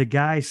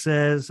guy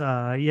says,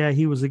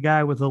 he was a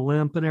guy with a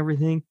limp and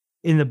everything.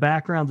 In the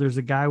background, there's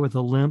a guy with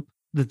a limp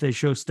that they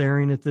show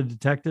staring at the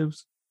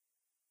detectives.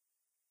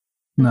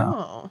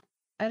 No,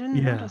 I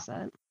didn't notice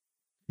that.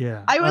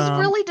 Yeah. I was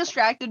really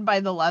distracted by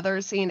the leather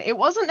scene. It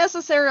wasn't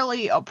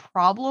necessarily a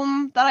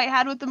problem that I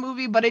had with the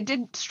movie, but it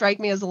did strike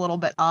me as a little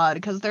bit odd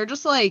because they're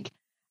just like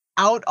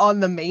out on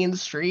the main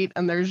street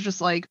and there's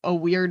just like a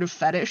weird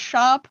fetish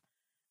shop.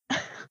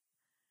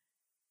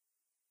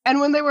 And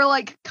when they were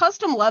like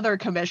custom leather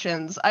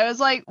commissions, I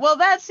was like, well,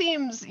 that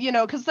seems,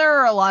 because there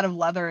are a lot of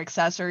leather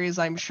accessories,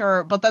 I'm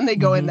sure. But then they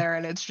go in there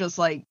and it's just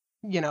like,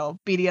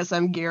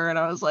 BDSM gear. And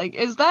I was like,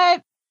 is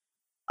that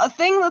a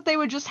thing that they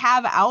would just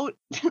have out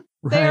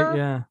there. Right,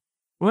 yeah.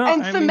 Well,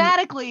 And I mean,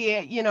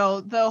 thematically, you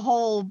know, the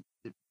whole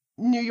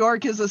New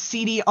York is a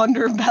seedy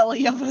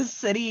underbelly of a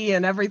city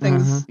and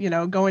everything's, you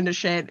know, going to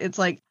shit. It's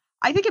like,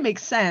 I think it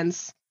makes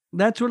sense.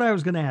 that's what I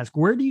was going to ask.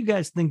 Where do you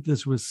guys think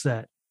this was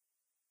set?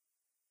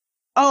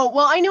 Oh,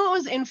 well, I knew it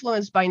was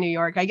influenced by New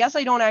York. I guess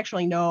I don't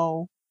actually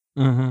know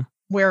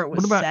where it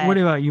was set. What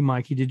about you,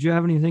 Mikey? Did you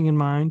have anything in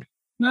mind?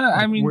 No,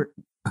 I Like, mean, where-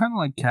 kind of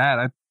like Cat.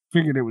 I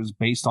figured it was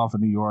based off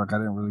of New York. I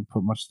didn't really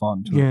put much thought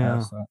into it Yeah.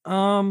 past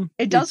that.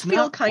 It does it's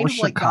feel not- kind or of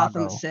like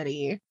Gotham Chicago.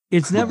 City.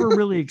 It's never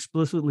really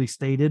explicitly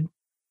stated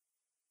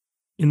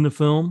in the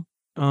film.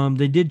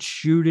 They did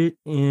shoot it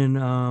in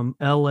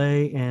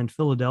LA and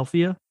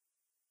Philadelphia.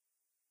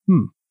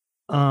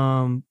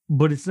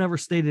 But it's never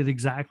stated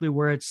exactly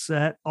where it's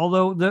set.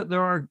 Although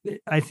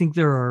I think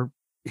there are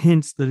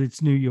hints that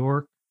it's New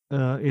York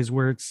is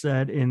where it's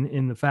set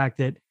in the fact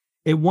that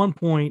at one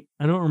point,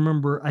 I don't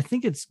remember, I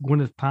think it's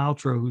Gwyneth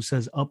Paltrow who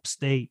says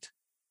upstate,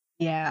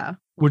 Yeah.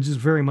 which is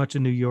very much a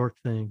New York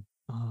thing.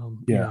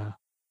 Yeah.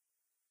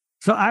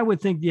 So I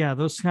would think,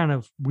 those kind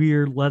of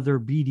weird leather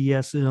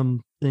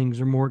BDSM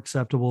things are more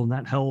acceptable in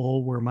that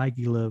hellhole where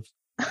Mikey lives,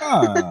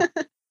 Ah.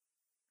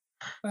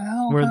 The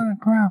hell Where- kind of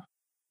crap?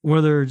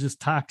 where there are just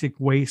toxic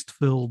waste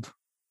filled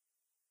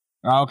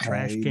Okay.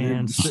 trash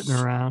cans sitting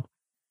around.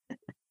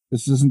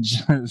 This isn't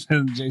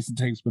Jason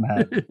Takes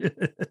Manhattan.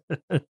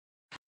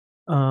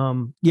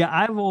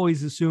 I've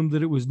always assumed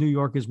that it was New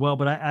York as well,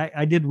 but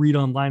I did read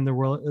online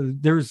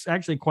there's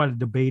actually quite a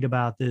debate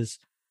about this.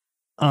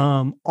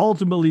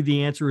 Ultimately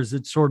the answer is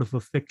it's sort of a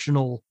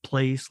fictional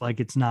place, like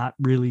it's not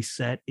really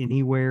set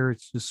anywhere,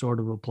 it's just sort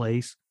of a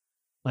place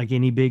like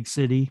any big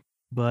city.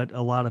 But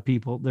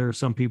there are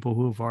some people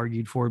who have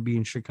argued for it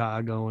being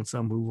Chicago and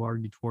some who've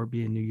argued for it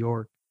being New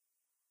York.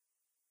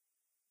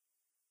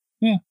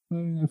 Yeah,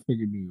 I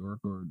figured New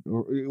York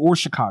or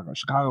Chicago.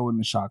 Chicago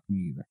wouldn't have shocked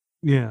me either.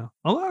 Yeah,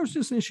 although I was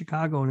just in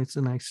Chicago and it's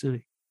a nice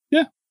city.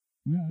 Yeah.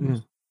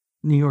 New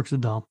York's a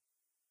dump.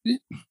 Yeah.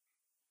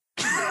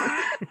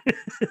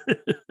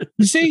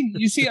 You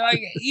see,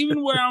 like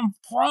even where I'm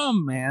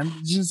from, man,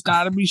 it's just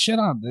got to be shit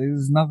on.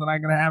 There's nothing I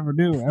can have or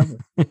do ever.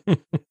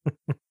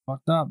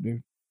 Fucked up,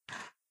 dude.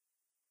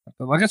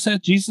 Like I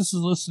said, Jesus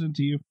is listening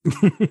to you.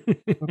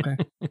 Okay,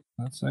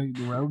 that's the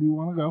road you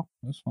want to go.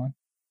 That's fine.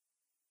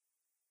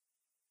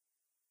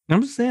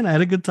 I'm just saying I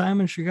had a good time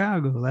in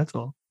Chicago. That's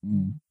all.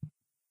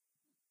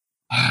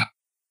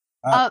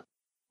 I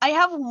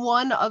have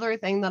one other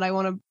thing that I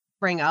want to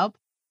bring up.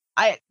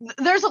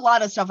 There's a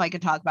lot of stuff I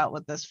could talk about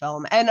with this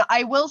film. And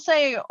I will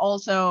say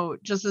also,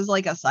 just as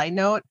like a side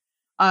note,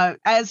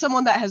 as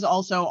someone that has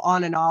also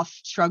on and off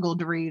struggled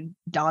to read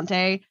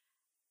Dante,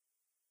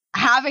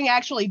 having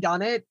actually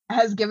done it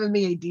has given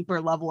me a deeper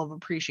level of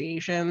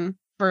appreciation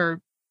for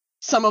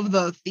some of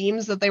the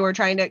themes that they were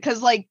trying to,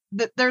 because like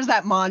there's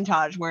that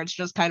montage where it's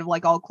just kind of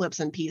like all clips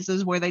and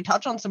pieces where they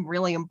touch on some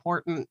really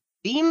important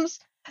themes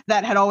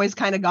that had always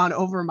kind of gone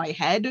over my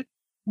head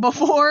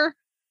before.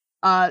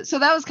 So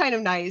that was kind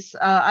of nice.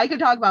 I could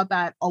talk about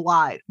that a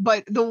lot,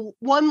 but the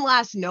one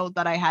last note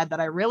that I had that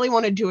I really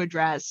wanted to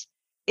address,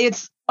 it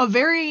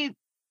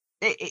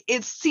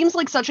seems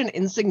like such an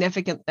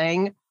insignificant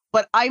thing,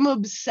 but I'm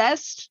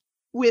obsessed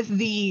with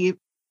the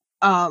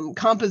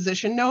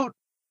composition note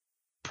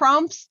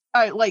prompts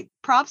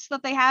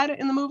that they had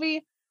in the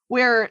movie,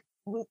 where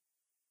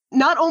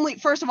not only,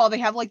 first of all, they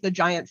have like the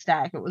giant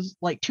stack. It was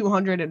like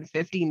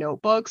 250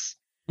 notebooks.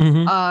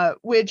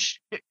 Which,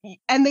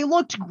 and they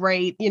looked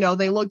great,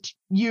 they looked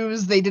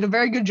used, they did a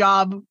very good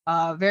job,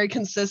 very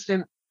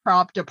consistent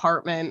prop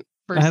department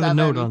for I have 7. a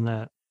note on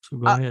that, so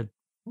go ahead.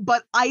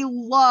 But I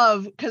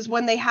love, because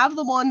when they have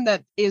the one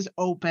that is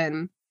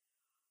open,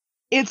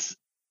 it's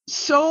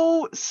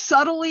so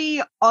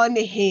subtly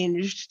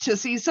unhinged to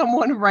see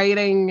someone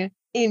writing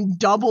in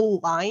double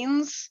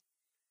lines.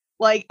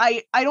 Like,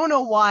 I don't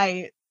know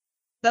why.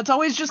 That's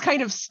always just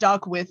kind of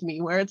stuck with me,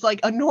 where it's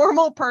like a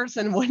normal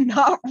person would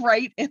not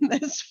write in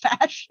this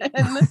fashion.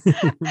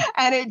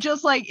 And it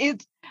just like,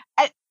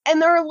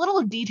 and there are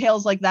little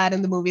details like that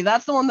in the movie.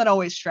 That's the one that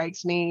always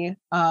strikes me,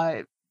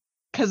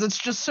 because it's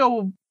just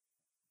so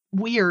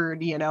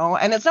weird,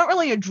 and it's not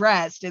really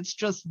addressed. It's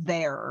just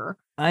there.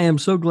 I am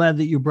so glad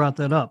that you brought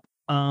that up.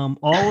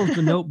 All of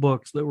the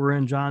notebooks that were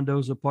in John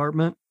Doe's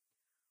apartment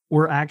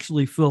were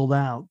actually filled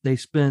out. They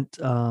spent,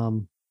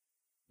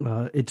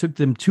 it took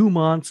them 2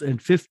 months and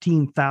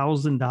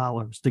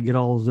 $15,000 to get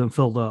all of them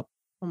filled up.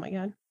 Oh my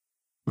God.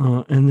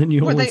 And then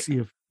you only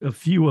see a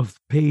few of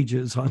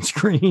pages on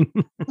screen.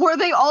 Were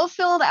they all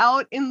filled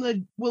out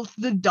with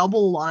the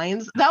double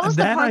lines? That was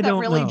the part that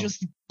really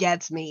just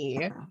gets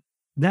me.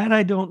 That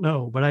I don't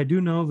know, but I do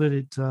know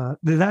that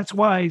that's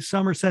why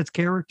Somerset's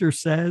character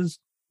says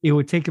it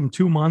would take him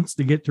 2 months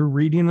to get through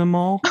reading them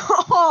all,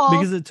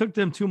 because it took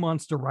them 2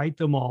 months to write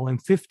them all,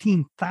 and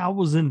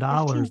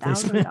 $15,000 they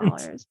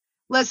spent.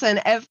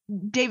 Listen, if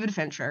David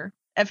Fincher,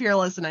 if you're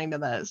listening to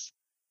this,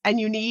 and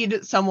you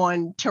need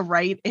someone to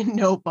write in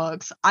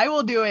notebooks, I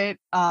will do it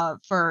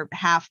for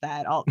half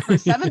that. For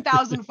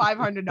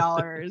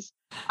 $7,500,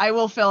 I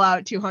will fill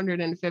out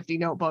 250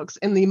 notebooks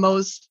in the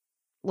most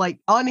like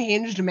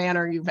unhinged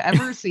manner you've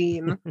ever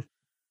seen.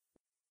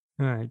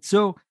 All right.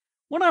 So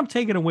what I'm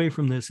taking away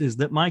from this is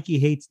that Mikey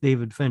hates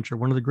David Fincher,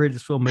 one of the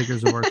greatest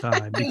filmmakers of our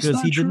time, because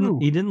he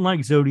didn't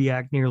like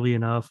Zodiac nearly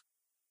enough.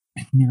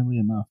 Nearly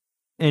enough.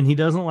 And he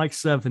doesn't like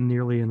Seven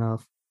nearly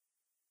enough.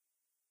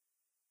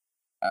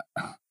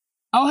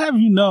 I'll have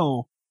you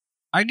know,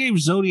 I gave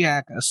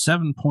Zodiac a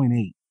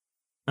 7.8.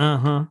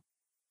 Uh-huh.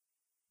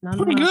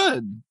 Pretty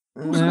good.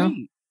 It was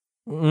an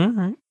 8.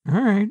 All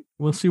right.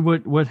 We'll see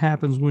what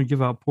happens when we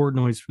give out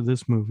Portnoy's for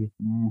this movie.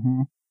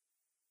 Mm-hmm.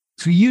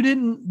 So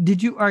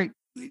all right,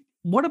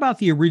 what about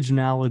the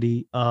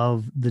originality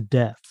of the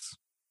deaths?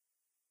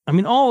 I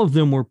mean, all of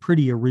them were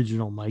pretty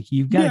original, Mikey.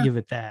 You've got to give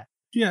it that.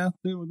 Yeah,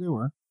 they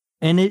were.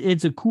 And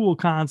it's a cool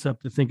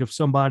concept to think of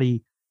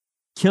somebody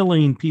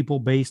killing people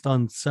based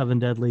on 7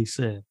 deadly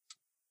sins.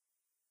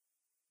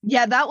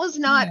 Yeah, that was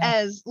not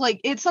as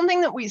like, it's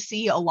something that we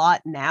see a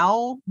lot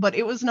now, but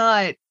it was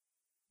not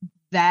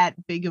that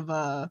big of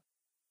a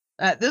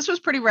this was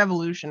pretty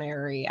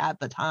revolutionary at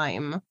the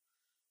time.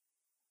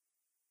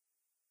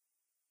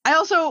 I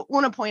also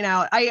want to point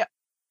out I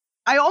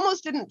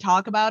almost didn't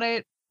talk about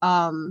it,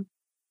 but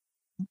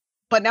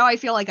now I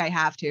feel like I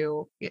have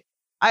to.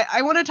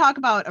 I want to talk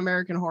about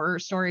American Horror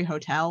Story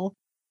Hotel.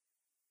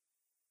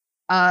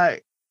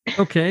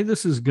 Okay,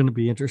 this is going to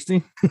be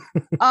interesting.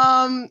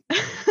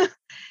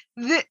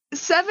 The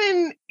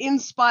Seven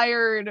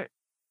inspired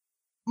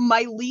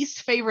my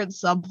least favorite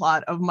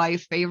subplot of my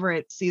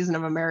favorite season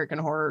of American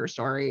Horror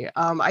Story.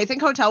 I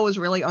think Hotel was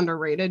really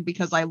underrated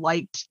because I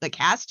liked the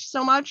cast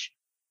so much,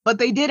 but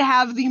they did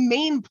have the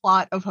main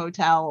plot of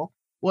Hotel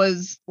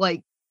was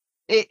like,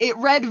 it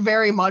read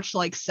very much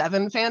like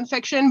Seven fan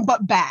fiction,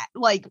 but bad,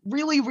 like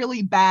really,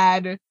 really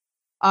bad.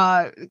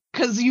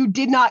 Because you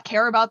did not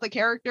care about the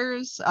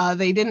characters.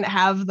 They didn't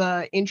have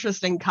the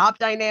interesting cop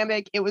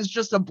dynamic. It was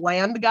just a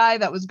bland guy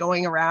that was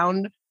going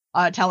around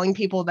telling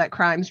people that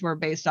crimes were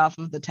based off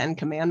of the 10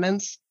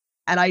 Commandments.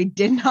 And I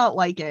did not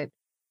like it.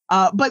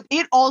 But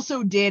it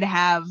also did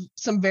have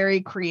some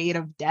very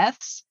creative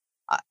deaths.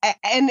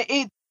 And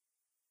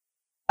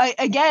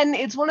again,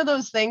 it's one of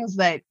those things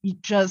that you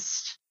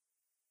just...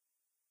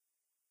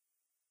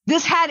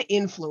 This had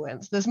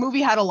influence. This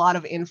movie had a lot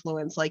of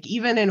influence, like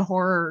even in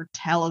horror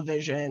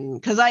television,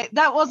 because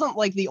that wasn't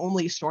like the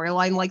only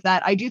storyline like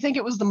that. I do think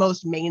it was the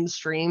most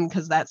mainstream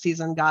because that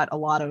season got a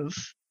lot of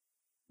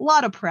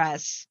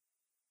press.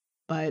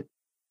 But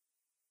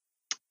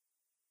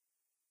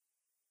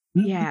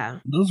yeah,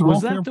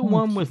 was that the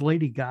one with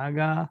Lady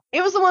Gaga?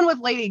 It was the one with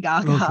Lady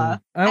Gaga, okay.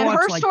 And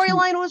her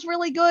storyline was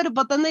really good.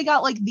 But then they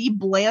got like the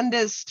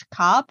blandest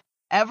cop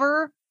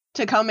ever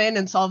to come in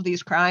and solve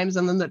these crimes,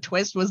 and then the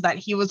twist was that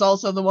he was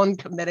also the one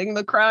committing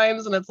the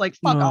crimes, and it's like,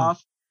 fuck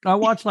off. I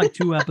watched like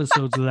 2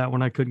 episodes of that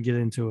when I couldn't get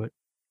into it.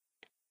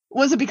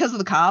 Was it because of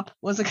the cop?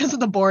 Was it because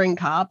of the boring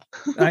cop?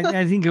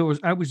 I think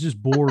I was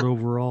just bored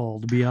overall,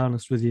 to be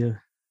honest with you.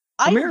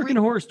 American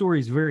Horror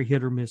Story is very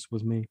hit or miss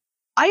with me.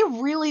 I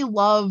really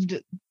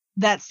loved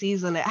that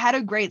season. It had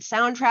a great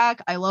soundtrack.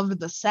 I loved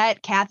the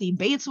set. Kathy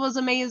Bates was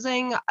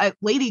amazing.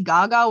 Lady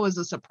Gaga was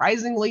a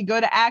surprisingly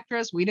good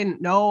actress. We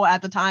didn't know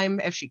at the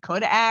time if she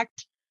could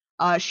act.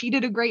 She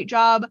did a great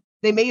job.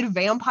 They made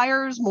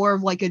vampires more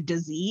of like a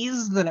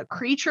disease than a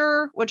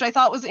creature, which I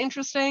thought was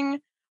interesting.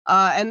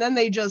 And then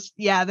they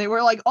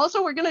were like,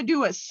 also, we're going to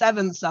do a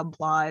 7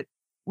 subplot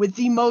with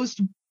the most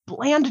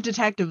bland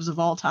detectives of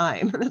all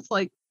time. And it's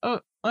like, oh,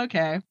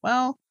 okay,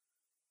 well,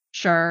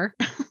 sure.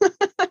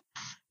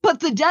 But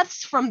the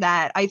deaths from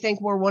that, I think,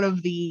 were one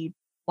of the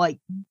like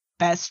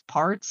best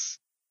parts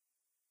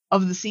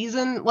of the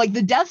season. Like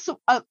the deaths,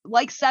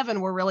 like 7,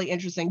 were really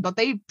interesting, but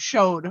they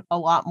showed a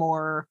lot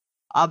more,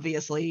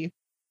 obviously,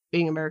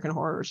 being American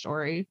Horror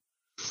Story.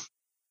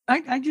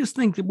 I just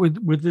think that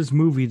with this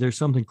movie, there's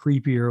something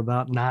creepier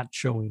about not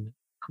showing it.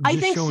 I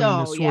think so,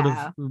 of,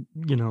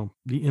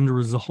 the end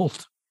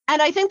result.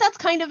 And I think that's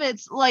kind of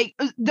it's like,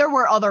 there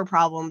were other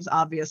problems,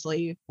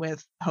 obviously,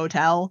 with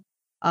Hotel.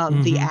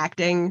 The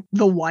acting,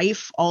 the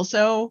wife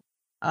also,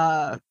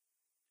 they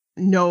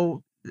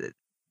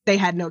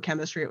had no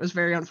chemistry. It was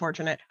very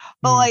unfortunate.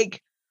 But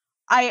like,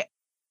 I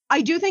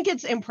do think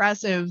it's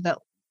impressive that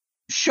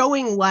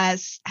Showing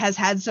Less has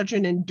had such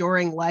an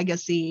enduring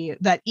legacy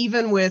that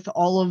even with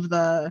all of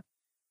the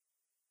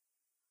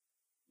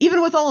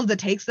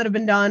takes that have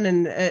been done,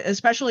 and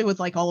especially with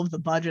like all of the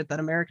budget that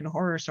American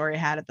Horror Story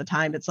had at the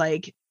time, it's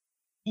like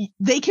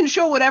they can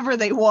show whatever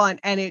they want,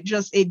 and it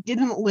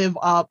didn't live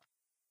up.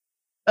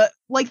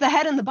 Like the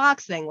head in the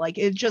box thing, like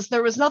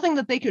there was nothing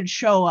that they could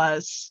show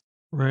us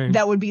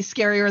that would be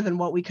scarier than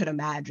what we could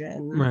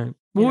imagine. Right.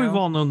 Well, we've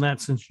all known that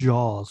since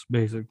Jaws,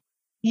 basically.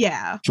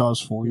 Yeah.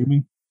 Jaws 4, you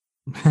mean?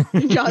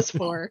 Jaws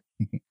 4.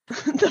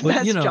 The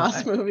best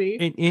Jaws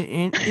movie.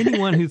 And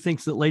anyone who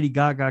thinks that Lady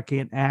Gaga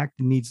can't act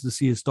needs to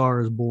see A Star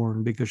Is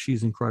Born, because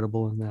she's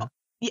incredible in that.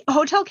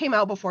 Hotel came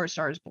out before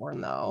Star is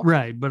Born, though.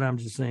 Right, but I'm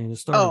just saying, the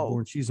Star is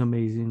Born, she's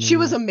amazing. She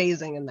was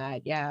amazing in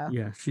that, yeah.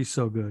 Yeah, she's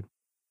so good.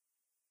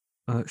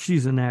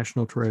 She's a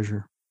national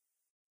treasure.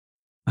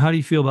 How do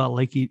you feel about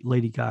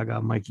Lady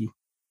Gaga, Mikey?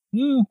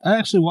 I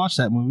actually watched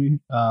that movie.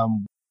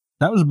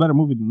 That was a better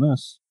movie than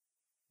this.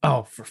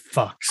 Oh, for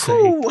fuck's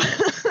sake.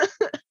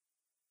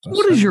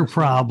 What is your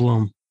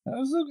problem? It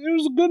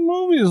was a good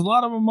movie. There's a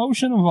lot of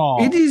emotion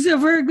involved. It is a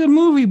very good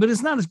movie, but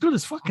it's not as good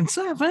as fucking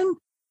 7.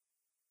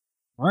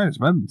 Right, it's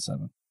better than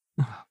 7.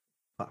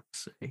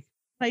 Fuck's sake.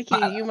 Mikey,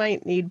 you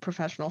might need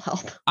professional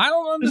help. I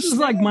don't understand. This is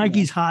like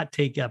Mikey's hot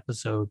take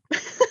episode.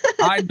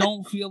 I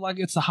don't feel like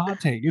it's a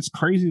hot take. It's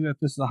crazy that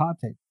this is a hot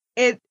take.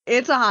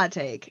 It's a hot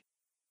take.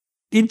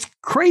 It's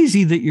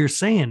crazy that you're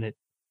saying it.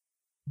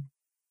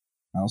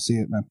 I don't see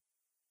it, man.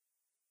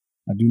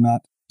 I do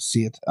not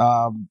see it.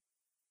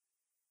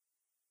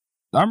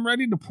 I'm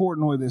ready to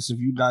Portnoy this. If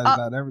you guys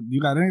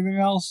you got anything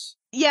else?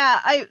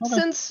 Yeah,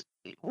 since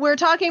we're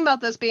talking about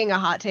this being a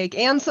hot take,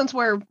 and since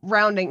we're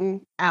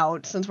rounding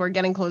out, since we're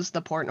getting close to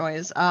the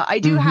Portnoys, I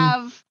do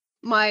have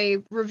my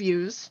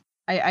reviews.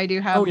 I do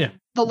have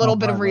the little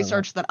bit of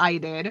research that I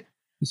did.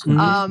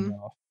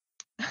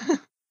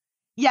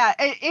 Yeah,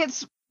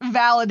 it's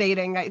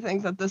validating, I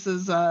think, that this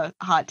is a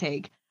hot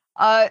take.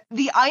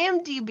 The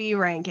IMDb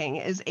ranking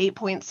is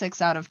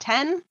 8.6 out of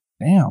 10.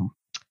 Damn.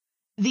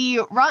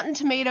 The Rotten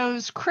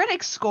Tomatoes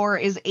critic score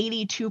is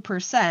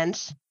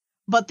 82%,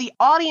 but the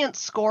audience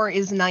score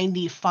is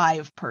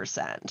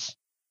 95%.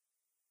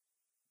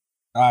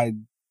 I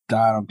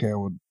don't care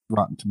what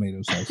Rotten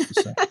Tomatoes has to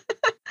say.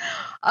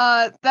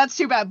 That's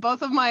too bad.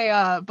 Both of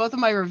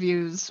my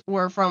reviews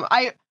were from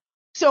I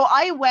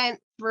went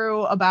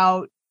through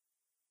about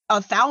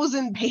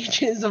 1,000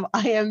 pages of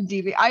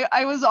IMDb.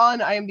 I was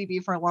on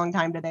IMDb for a long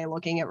time today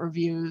looking at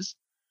reviews.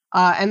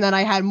 And then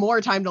I had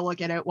more time to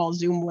look at it while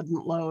Zoom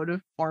wouldn't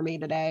load for me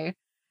today.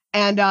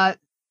 And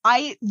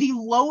the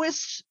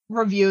lowest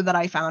review that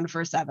I found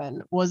for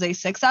 7 was a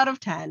 6 out of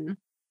 10.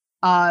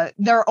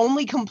 Their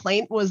only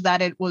complaint was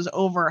that it was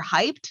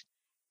overhyped.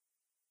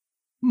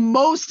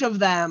 Most of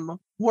them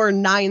were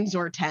 9s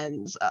or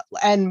 10s,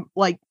 and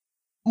like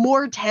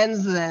more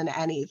 10s than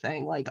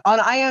anything. Like on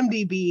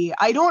IMDb,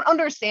 I don't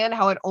understand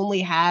how it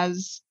only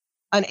has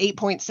an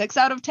 8.6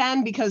 out of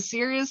 10, because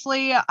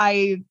seriously,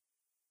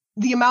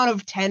 the amount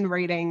of 10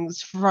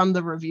 ratings from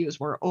the reviews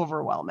were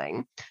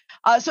overwhelming.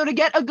 So to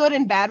get a good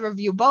and bad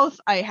review both,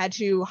 I had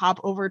to hop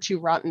over to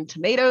Rotten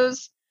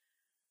Tomatoes.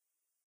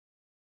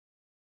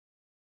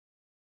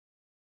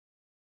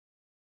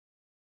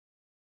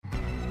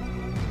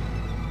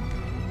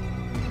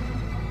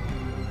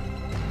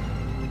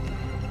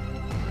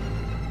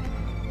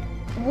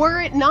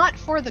 Were it not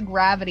for the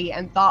gravity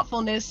and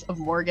thoughtfulness of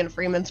Morgan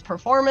Freeman's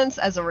performance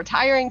as a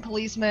retiring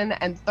policeman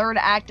and third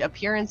act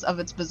appearance of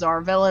its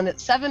bizarre villain,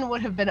 7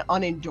 would have been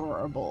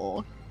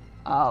unendurable,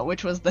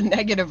 which was the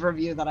negative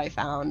review that I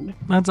found.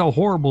 That's a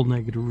horrible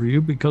negative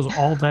review because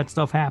all that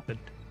stuff happened.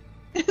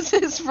 This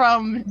is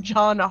from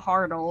John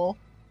Hartle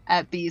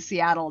at the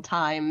Seattle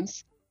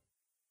Times.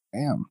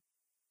 Damn.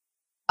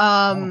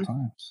 Seattle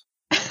Times.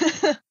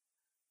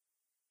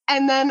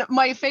 And then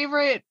my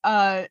favorite,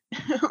 there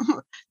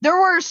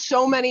were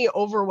so many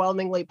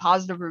overwhelmingly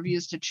positive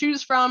reviews to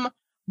choose from,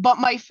 but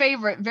my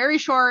favorite, very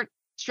short,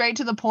 straight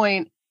to the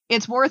point,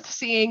 it's worth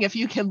seeing if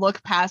you can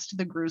look past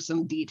the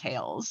gruesome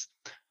details,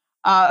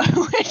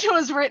 which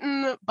was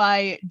written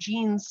by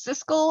Gene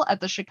Siskel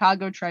at the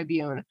Chicago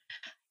Tribune.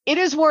 It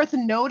is worth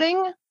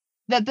noting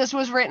that this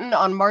was written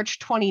on March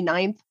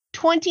 29th,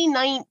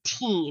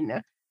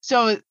 2019.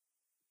 So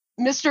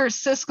Mr.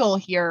 Siskel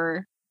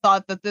here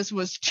thought that this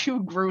was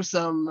too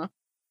gruesome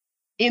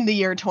in the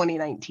year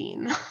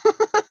 2019.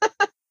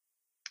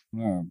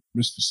 Mr.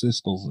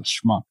 Siskel's a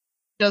schmuck.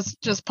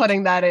 Just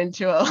putting that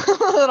into a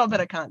little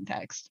bit of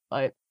context.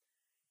 But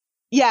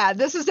yeah,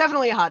 this is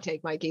definitely a hot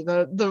take, Mikey.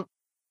 The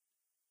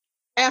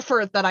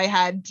effort that I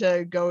had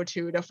to go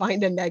to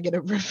find a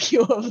negative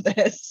review of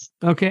this.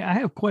 Okay, I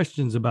have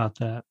questions about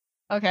that.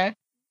 Okay.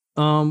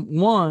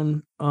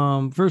 One,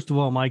 first of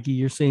all, Mikey,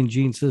 you're saying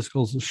Gene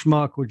Siskel's a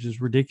schmuck, which is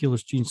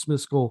ridiculous. Gene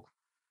Siskel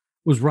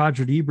was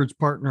Roger Ebert's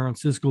partner on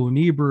Siskel and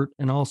Ebert,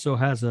 and also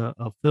has a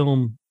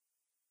film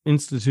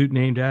institute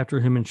named after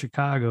him in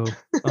Chicago.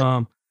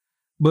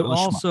 But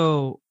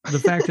also the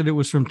fact that it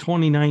was from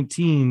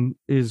 2019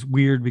 is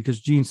weird because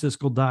Gene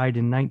Siskel died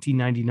in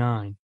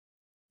 1999.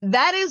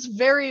 That is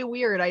very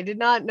weird. I did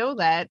not know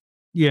that.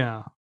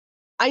 Yeah.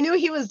 I knew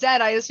he was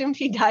dead. I assumed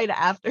he died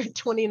after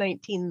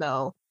 2019,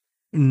 though.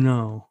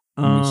 No.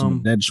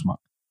 Some dead schmuck.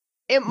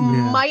 It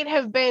might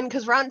have been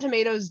because Rotten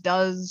Tomatoes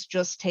does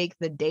just take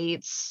the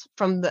dates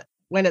from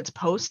when it's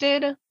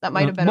posted. That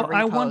might have been a repost.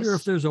 I wonder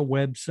if there's a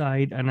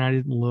website, and I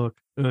didn't look,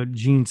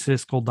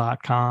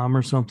 genesiskel.com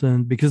or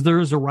something, because there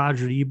is a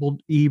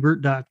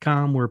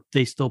rogerebert.com where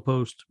they still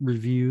post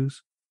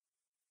reviews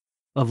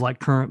of like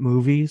current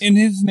movies. In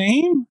his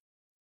name?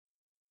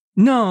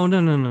 No.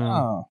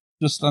 Oh,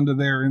 just under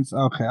there.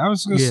 Okay, I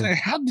was going to say,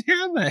 how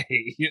dare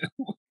they?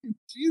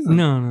 Jesus.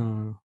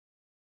 No.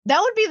 That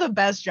would be the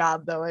best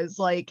job, though, as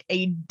like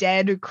a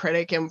dead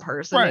critic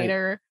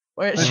impersonator.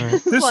 Where it's Right.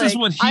 just This is like,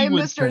 what he I'm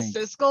would Mr. think.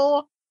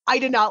 Siskel. I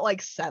did not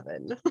like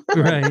Seven.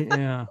 Right,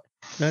 yeah.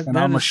 And That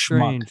I'm a is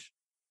schmuck. strange.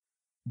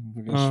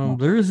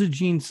 There is a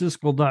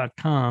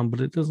GeneSiskel.com, but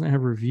it doesn't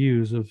have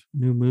reviews of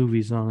new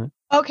movies on it.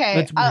 Okay,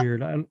 That's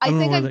weird. I don't I know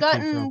think where I've that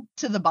came gotten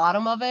to the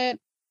bottom of it.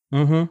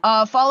 from.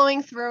 Mm-hmm.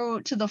 Following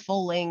through to the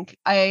full link,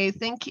 I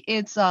think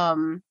it's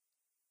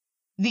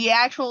the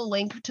actual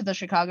link to the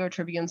Chicago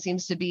Tribune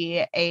seems to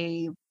be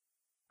a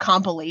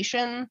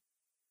compilation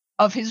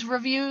of his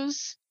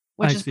reviews,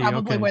 which I is see,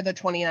 probably okay. where the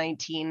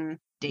 2019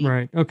 date.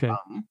 Right. Okay.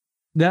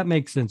 That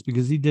makes sense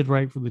because he did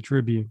write for the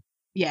Tribune.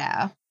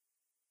 Yeah.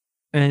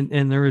 And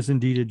there is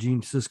indeed a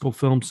Gene Siskel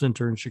Film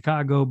Center in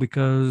Chicago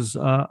because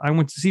I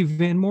went to see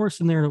Van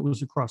Morrison there and it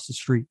was across the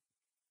street.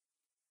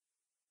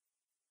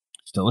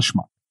 Still a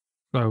schmuck.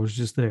 So I was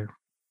just there.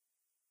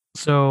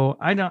 So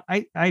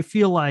I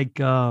feel like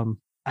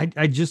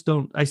I just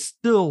don't, I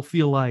still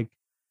feel like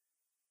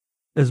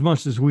as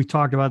much as we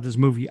talked about this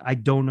movie, I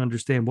don't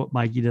understand what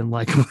Mikey didn't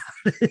like about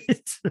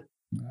it.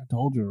 I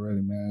told you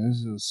already, man. This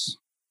is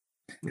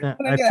Yeah,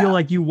 I feel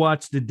like you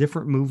watched a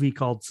different movie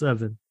called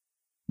Seven.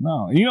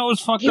 no. You know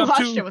what's fucked You up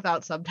watched too? it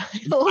without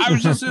subtitles. I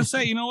was just gonna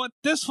say, you know what?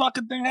 This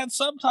fucking thing had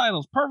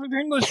subtitles. Perfect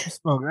English was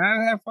spoken.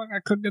 I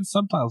couldn't get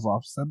subtitles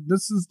off. So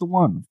this is the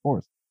one, of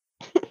course.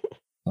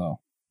 So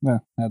yeah,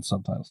 had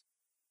subtitles.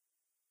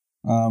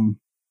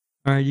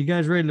 All right, you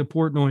guys ready to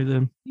Portnoy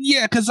then?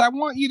 Yeah, because I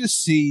want you to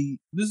see.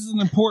 This is an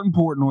important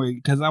Portnoy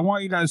because I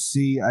want you guys to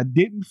see. I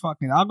didn't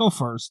fucking. I'll go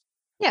first.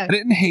 Yeah. I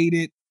didn't hate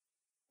it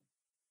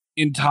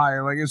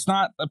entire. Like it's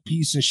not a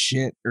piece of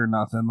shit or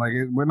nothing. Like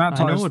we're not I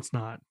talking. know it's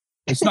not.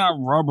 It's not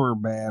rubber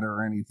bad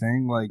or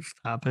anything. Like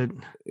Stop it.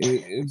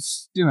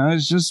 it's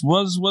it's just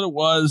was what it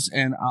was,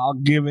 and I'll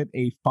give it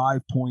a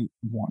 5.1.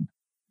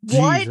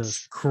 What?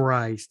 Jesus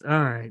Christ.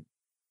 All right.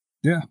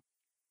 Yeah.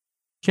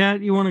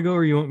 Kat, you want to go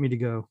or you want me to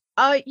go?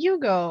 You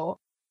go.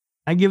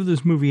 I give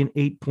this movie an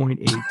 8.8.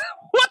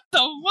 What the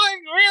fuck?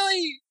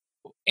 Really?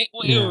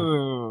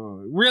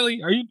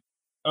 Really? Are you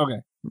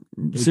okay?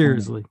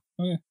 Seriously.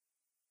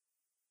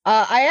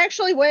 I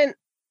actually went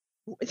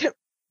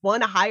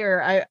one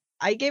higher.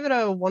 I gave it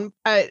a one.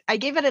 I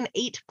gave it an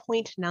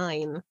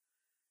 8.9.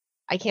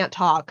 I can't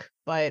talk,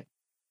 but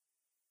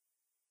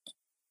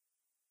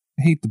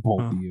I hate the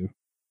both of you.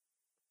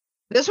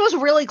 this was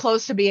really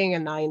close to being a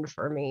 9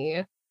 for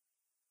me.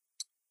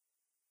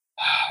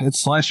 It's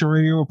Slasher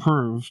Radio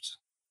approved.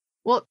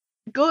 Well,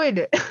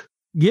 good.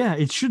 Yeah,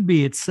 it should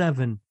be at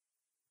 7.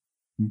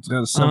 It's got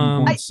a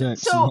 7.6.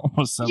 So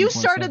almost you 7.7.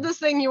 started this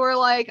thing. You were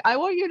like, "I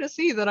want you to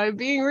see that I'm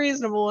being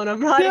reasonable and I'm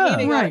not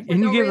hating on Right. it for And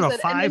you no give it a reason,"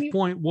 and 5 then you-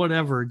 point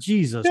whatever.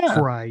 Jesus Yeah.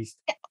 Christ.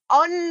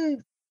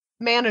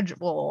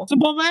 unmanageable. It's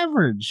above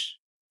average.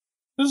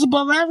 This is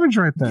above average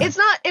right there. It's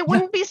not. It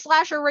wouldn't be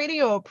Slasher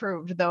Radio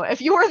approved though.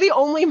 If you were the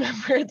only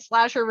member at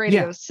Slasher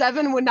Radio, Yeah.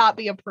 7 would not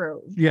be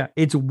approved. Yeah,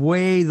 it's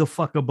way the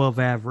fuck above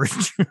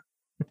average.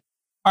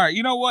 All right,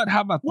 you know what?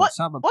 How about this?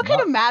 How about What this?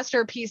 kind of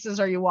masterpieces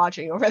are you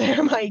watching over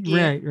there, Mikey?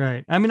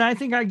 Right. I mean, I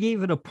think I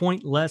gave it a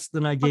point less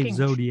than I gave Fucking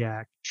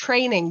Zodiac.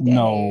 Training Day.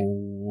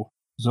 No.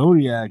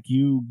 Zodiac,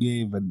 you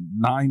gave a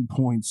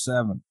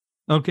 9.7.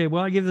 Okay,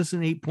 well, I give this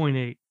an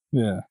 8.8.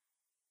 Yeah.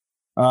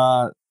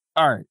 All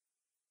right.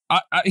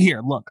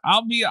 Here, look.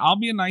 I'll be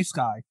a nice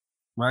guy,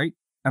 right?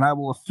 And I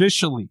will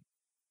officially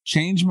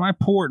change my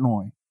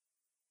Portnoy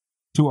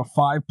to a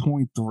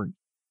 5.3.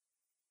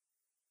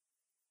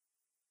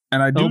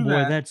 And I do Oh boy,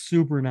 that. that's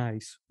super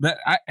nice.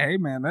 Hey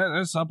man,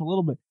 that's up a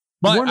little bit.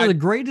 But One of the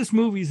greatest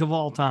movies of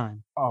all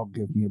time. oh,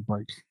 give me a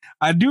break.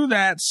 I do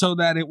that so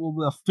that it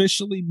will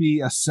officially be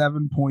a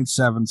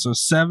 7.7. So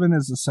 7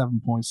 is a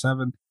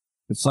 7.7.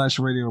 It's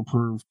Slasher Radio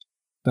approved.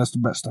 That's the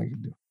best I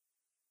can do.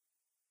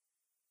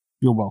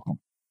 You're welcome.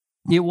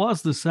 It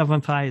was the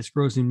 7th highest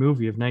grossing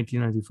movie of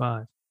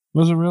 1995.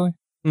 Was it really?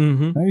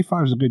 Mm-hmm.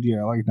 95 is a good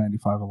year. I like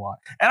 95 a lot.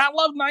 And I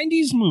love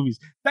 90s movies.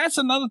 That's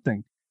another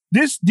thing.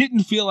 This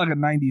didn't feel like a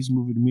 90s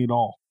movie to me at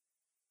all.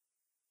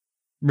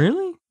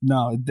 Really?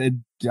 No,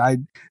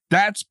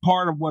 that's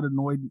part of what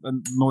annoyed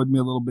me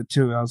a little bit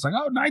too. I was like,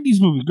 oh, 90s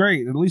movie,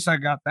 great. At least I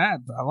got that.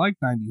 I like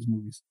 90s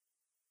movies.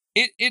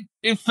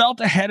 It felt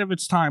ahead of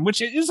its time,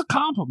 which is a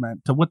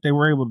compliment to what they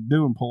were able to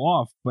do and pull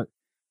off. But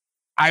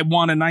I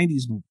want a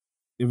 90s movie.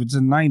 If it's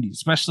in 90s,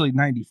 especially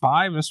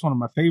 95, that's one of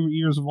my favorite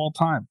years of all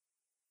time.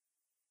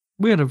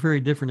 We had a very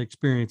different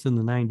experience in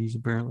the 90s,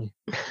 apparently.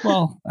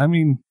 Well, I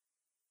mean,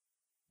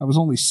 I was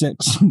only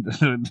 6 in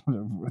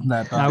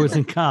that time. I was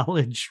in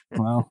college.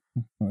 Well,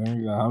 there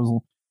you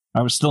go.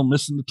 I was still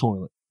missing the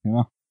toilet, you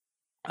know?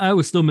 I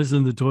was still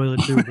missing the toilet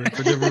too, but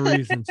for different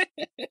reasons.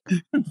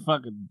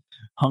 Fucking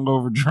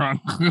hungover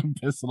drunk,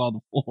 pissing on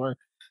the floor.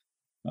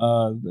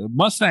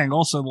 Mustang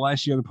also the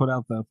last year they put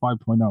out the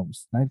 5.0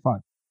 was 95.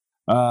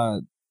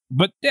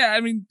 But yeah,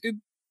 I mean, it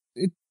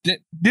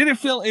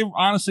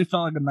honestly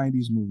felt like a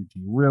 90s movie to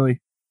you, really?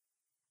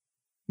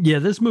 Yeah,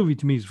 this movie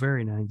to me is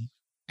very 90s.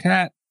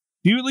 Cat,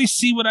 Do you at least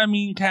see what I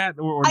mean, Kat?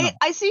 Or no?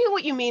 I see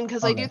what you mean,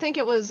 because I do think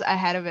it was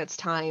ahead of its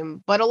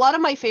time. But a lot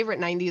of my favorite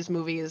 90s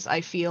movies,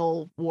 I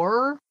feel,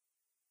 were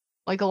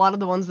like a lot of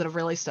the ones that have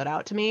really stood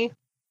out to me.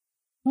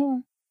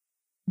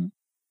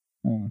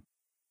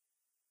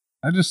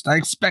 I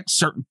expect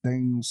certain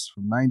things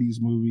from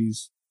 90s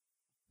movies.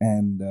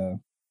 And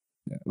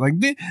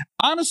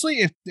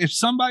honestly, if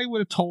somebody would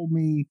have told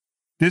me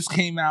this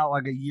came out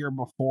like a year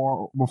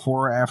before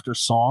or after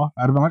Saw,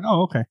 I'd have been like,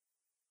 oh, okay.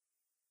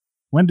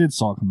 When did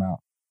Saw come out?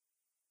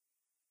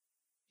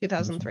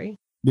 2003.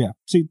 Yeah,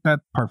 see,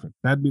 that's perfect.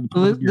 That'd be the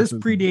perfect year.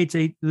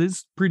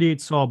 This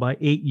predates Saw by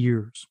 8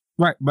 years.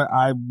 Right, but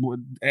I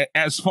would,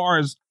 as far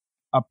as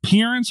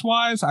appearance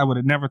wise, I would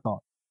have never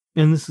thought.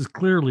 And this is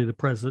clearly the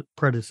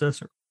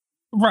predecessor.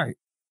 Right,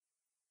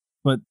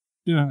 but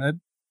you know,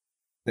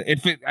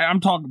 I'm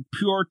talking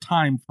pure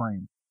time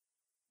frame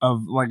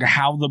of like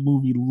how the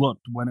movie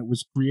looked when it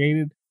was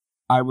created,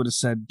 I would have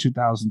said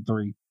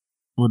 2003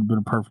 would have been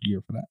a perfect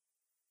year for that.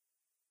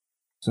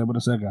 So I would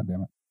have said, God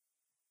damn it.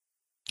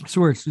 I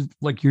swear it's just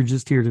like you're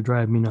just here to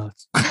drive me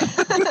nuts.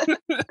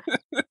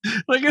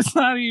 Like it's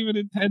not even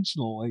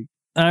intentional. Like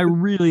I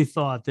really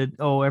thought that,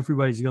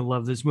 everybody's gonna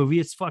love this movie.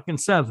 It's fucking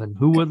 7.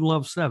 Who wouldn't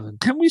love 7?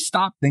 Can we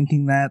stop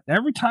thinking that?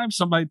 Every time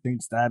somebody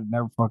thinks that, it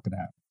never fucking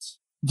happens.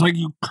 It's like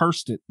you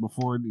cursed it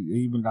before it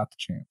even got the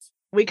chance.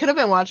 We could have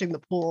been watching The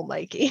Pool,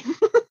 Mikey.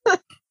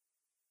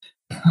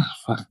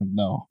 Fucking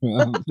no.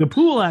 The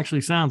Pool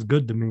actually sounds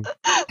good to me.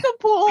 The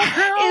Pool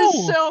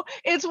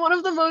it's one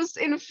of the most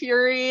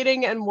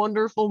infuriating and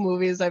wonderful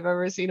movies I've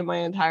ever seen in my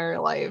entire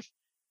life.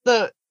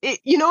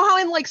 You know how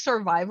in like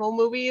survival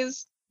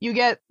movies you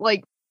get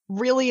like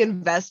really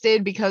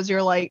invested because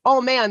you're like,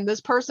 oh man, this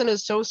person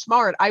is so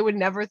smart. I would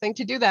never think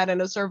to do that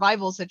in a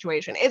survival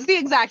situation. It's the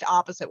exact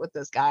opposite with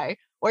this guy,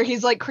 where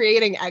he's like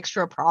creating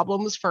extra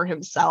problems for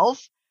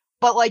himself,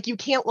 but like you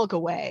can't look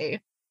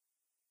away.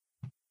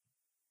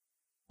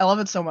 I love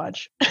it so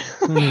much.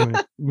 Anyway,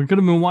 we could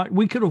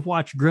have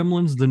watched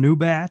Gremlins: The New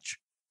Batch.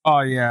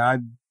 Oh yeah,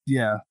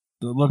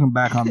 looking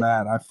back on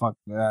that, I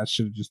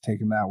should have just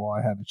taken that while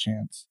I had the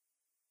chance.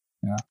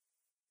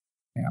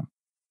 Yeah.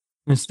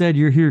 Instead,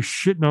 you're here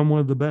shitting on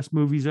one of the best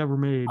movies ever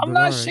made. I'm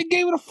not. She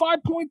gave it a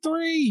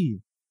 5.3.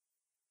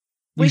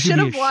 We should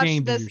have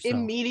watched this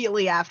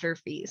immediately after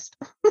Feast.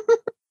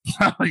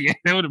 Oh yeah,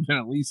 it would have been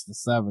at least a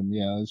 7.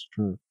 Yeah, that's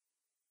true.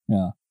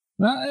 Yeah.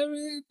 I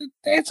mean,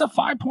 it's a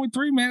 5.3,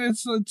 man.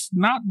 It's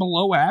not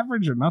below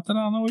average or nothing.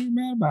 I don't know what you're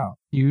mad about.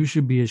 You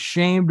should be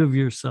ashamed of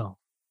yourself.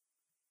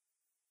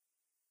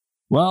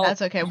 Well,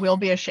 that's okay. We'll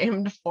be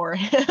ashamed for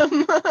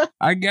him.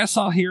 I guess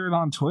I'll hear it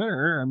on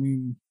Twitter. I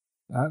mean,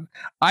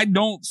 I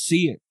don't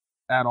see it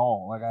at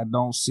all. Like, I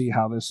don't see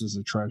how this is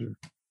a treasure.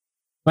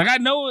 Like, I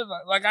know,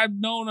 like, I've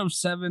known of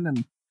 7,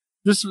 and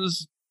this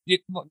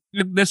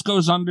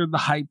goes under the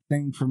hype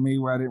thing for me,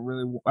 where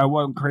I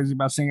wasn't crazy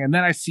about seeing it. And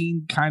then I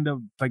seen kind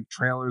of like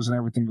trailers and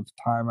everything at the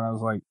time, and I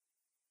was like,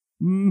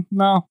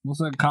 no, it's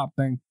like a cop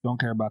thing. Don't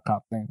care about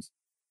cop things.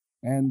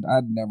 And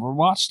I'd never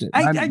watched it.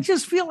 I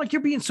just feel like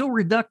you're being so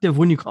reductive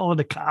when you call it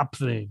a cop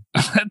thing.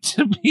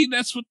 To me,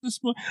 that's what this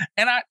movie.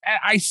 And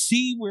I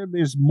see where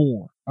there's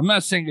more. I'm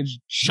not saying it's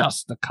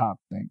just a cop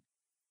thing,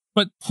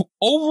 but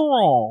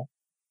overall,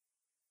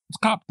 it's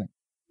a cop thing.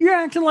 You're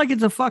acting like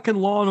it's a fucking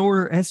Law and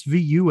Order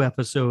SVU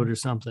episode or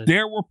something.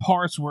 There were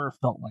parts where it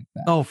felt like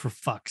that. Oh, for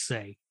fuck's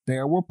sake.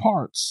 There were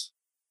parts.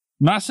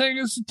 I'm not saying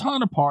it's a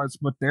ton of parts,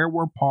 but there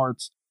were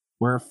parts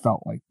where it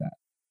felt like that.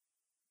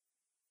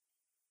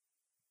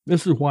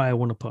 This is why I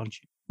want to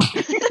punch you.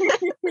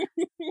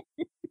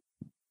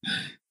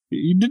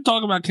 You did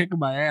talk about kicking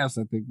my ass,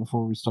 I think,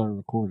 before we started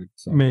recording.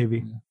 So,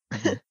 maybe.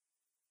 Yeah.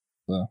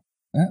 So,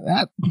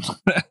 that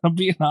I'm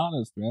being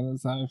honest, man.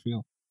 That's how I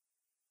feel.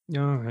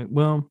 All right.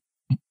 Well,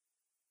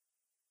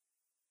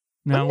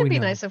 wouldn't it be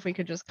nice if we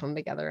could just come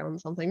together on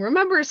something?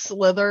 Remember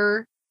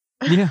Slither?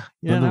 Yeah,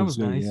 that was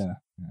nice. Yeah.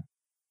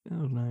 That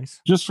was nice.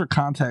 Just for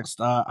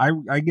context,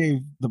 I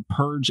gave The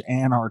Purge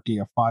Anarchy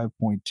a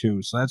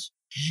 5.2, so that's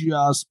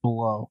just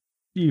below.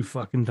 You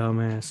fucking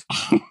dumbass.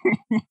 I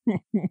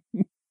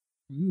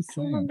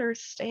don't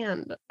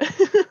understand.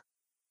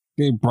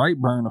 Gave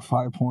Brightburn a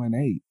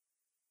 5.8.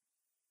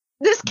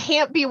 This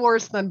can't be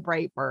worse than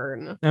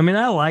Brightburn. I mean,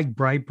 I like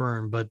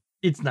Brightburn, but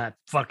it's not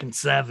fucking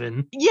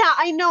 7. Yeah,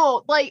 I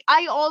know. Like,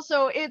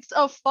 it's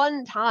a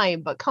fun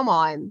time, but come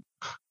on.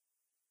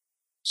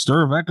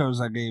 Stir of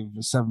Echoes, I gave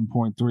a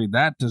 7.3.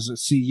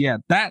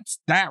 That's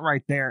that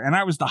right there. And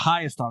I was the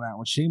highest on that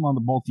one. Shame on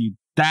the both of you.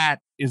 That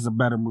is a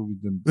better movie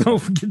than.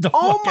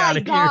 Oh my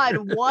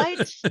god!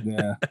 What?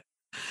 Yeah.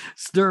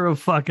 Stir of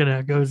fucking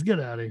Echoes. Get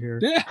out of here.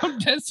 Yeah, I'm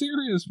dead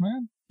serious,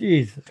 man.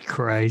 Jesus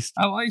Christ.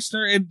 I like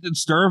Stir.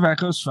 Stir of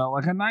Echoes felt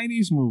like a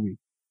 90s movie.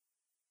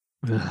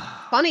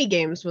 Funny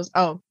Games was.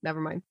 Oh,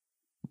 never mind.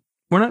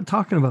 We're not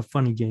talking about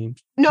Funny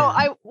Games.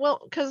 No,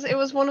 because it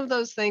was one of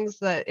those things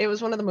that it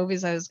was one of the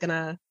movies I was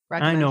gonna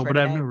recommend. I know, but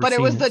I've never. But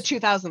it was the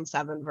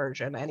 2007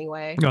 version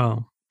anyway.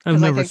 Oh, I've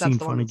never seen that's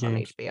the Funny one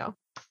Games. on HBO.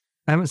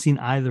 I haven't seen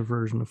either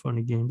version of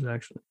Funny Games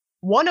actually.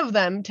 One of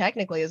them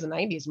technically is a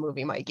 90s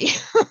movie, Mikey.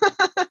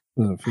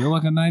 Does it feel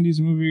like a 90s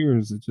movie or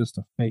is it just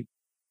a fake?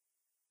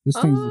 This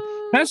thing's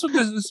that's what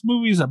this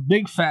movie is, a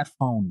big fat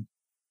phony.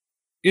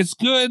 It's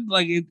good,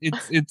 like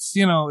it's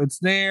you know, it's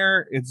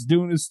there, it's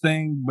doing its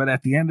thing, but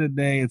at the end of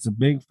the day, it's a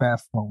big fat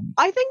phony.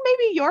 I think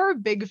maybe you're a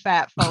big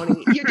fat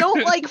phony. You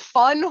don't like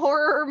fun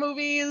horror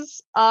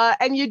movies,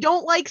 and you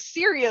don't like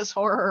serious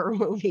horror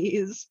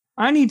movies.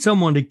 I need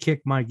someone to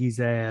kick Mikey's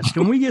ass.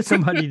 Can we get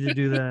somebody to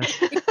do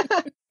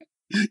that?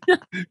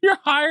 You're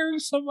hiring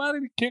somebody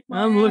to kick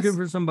my I'm ass? looking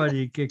for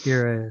somebody to kick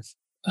your ass.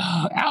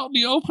 Out in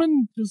the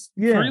open, just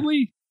Yeah.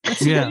 freely.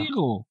 That's Yeah.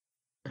 illegal.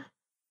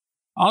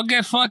 I'll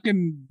get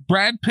fucking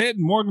Brad Pitt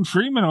and Morgan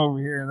Freeman over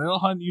here, and they'll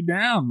hunt you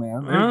down,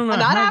 man. I don't know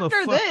Not how the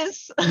after fuck-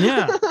 this.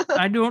 Yeah,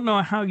 I don't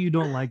know how you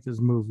don't like this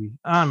movie.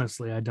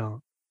 Honestly, I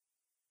don't.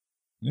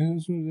 It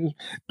is what it is.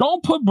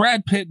 Don't put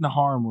Brad Pitt in a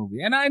horror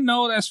movie. And I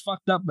know that's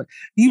fucked up, but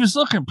he was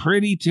looking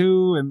pretty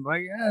too, and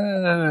like,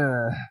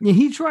 Yeah,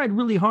 he tried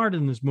really hard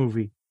in this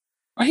movie.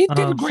 he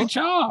did a great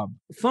job.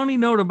 Funny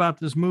note about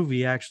this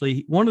movie,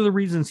 actually, one of the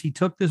reasons he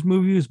took this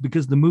movie was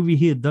because the movie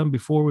he had done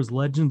before was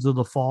Legends of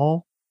the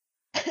Fall.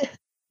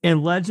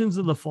 And Legends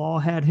of the Fall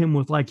had him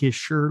with like his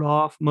shirt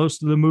off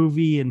most of the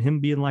movie and him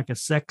being like a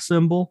sex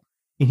symbol.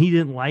 And he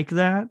didn't like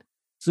that.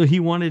 So he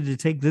wanted to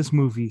take this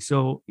movie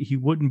so he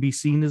wouldn't be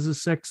seen as a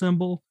sex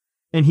symbol.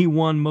 And he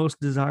won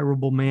Most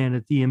Desirable Man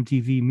at the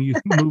MTV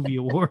Movie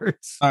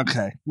Awards.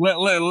 Okay,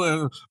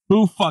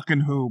 who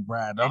fucking who,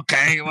 Brad?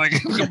 Okay, like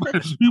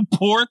you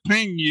poor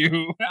thing,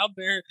 you.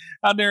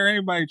 How dare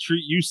anybody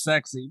treat you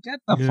sexy? Get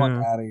the fuck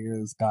Yeah. out of here,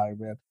 this guy,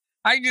 man.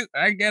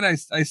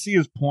 I see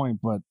his point,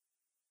 but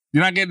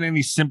you're not getting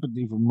any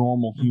sympathy from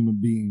normal human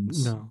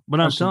beings. No, but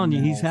I'm Especially telling you,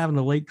 he's males. having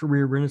a late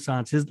career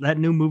renaissance. That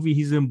new movie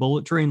he's in,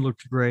 Bullet Train,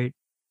 looks great.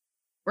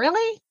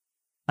 Really?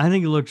 I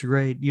think it looks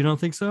great. You don't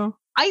think so?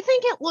 I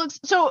think it looks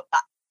so.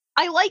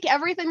 I like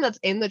everything that's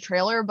in the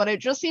trailer, but it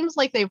just seems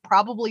like they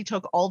probably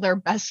took all their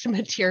best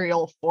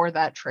material for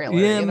that trailer.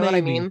 Yeah, you know what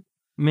I maybe. mean?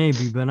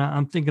 Maybe, but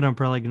I'm thinking I'm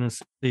probably going to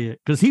see it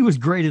because he was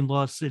great in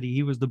Lost City.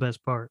 He was the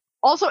best part.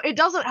 Also, it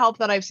doesn't help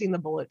that I've seen the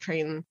Bullet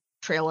Train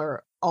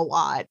trailer a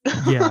lot.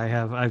 Yeah, I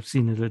have. I've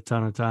seen it a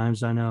ton of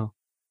times. I know,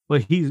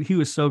 but he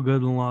was so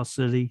good in Lost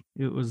City.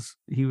 He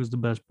was the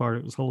best part.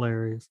 It was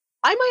hilarious.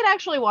 I might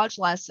actually watch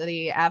Last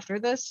City after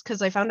this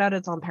because I found out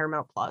it's on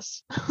Paramount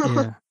Plus.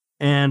 Yeah,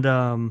 and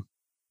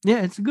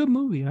yeah, it's a good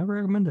movie. I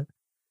recommend it.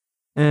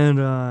 And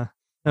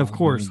of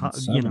course,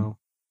 you know,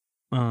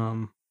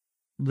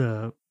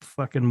 the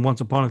fucking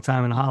Once Upon a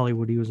Time in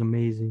Hollywood, he was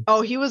amazing.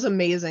 Oh, he was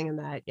amazing in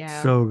that.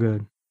 Yeah. So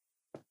good.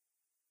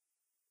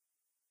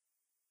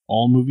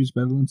 All movies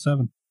better than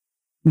Seven.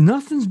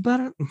 Nothing's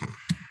better.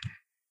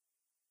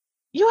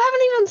 You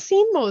haven't even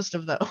seen most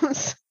of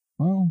those.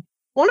 Well,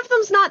 One of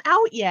them's not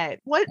out yet.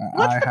 What's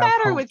I the have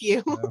matter hopes. with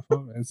you? I have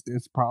hopes.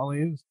 It's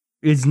probably is.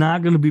 It's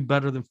not going to be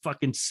better than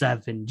fucking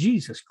Seven.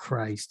 Jesus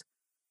Christ.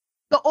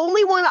 The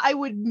only one I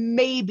would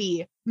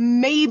maybe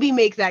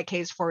make that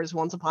case for is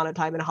Once Upon a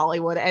Time in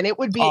Hollywood, and it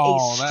would be Oh,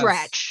 a that's-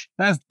 stretch.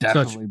 That's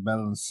definitely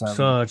better than Seven.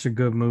 Such a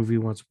good movie,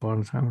 Once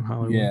Upon a Time in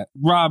Hollywood. Yeah,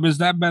 Rob, is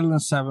that better than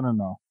Seven or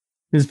no?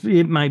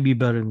 It might be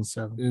better than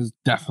Seven. It is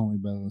definitely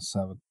better than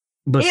Seven.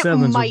 But It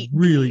Seven's a might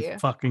really be.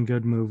 fucking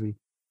good movie.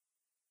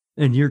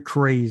 And you're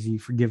crazy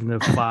for giving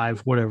it a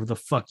 5, whatever the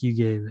fuck you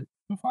gave it.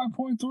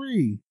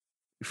 5.3.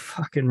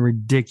 Fucking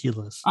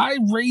ridiculous. I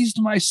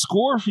raised my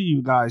score for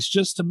you guys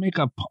just to make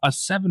a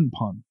 7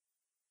 pun.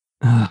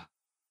 Ugh.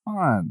 Come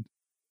on.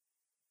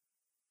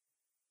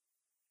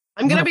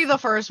 I'm gonna be the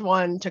first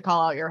one to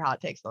call out your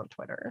hot takes on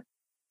Twitter.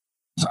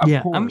 Of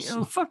Yeah, course. I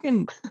mean,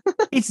 fucking,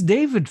 it's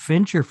David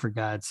Fincher, for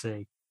God's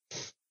sake.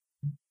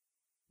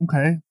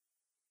 Okay.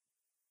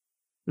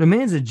 The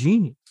man's a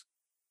genius.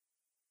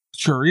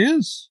 Sure he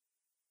is.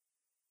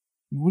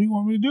 What do you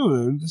want me to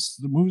do?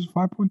 The movie's a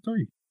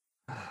 5.3.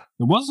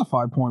 It was a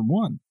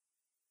 5.1.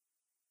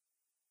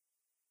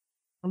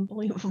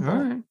 Unbelievable. All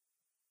right.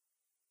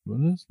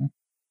 What is it?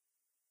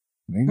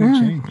 It ain't gonna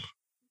change.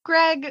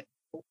 Greg,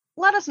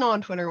 let us know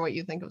on Twitter what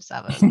you think of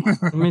Seven.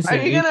 Let me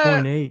say you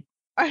gonna- 8.8.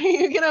 Are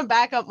you gonna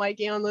back up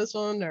Mikey on this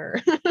one,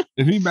 or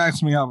If he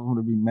backs me up, I'm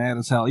gonna be mad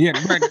as hell. Yeah,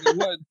 Greg,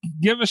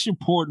 give us your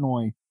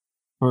Portnoy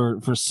for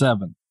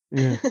 7.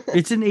 Yeah.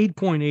 It's an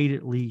 8.8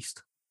 at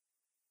least.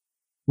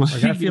 Well,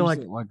 Like, he I feel gives like-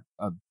 it like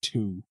a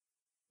 2.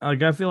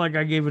 Like, I feel like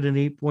I gave it an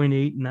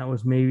 8.8, and that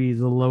was maybe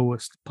the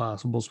lowest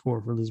possible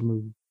score for this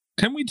movie.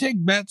 Can we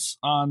take bets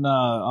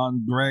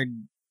on Greg,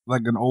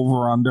 like an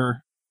over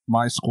under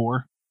my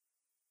score?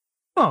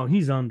 Oh,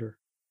 he's under.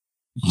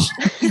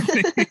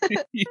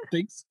 You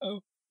think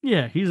so?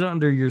 Yeah, he's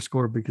under your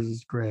score because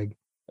it's Greg.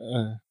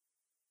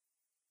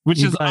 Which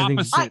He is probably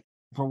thinks- opposite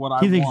for what I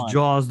He thinks want.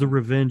 Jaws the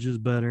Revenge is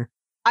better.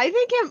 I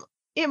think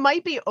it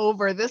might be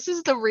over. This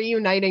is the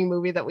reuniting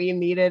movie that we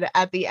needed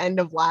at the end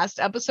of last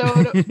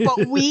episode,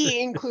 but we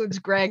includes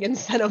Greg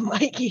instead of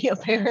Mikey,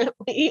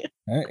 apparently.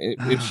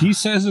 If he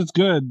says it's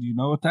good, you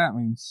know what that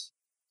means.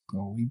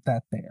 I'll leave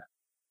that there.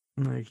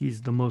 Like,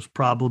 he's the most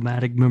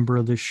problematic member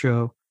of this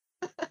show.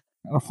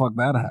 How the fuck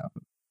that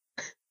happened?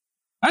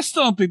 I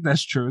still don't think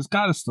that's true. It's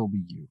got to still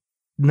be you.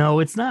 No,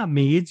 it's not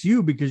me. It's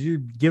you because you're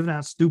giving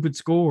out stupid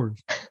scores.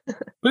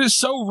 But it's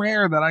so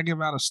rare that I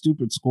give out a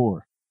stupid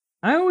score.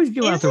 I always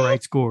give out Is the it?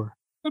 right score.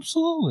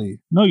 Absolutely.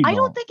 No, you I don't.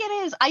 don't think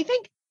it is. I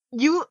think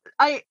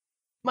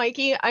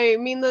Mikey, I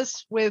mean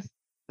this with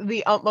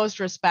the utmost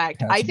respect.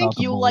 That's I think about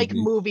the you like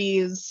movie.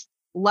 movies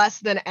less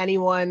than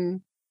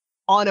anyone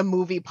on a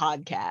movie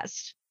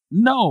podcast.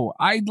 No,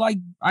 I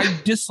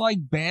dislike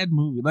bad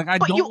movies. Like I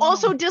But don't. you wanna-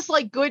 also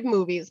dislike good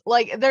movies.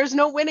 Like there's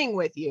no winning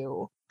with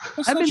you.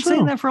 That's I've not been true.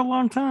 saying that for a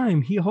long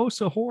time. He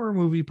hosts a horror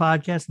movie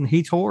podcast and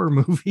hates horror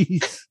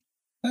movies.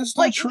 That's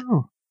not like-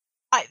 true.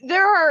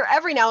 There are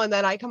every now and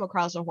then I come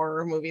across a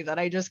horror movie that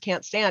I just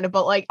can't stand.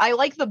 But like I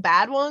like the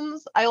bad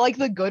ones. I like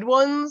the good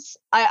ones.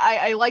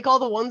 I like all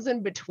the ones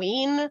in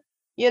between.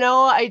 You know,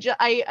 I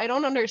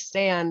don't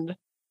understand.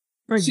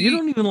 Right, See- you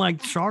don't even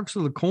like Sharks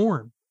of the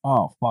Corn.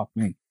 Oh fuck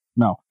me.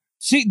 No.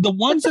 See, the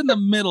ones in the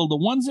middle, the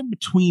ones in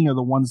between are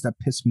the ones that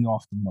piss me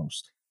off the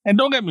most. And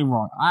don't get me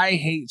wrong, I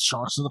hate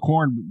Sharks of the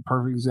Corn.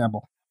 Perfect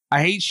example.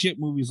 I hate shit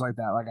movies like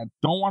that. Like I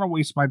don't want to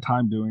waste my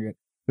time doing it.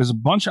 There's a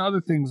bunch of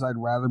other things I'd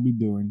rather be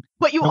doing.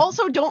 But you Nope.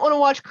 also don't want to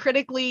watch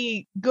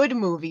critically good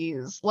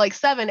movies like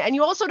Seven, and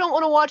you also don't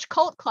want to watch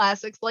cult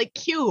classics like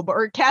Cube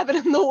or Cabin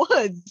in the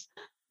Woods.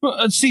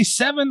 But see,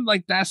 Seven,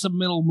 like that's a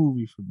middle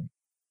movie for me.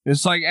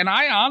 It's like, and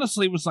I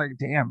honestly was like,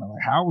 damn, like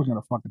how are we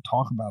gonna fucking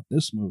talk about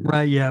this movie?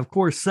 Right, yeah, of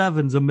course,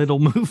 Seven's a middle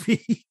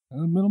movie. A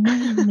middle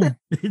movie to me.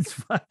 It's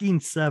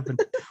fucking Seven.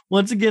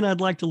 Once again, I'd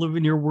like to live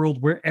in your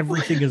world where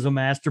everything is a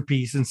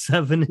masterpiece and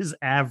Seven is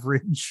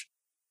average.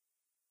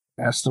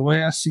 That's the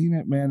way I seen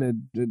it,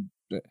 man.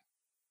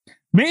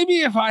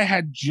 Maybe if I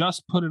had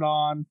just put it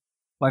on,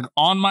 like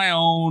on my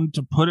own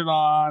to put it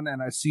on,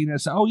 and I seen it,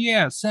 say, oh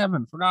yeah,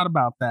 Seven, forgot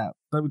about that.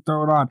 Let me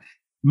throw it on.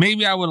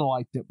 Maybe I would have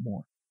liked it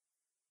more.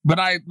 But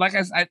I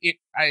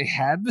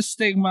had the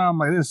stigma. I'm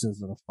like, this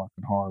isn't a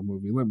fucking horror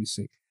movie. Let me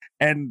see,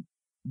 and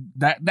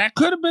that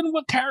could have been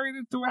what carried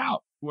it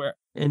throughout. Where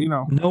And you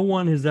know, no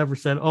one has ever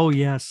said, oh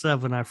yeah,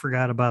 Seven, I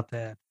forgot about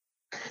that.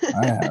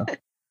 I have.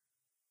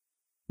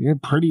 Yeah,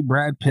 pretty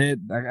Brad Pitt.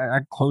 I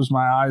close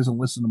my eyes and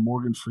listen to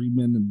Morgan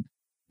Freeman and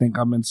think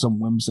I'm in some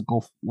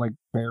whimsical like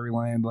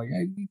fairyland. Like,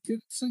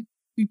 it's like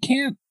you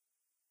can't.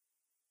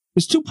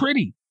 It's too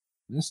pretty.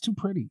 It's too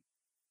pretty.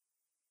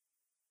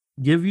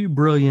 Give you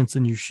brilliance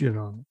and you shit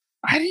on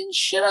I didn't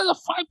shit on a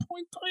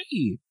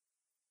 5.3.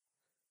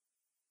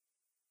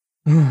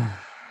 it.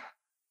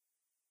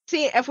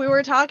 See, if we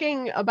were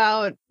talking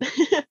about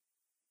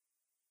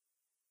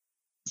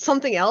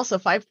something else, a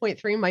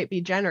 5.3 might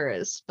be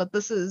generous, but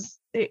this is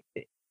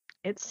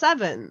it's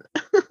 7.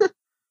 It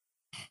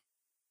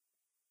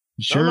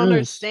sure Don't is.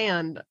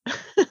 understand.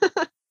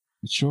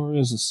 It sure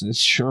is. It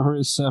sure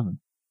is 7.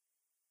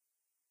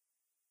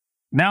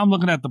 Now I'm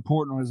looking at the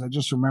Portnoys. I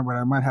just remembered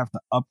I might have to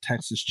up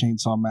Texas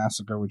Chainsaw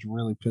Massacre, which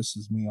really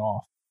pisses me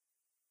off.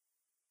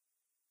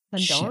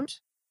 Then don't. Shit.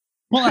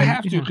 Well, I Yeah.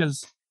 have to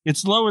because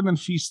it's lower than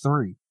Feast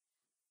 3.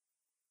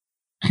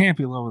 Can't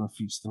be lower than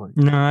Feast 3.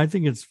 No, I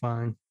think it's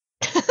fine.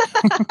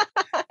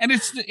 And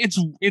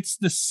it's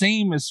the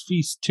same as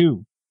Feast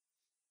 2.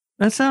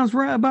 That sounds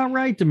right about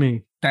right to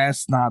me.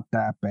 That's not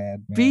that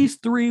bad, man.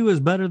 Feast 3 was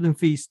better than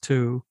Feast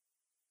 2.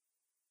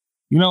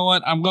 You know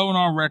what? I'm going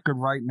on record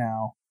right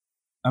now.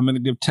 I'm going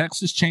to give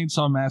Texas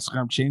Chainsaw Massacre.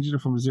 I'm changing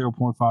it from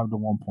 0.5 to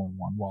 1.1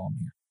 while I'm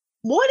here.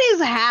 What is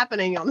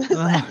happening on this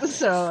Ugh,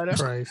 episode?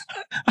 Christ.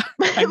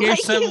 I gave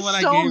 7 Mikey's what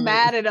I so gave it.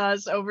 mad at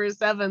us over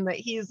 7 that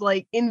he's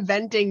like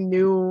inventing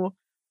new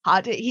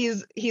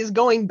he's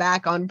going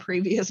back on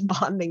previous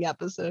bonding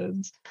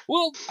episodes.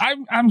 Well,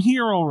 I'm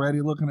here already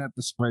looking at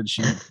the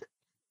spreadsheet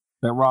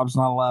that Rob's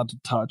not allowed to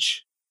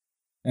touch.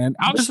 And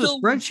I'm There's still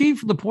a spreadsheet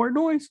for the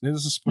Portnoys?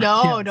 There's a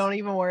spreadsheet. No, don't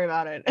even worry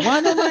about it.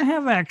 Why don't I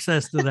have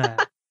access to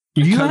that?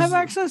 Do you Because- have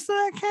access to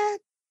that, Cat?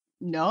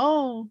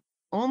 No.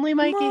 Only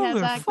Mikey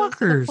has access to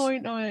the Motherfuckers.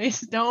 point noise.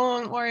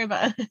 Don't worry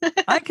about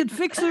it. I could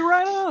fix it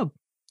right up.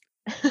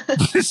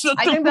 There's I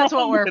nothing think that's what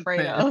wrong we're with afraid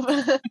that. of.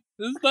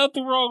 There's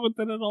nothing wrong with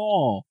it at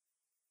all.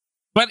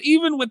 But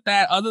even with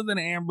that, other than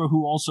Amber,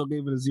 who also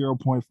gave it a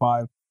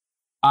 0.5,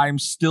 I'm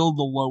still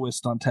the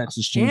lowest on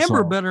Texas Chainsaw.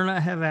 Amber better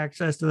not have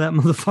access to that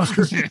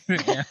motherfucker.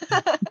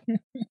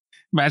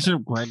 Imagine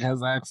if Greg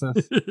has access.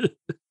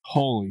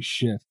 Holy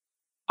shit.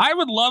 I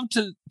would love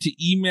to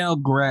email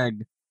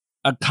Greg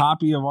a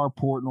copy of our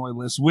Portnoy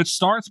list, which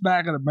starts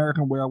back at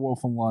American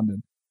Werewolf in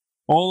London,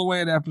 all the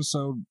way at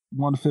episode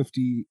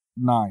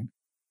 159,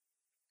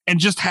 and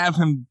just have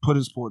him put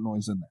his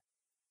Portnoys in there.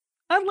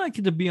 I'd like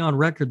it to be on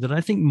record that I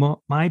think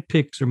my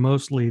picks are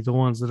mostly the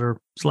ones that are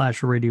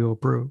Slasher Radio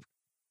approved.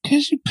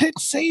 Because you pick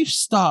safe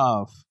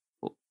stuff.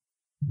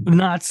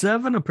 Not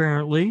 7,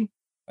 apparently.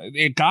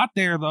 It got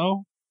there,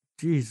 though.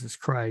 Jesus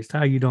Christ,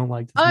 how you don't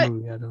like this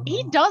movie? I don't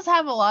He know. does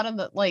have a lot of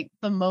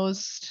the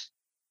most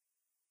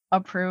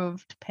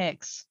approved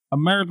picks.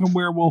 American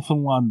Werewolf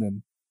in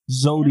London,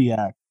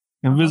 Zodiac,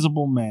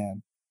 Invisible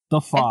Man,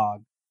 The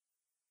Fog,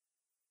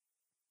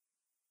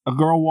 A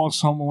Girl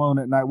Walks Home Alone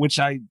at Night, which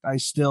I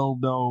still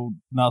know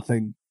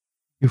nothing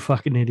You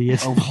fucking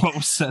idiot. Or what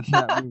was said in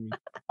that movie.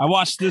 I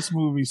watched this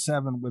movie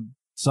 7 with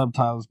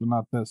subtitles, but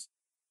not this.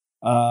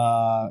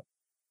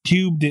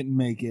 Cube didn't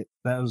make it.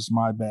 That was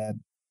my bad.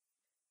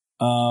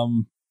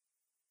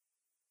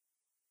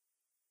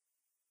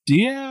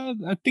 Yeah,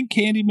 I think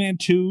Candyman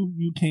 2,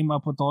 you came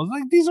up with those.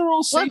 Like, these are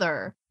all safe,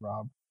 Slither,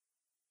 Rob.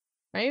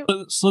 right?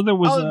 Slither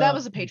was that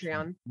was a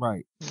Patreon.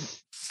 Right.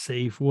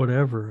 Safe,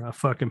 whatever. I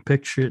fucking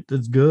pick shit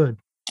that's good.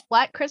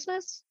 Black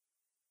Christmas?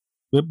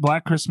 With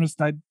Black Christmas,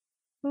 I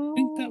Who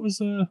think that was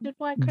a... did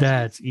Black Christmas?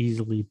 That's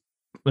easily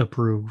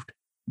approved.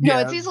 No,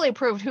 Yeah, it's easily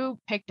approved. Who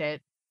picked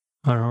it?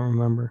 I don't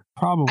remember.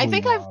 probably I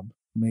think Rob,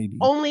 maybe.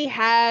 Only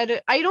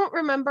had, I don't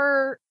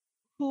remember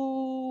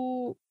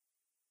who.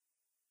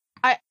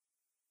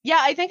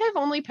 I think I've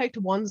only picked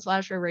one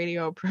Slasher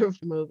Radio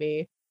approved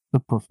movie. The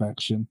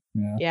Perfection.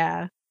 Yeah.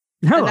 Yeah,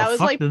 How And the that was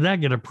fuck like- did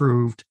that get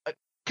approved?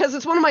 because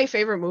it's one of my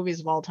favorite movies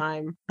of all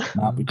time.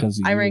 Not because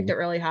of I you. ranked it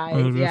really high. I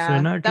was gonna say, Yeah,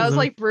 not that 'cause was of-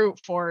 like brute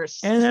force.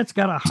 And that's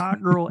got a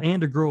hot girl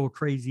and a girl with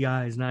crazy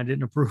eyes, and I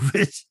didn't approve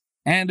it.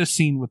 And a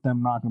scene with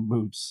them knocking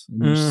boots.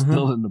 And you Mhm.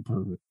 still didn't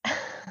approve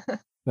it.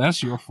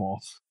 That's your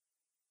fault.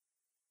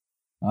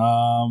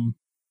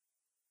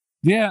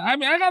 Yeah, I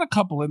mean, I got a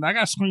couple in. I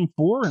got Scream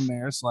 4 in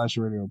there,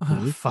 Slasher Radio Oh,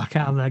 approved. fuck,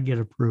 how did that get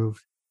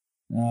approved?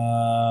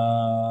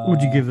 Would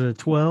Would you give it a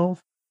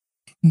 12?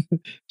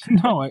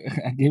 No, I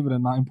gave it a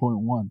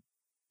 9.1.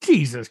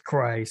 Jesus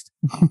Christ.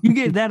 You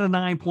gave that a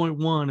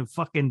 9.1 and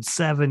fucking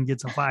 7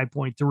 gets a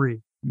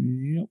 5.3.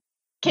 Yep.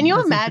 Can you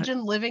That's okay.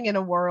 imagine living in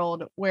a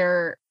world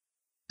where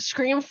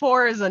Scream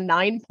 4 is a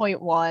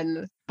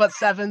 9.1, but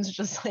 7's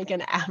just like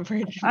an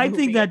average I think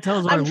movie? that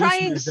tells our I'm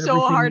trying listeners so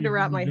everything hard you to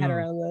wrap need my to head know.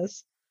 around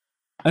this.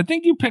 I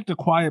think you picked A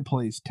Quiet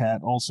Place,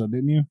 Cat, also,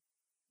 didn't you?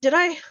 Did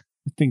I? I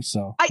think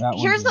so. That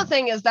Here's one's the in.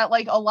 thing is that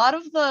like a lot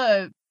of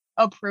the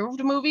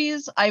approved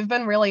movies I've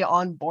been really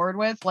on board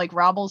with. Like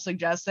Rob will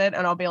suggest it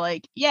and I'll be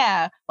like,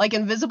 yeah, like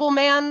Invisible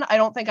Man, I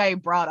don't think I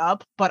brought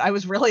up, but I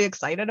was really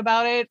excited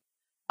about it.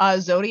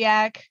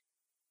 Zodiac.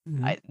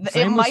 It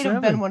Same with might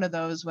have been 7. one of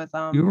those with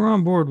You were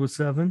on board with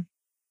 7.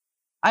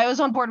 I was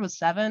on board with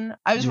 7.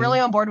 I was Yeah. really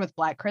on board with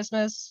Black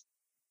Christmas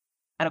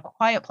and A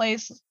Quiet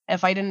Place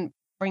if I didn't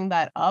bring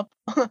that up.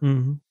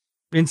 Mm-hmm.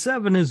 And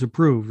 7 is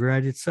approved,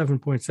 right? It's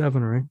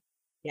 7.7, right?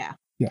 Yeah.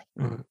 Yeah.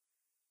 Mm.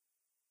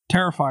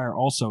 Terrifier,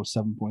 also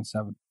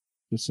 7.7,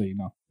 just so you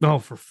know. Oh,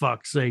 for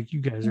fuck's sake. You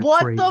guys are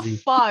What crazy.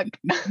 the fuck?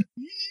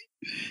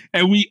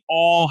 And we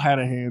all had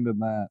a hand in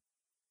that.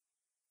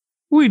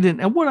 We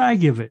didn't. And what I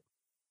give it?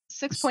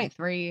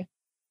 6.3.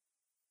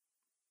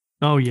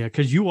 Oh, yeah,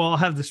 because you all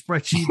have the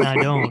spreadsheet and I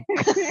don't.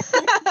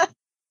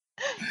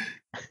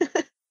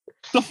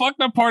 The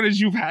fucked up part is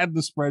you've had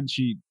the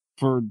spreadsheet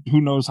for who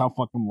knows how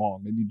fucking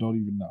long, and you don't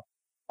even know.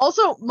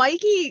 Also,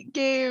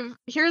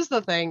 here's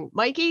the thing.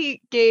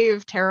 Mikey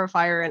gave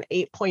Terrifier an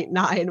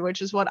 8.9,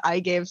 which is what I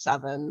gave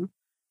 7.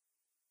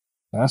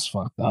 That's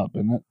fucked up,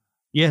 isn't it?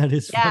 Yeah, it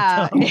is.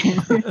 Yeah, fucked up.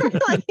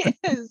 it really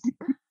is.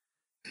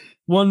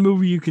 One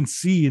movie you can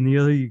see and the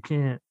other you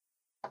can't.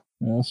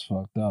 Yeah, that's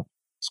fucked up.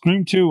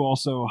 Scream 2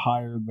 also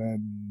higher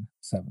than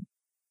 7.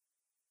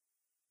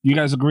 You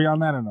guys agree on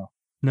that or no?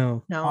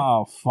 No. No.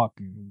 Oh,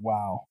 fucking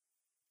wow.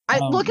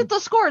 Look at the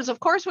scores. Of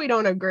course we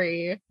don't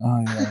agree.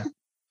 Oh, yeah.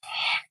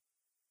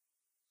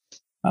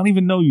 I don't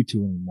even know you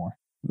two anymore.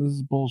 This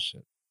is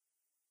bullshit.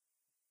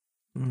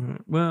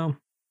 Well,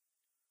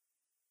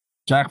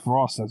 Jack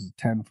Frost has a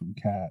 10 from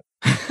Cat.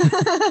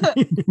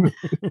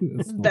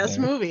 That's still Best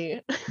there.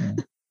 movie. Yeah.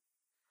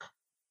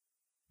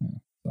 Yeah,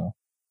 so.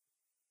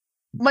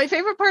 My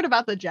favorite part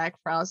about the Jack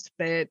Frost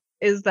bit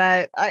is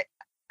that I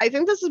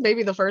think this is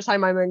maybe the first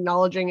time I'm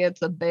acknowledging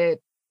it's a bit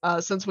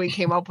since we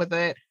came up with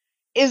it,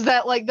 is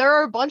that like there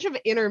are a bunch of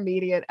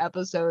intermediate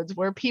episodes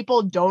where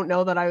people don't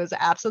know that I was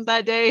absent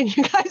that day, and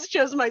you guys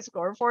chose my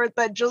score for it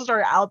that just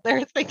are out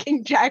there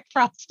thinking Jack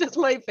Frost is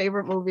my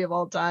favorite movie of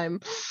all time.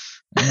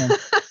 Yeah,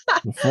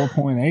 the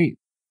 4.8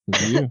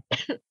 is you.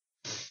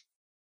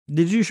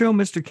 did you show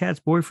Mr. Cat's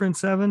boyfriend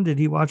 7? Did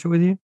he watch it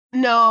with you?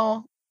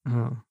 No,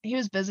 Oh. he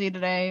was busy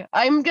today.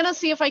 I'm gonna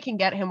see if I can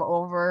get him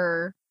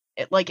over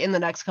it like in the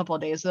next couple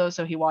of days though,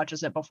 so he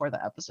watches it before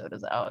the episode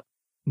is out.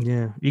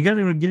 Yeah. You got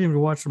to get him to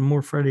watch some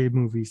more Friday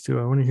movies, too.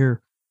 I want to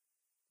hear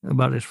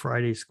about his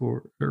Friday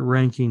score or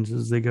rankings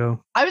as they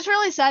go. I was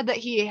really sad that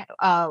he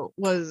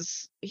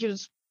was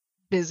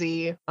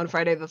busy on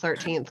Friday the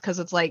 13th because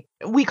it's like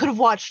we could have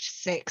watched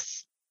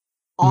 6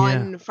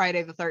 on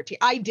Friday the 13th.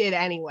 I did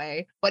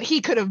anyway, but he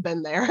could have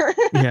been there.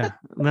 Yeah.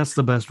 That's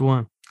the best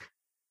one.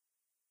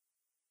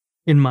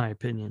 In my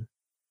opinion.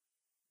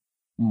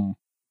 Your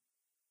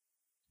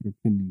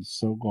opinion is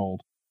so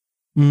gold.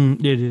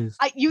 It is.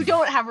 You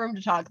don't have room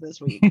to talk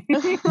this week.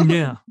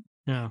 Yeah.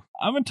 Yeah.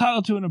 I'm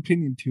entitled to an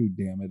opinion too,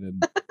 damn it.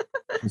 And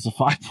it's a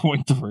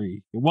 5.3.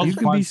 It was You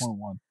can be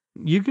 5.1.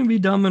 You can be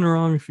dumb and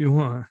wrong if you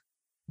want.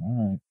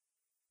 All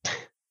right.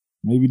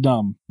 Maybe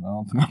dumb. I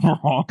don't think I'm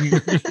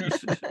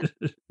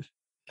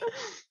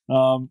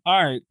wrong. All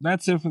right.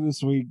 That's it for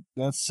this week.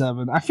 That's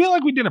 7. I feel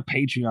like we did a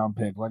Patreon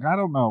pick. Like, I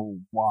don't know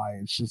why.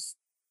 It's just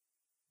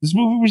this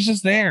movie was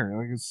just there.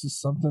 Like, it's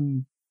just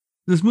something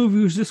This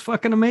movie was just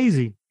fucking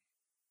amazing.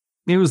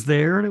 It was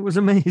there and it was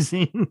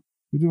amazing.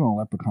 We're doing a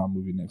Leprechaun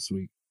movie next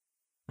week.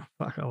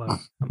 Fuck, I love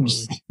that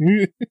movie.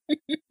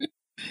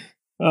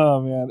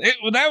 Oh man,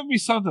 that would be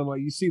something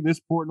like you see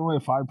this Portnoy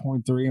at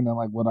 5.3, and then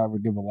like what I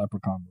would give a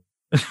Leprechaun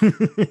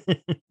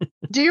movie.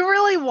 Do you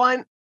really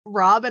want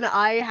Rob and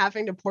I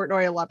having to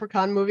Portnoy a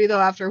Leprechaun movie though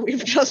after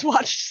we've just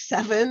watched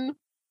 7?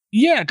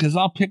 Yeah, because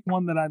I'll pick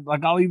one that I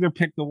like. I'll either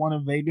pick the one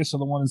in Vegas or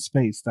the one in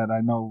space that I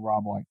know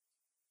Rob likes,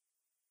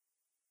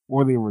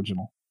 or the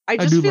original. I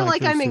just do feel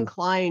like like I'm those too.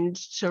 inclined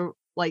to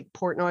like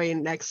Portnoy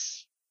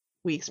next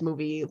week's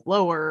movie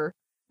lower.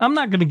 I'm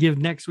not going to give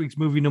next week's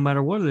movie, no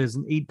matter what it is,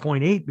 an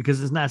 8.8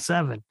 because it's not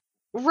 7.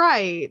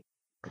 Right.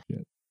 Yeah.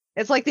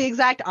 It's like the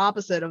exact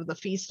opposite of the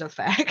feast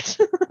effect.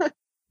 Yeah,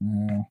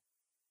 I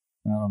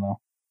don't know.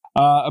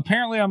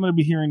 Apparently, I'm going to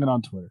be hearing it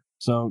on Twitter,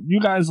 so you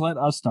guys let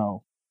us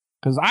know.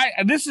 Because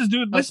this is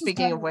dude. This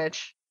Speaking is of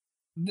which,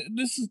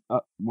 this is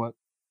what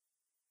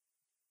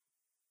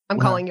I'm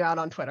What? calling you out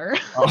on Twitter.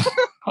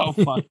 oh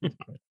fuck.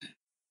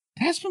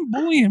 That's been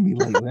bullying me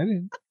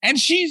lately. And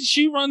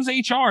she runs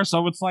HR,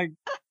 so it's like,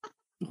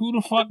 who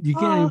the fuck? You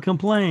can't even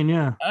complain,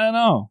 yeah. I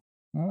know.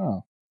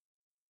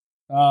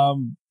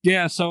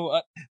 Yeah. So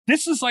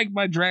this is like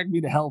my drag me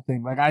to hell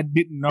thing. Like I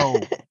didn't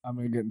know I'm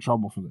gonna get in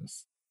trouble for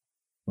this,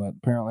 but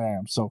apparently I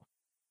am. So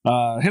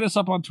hit us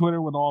up on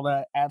Twitter with all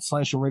that at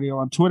Slasher Radio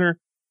on Twitter,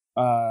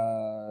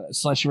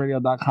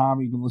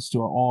 slasherradio.com. You can listen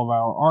to all of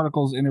our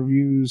articles,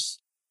 interviews,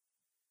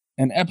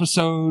 and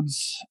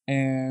episodes,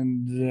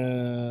 and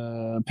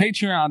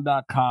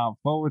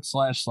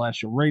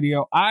patreon.com/Slasher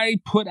Radio. I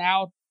put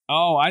out,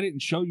 I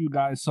didn't show you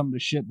guys some of the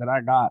shit that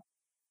I got.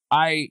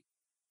 I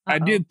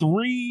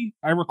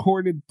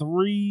recorded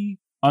 3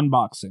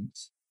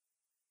 unboxings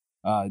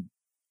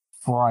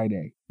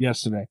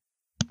yesterday.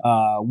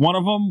 One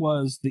of them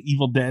was the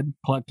Evil Dead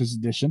Collector's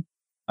Edition.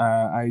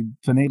 I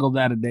finagled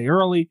that a day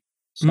early,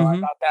 so I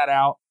got that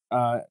out.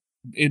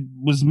 It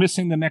was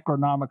missing the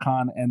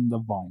Necronomicon and the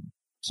Vine.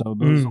 So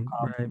those will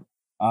come. Right.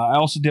 I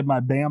also did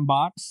my BAM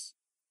box.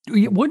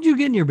 What'd you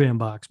get in your BAM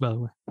box, by the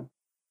way?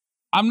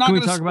 I'm not Can we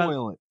going to talk about-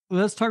 spoil it.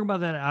 Let's talk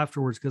about that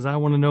afterwards because I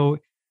want to know.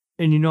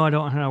 And I don't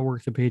know how to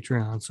work the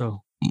Patreon,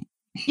 so.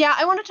 Yeah,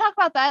 I want to talk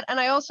about that. And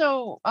I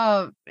also,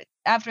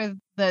 after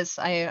this,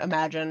 I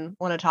imagine,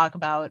 want to talk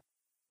about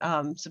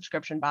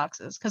subscription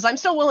boxes because I'm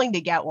still willing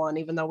to get one,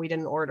 even though we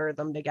didn't order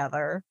them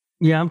together.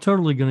 Yeah, I'm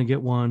totally going to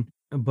get one,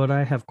 but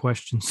I have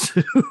questions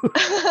too.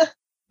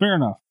 Fair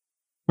enough.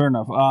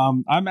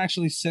 I'm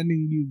actually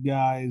sending you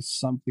guys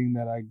something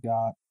that I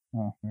got.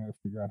 Oh, I gotta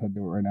figure out how to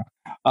do it right now.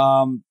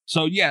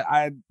 So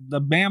yeah, the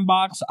BAM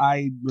box,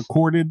 I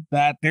recorded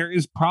that. There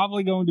is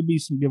probably going to be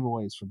some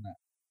giveaways from that.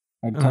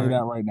 I can tell you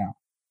that right now.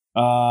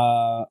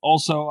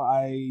 Also,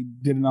 I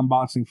did an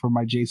unboxing for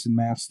my Jason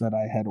mask that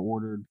I had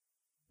ordered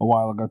a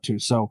while ago too.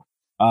 So,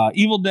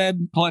 Evil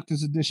Dead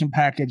Collector's Edition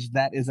package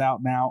that is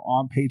out now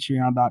on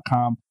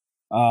Patreon.com.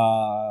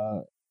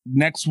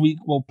 Next week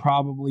will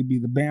probably be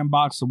the BAM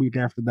box. The week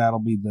after that'll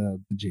be the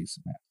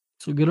Jason mask.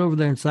 So get over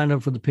there and sign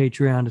up for the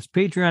Patreon. It's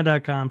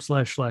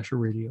patreon.com/Slasher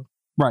Radio.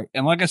 Right.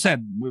 And like I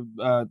said,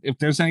 if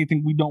there's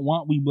anything we don't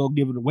want, we will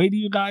give it away to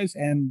you guys.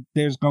 And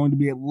there's going to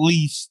be at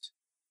least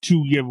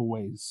 2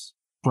 giveaways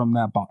from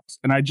that box.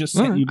 And I just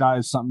sent you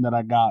guys something that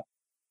I got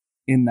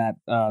in that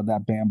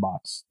BAM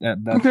box.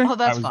 Okay. Oh,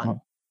 that's fun.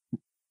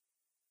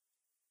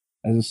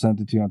 I just sent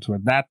it to you on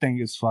Twitter. That thing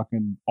is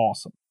fucking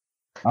awesome.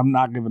 I'm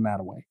not giving that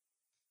away.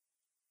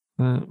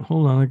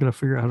 Hold on. I got to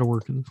figure out how to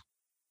work this.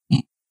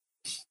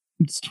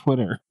 It's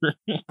Twitter.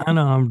 I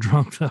know I'm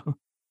drunk though.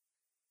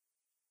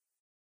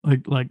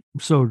 Like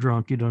so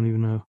drunk you don't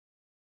even know.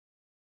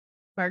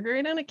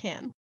 Margarita in a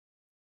can.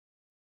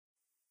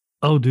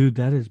 Oh, dude,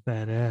 that is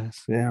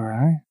badass. Yeah,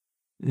 right?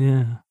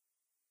 Yeah.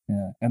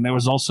 Yeah. And there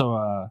was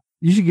also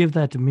You should give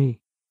that to me.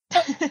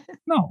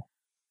 No.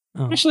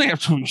 Oh. Especially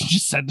after what you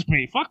just said to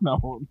me. Fuck no.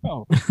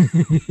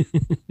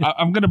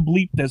 I'm gonna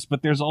bleep this,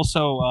 but there's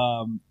also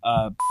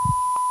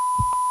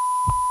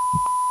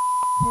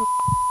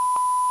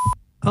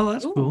Oh,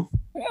 that's cool.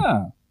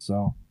 Yeah.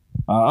 So,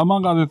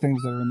 among other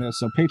things that are in there.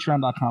 So,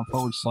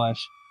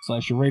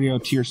 patreon.com/Slasher Radio.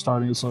 Tier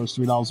starting as low as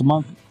 $3 a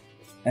month.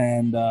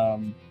 And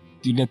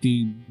you get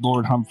the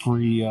Lord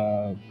Humphrey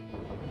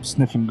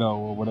Sniff and Go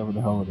or whatever the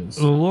hell it is.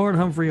 The Lord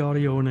Humphrey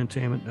Audio and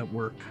Entertainment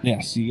Network.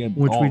 Yes, you get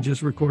which we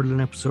just recorded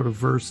an episode of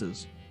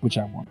Versus. Which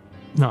I won.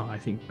 No, I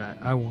think that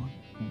I won.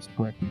 That's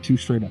correct. 2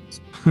 straight ups.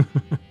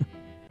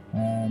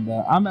 And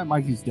I'm at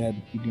Mikey's Dead.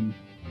 You can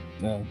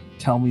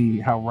tell me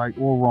how right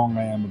or wrong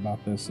I am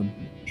about this. I'm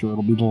sure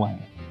it'll be the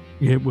latter.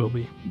 It will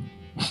be.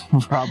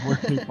 Rob, where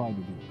can you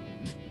find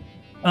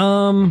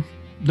it?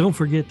 Don't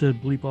forget to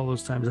bleep all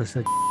those times I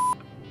said.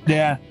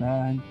 Yeah,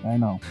 I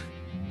know.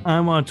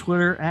 I'm on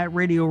Twitter at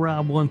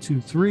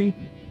RadioRob123.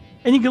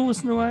 And you can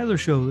listen to my other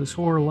show, This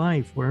Horror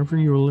Life, wherever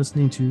you're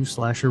listening to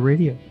Slasher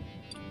Radio.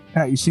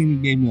 Pat, you seen you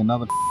gave me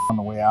another on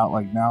the way out.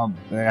 Like now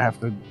I have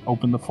to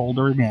open the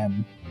folder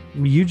again.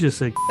 You just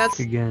said That's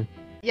again.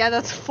 Yeah,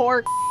 that's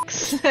 4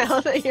 now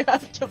that you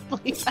have to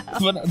bleep out.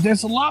 But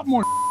there's a lot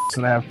more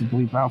that I have to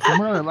bleep out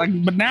from earlier.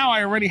 Like, but now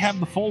I already have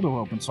the folder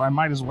open, so I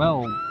might as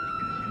well.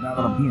 Now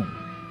that I'm here,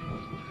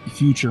 the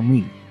future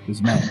me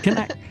is mad.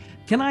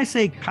 Can I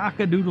say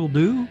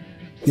cock-a-doodle-doo?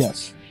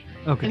 Yes.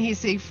 Okay. Can he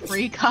say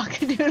free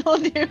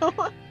cock-a-doodle-doo?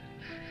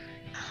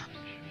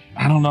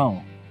 I don't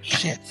know.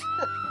 Shit.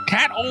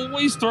 Cat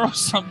always throws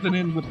something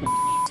in with the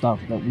stuff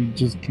that we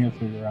just can't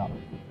figure out.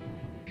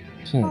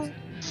 Shit.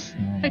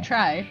 I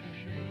try.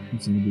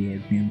 It's gonna be a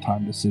game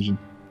time decision.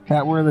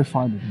 Cat, where are they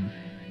finding me?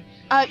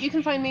 You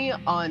can find me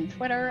on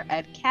Twitter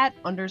at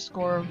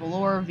cat_velour,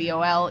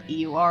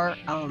 VOLEUR.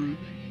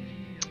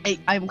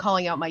 I'm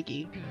calling out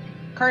Mikey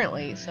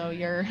currently, so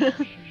you're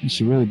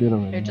She really did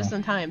already. you're just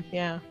in time.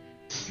 Yeah.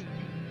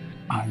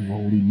 I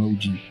roll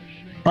emoji.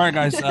 All right,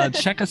 guys,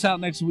 check us out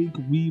next week.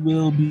 We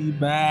will be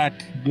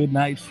back. Good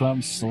night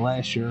from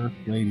Slasher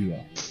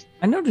Radio.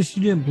 I noticed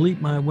you didn't bleep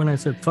when I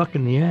said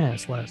fucking the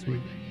ass last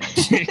week.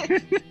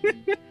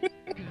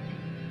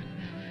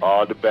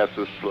 All the best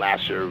of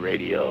Slasher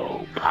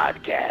Radio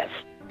podcast.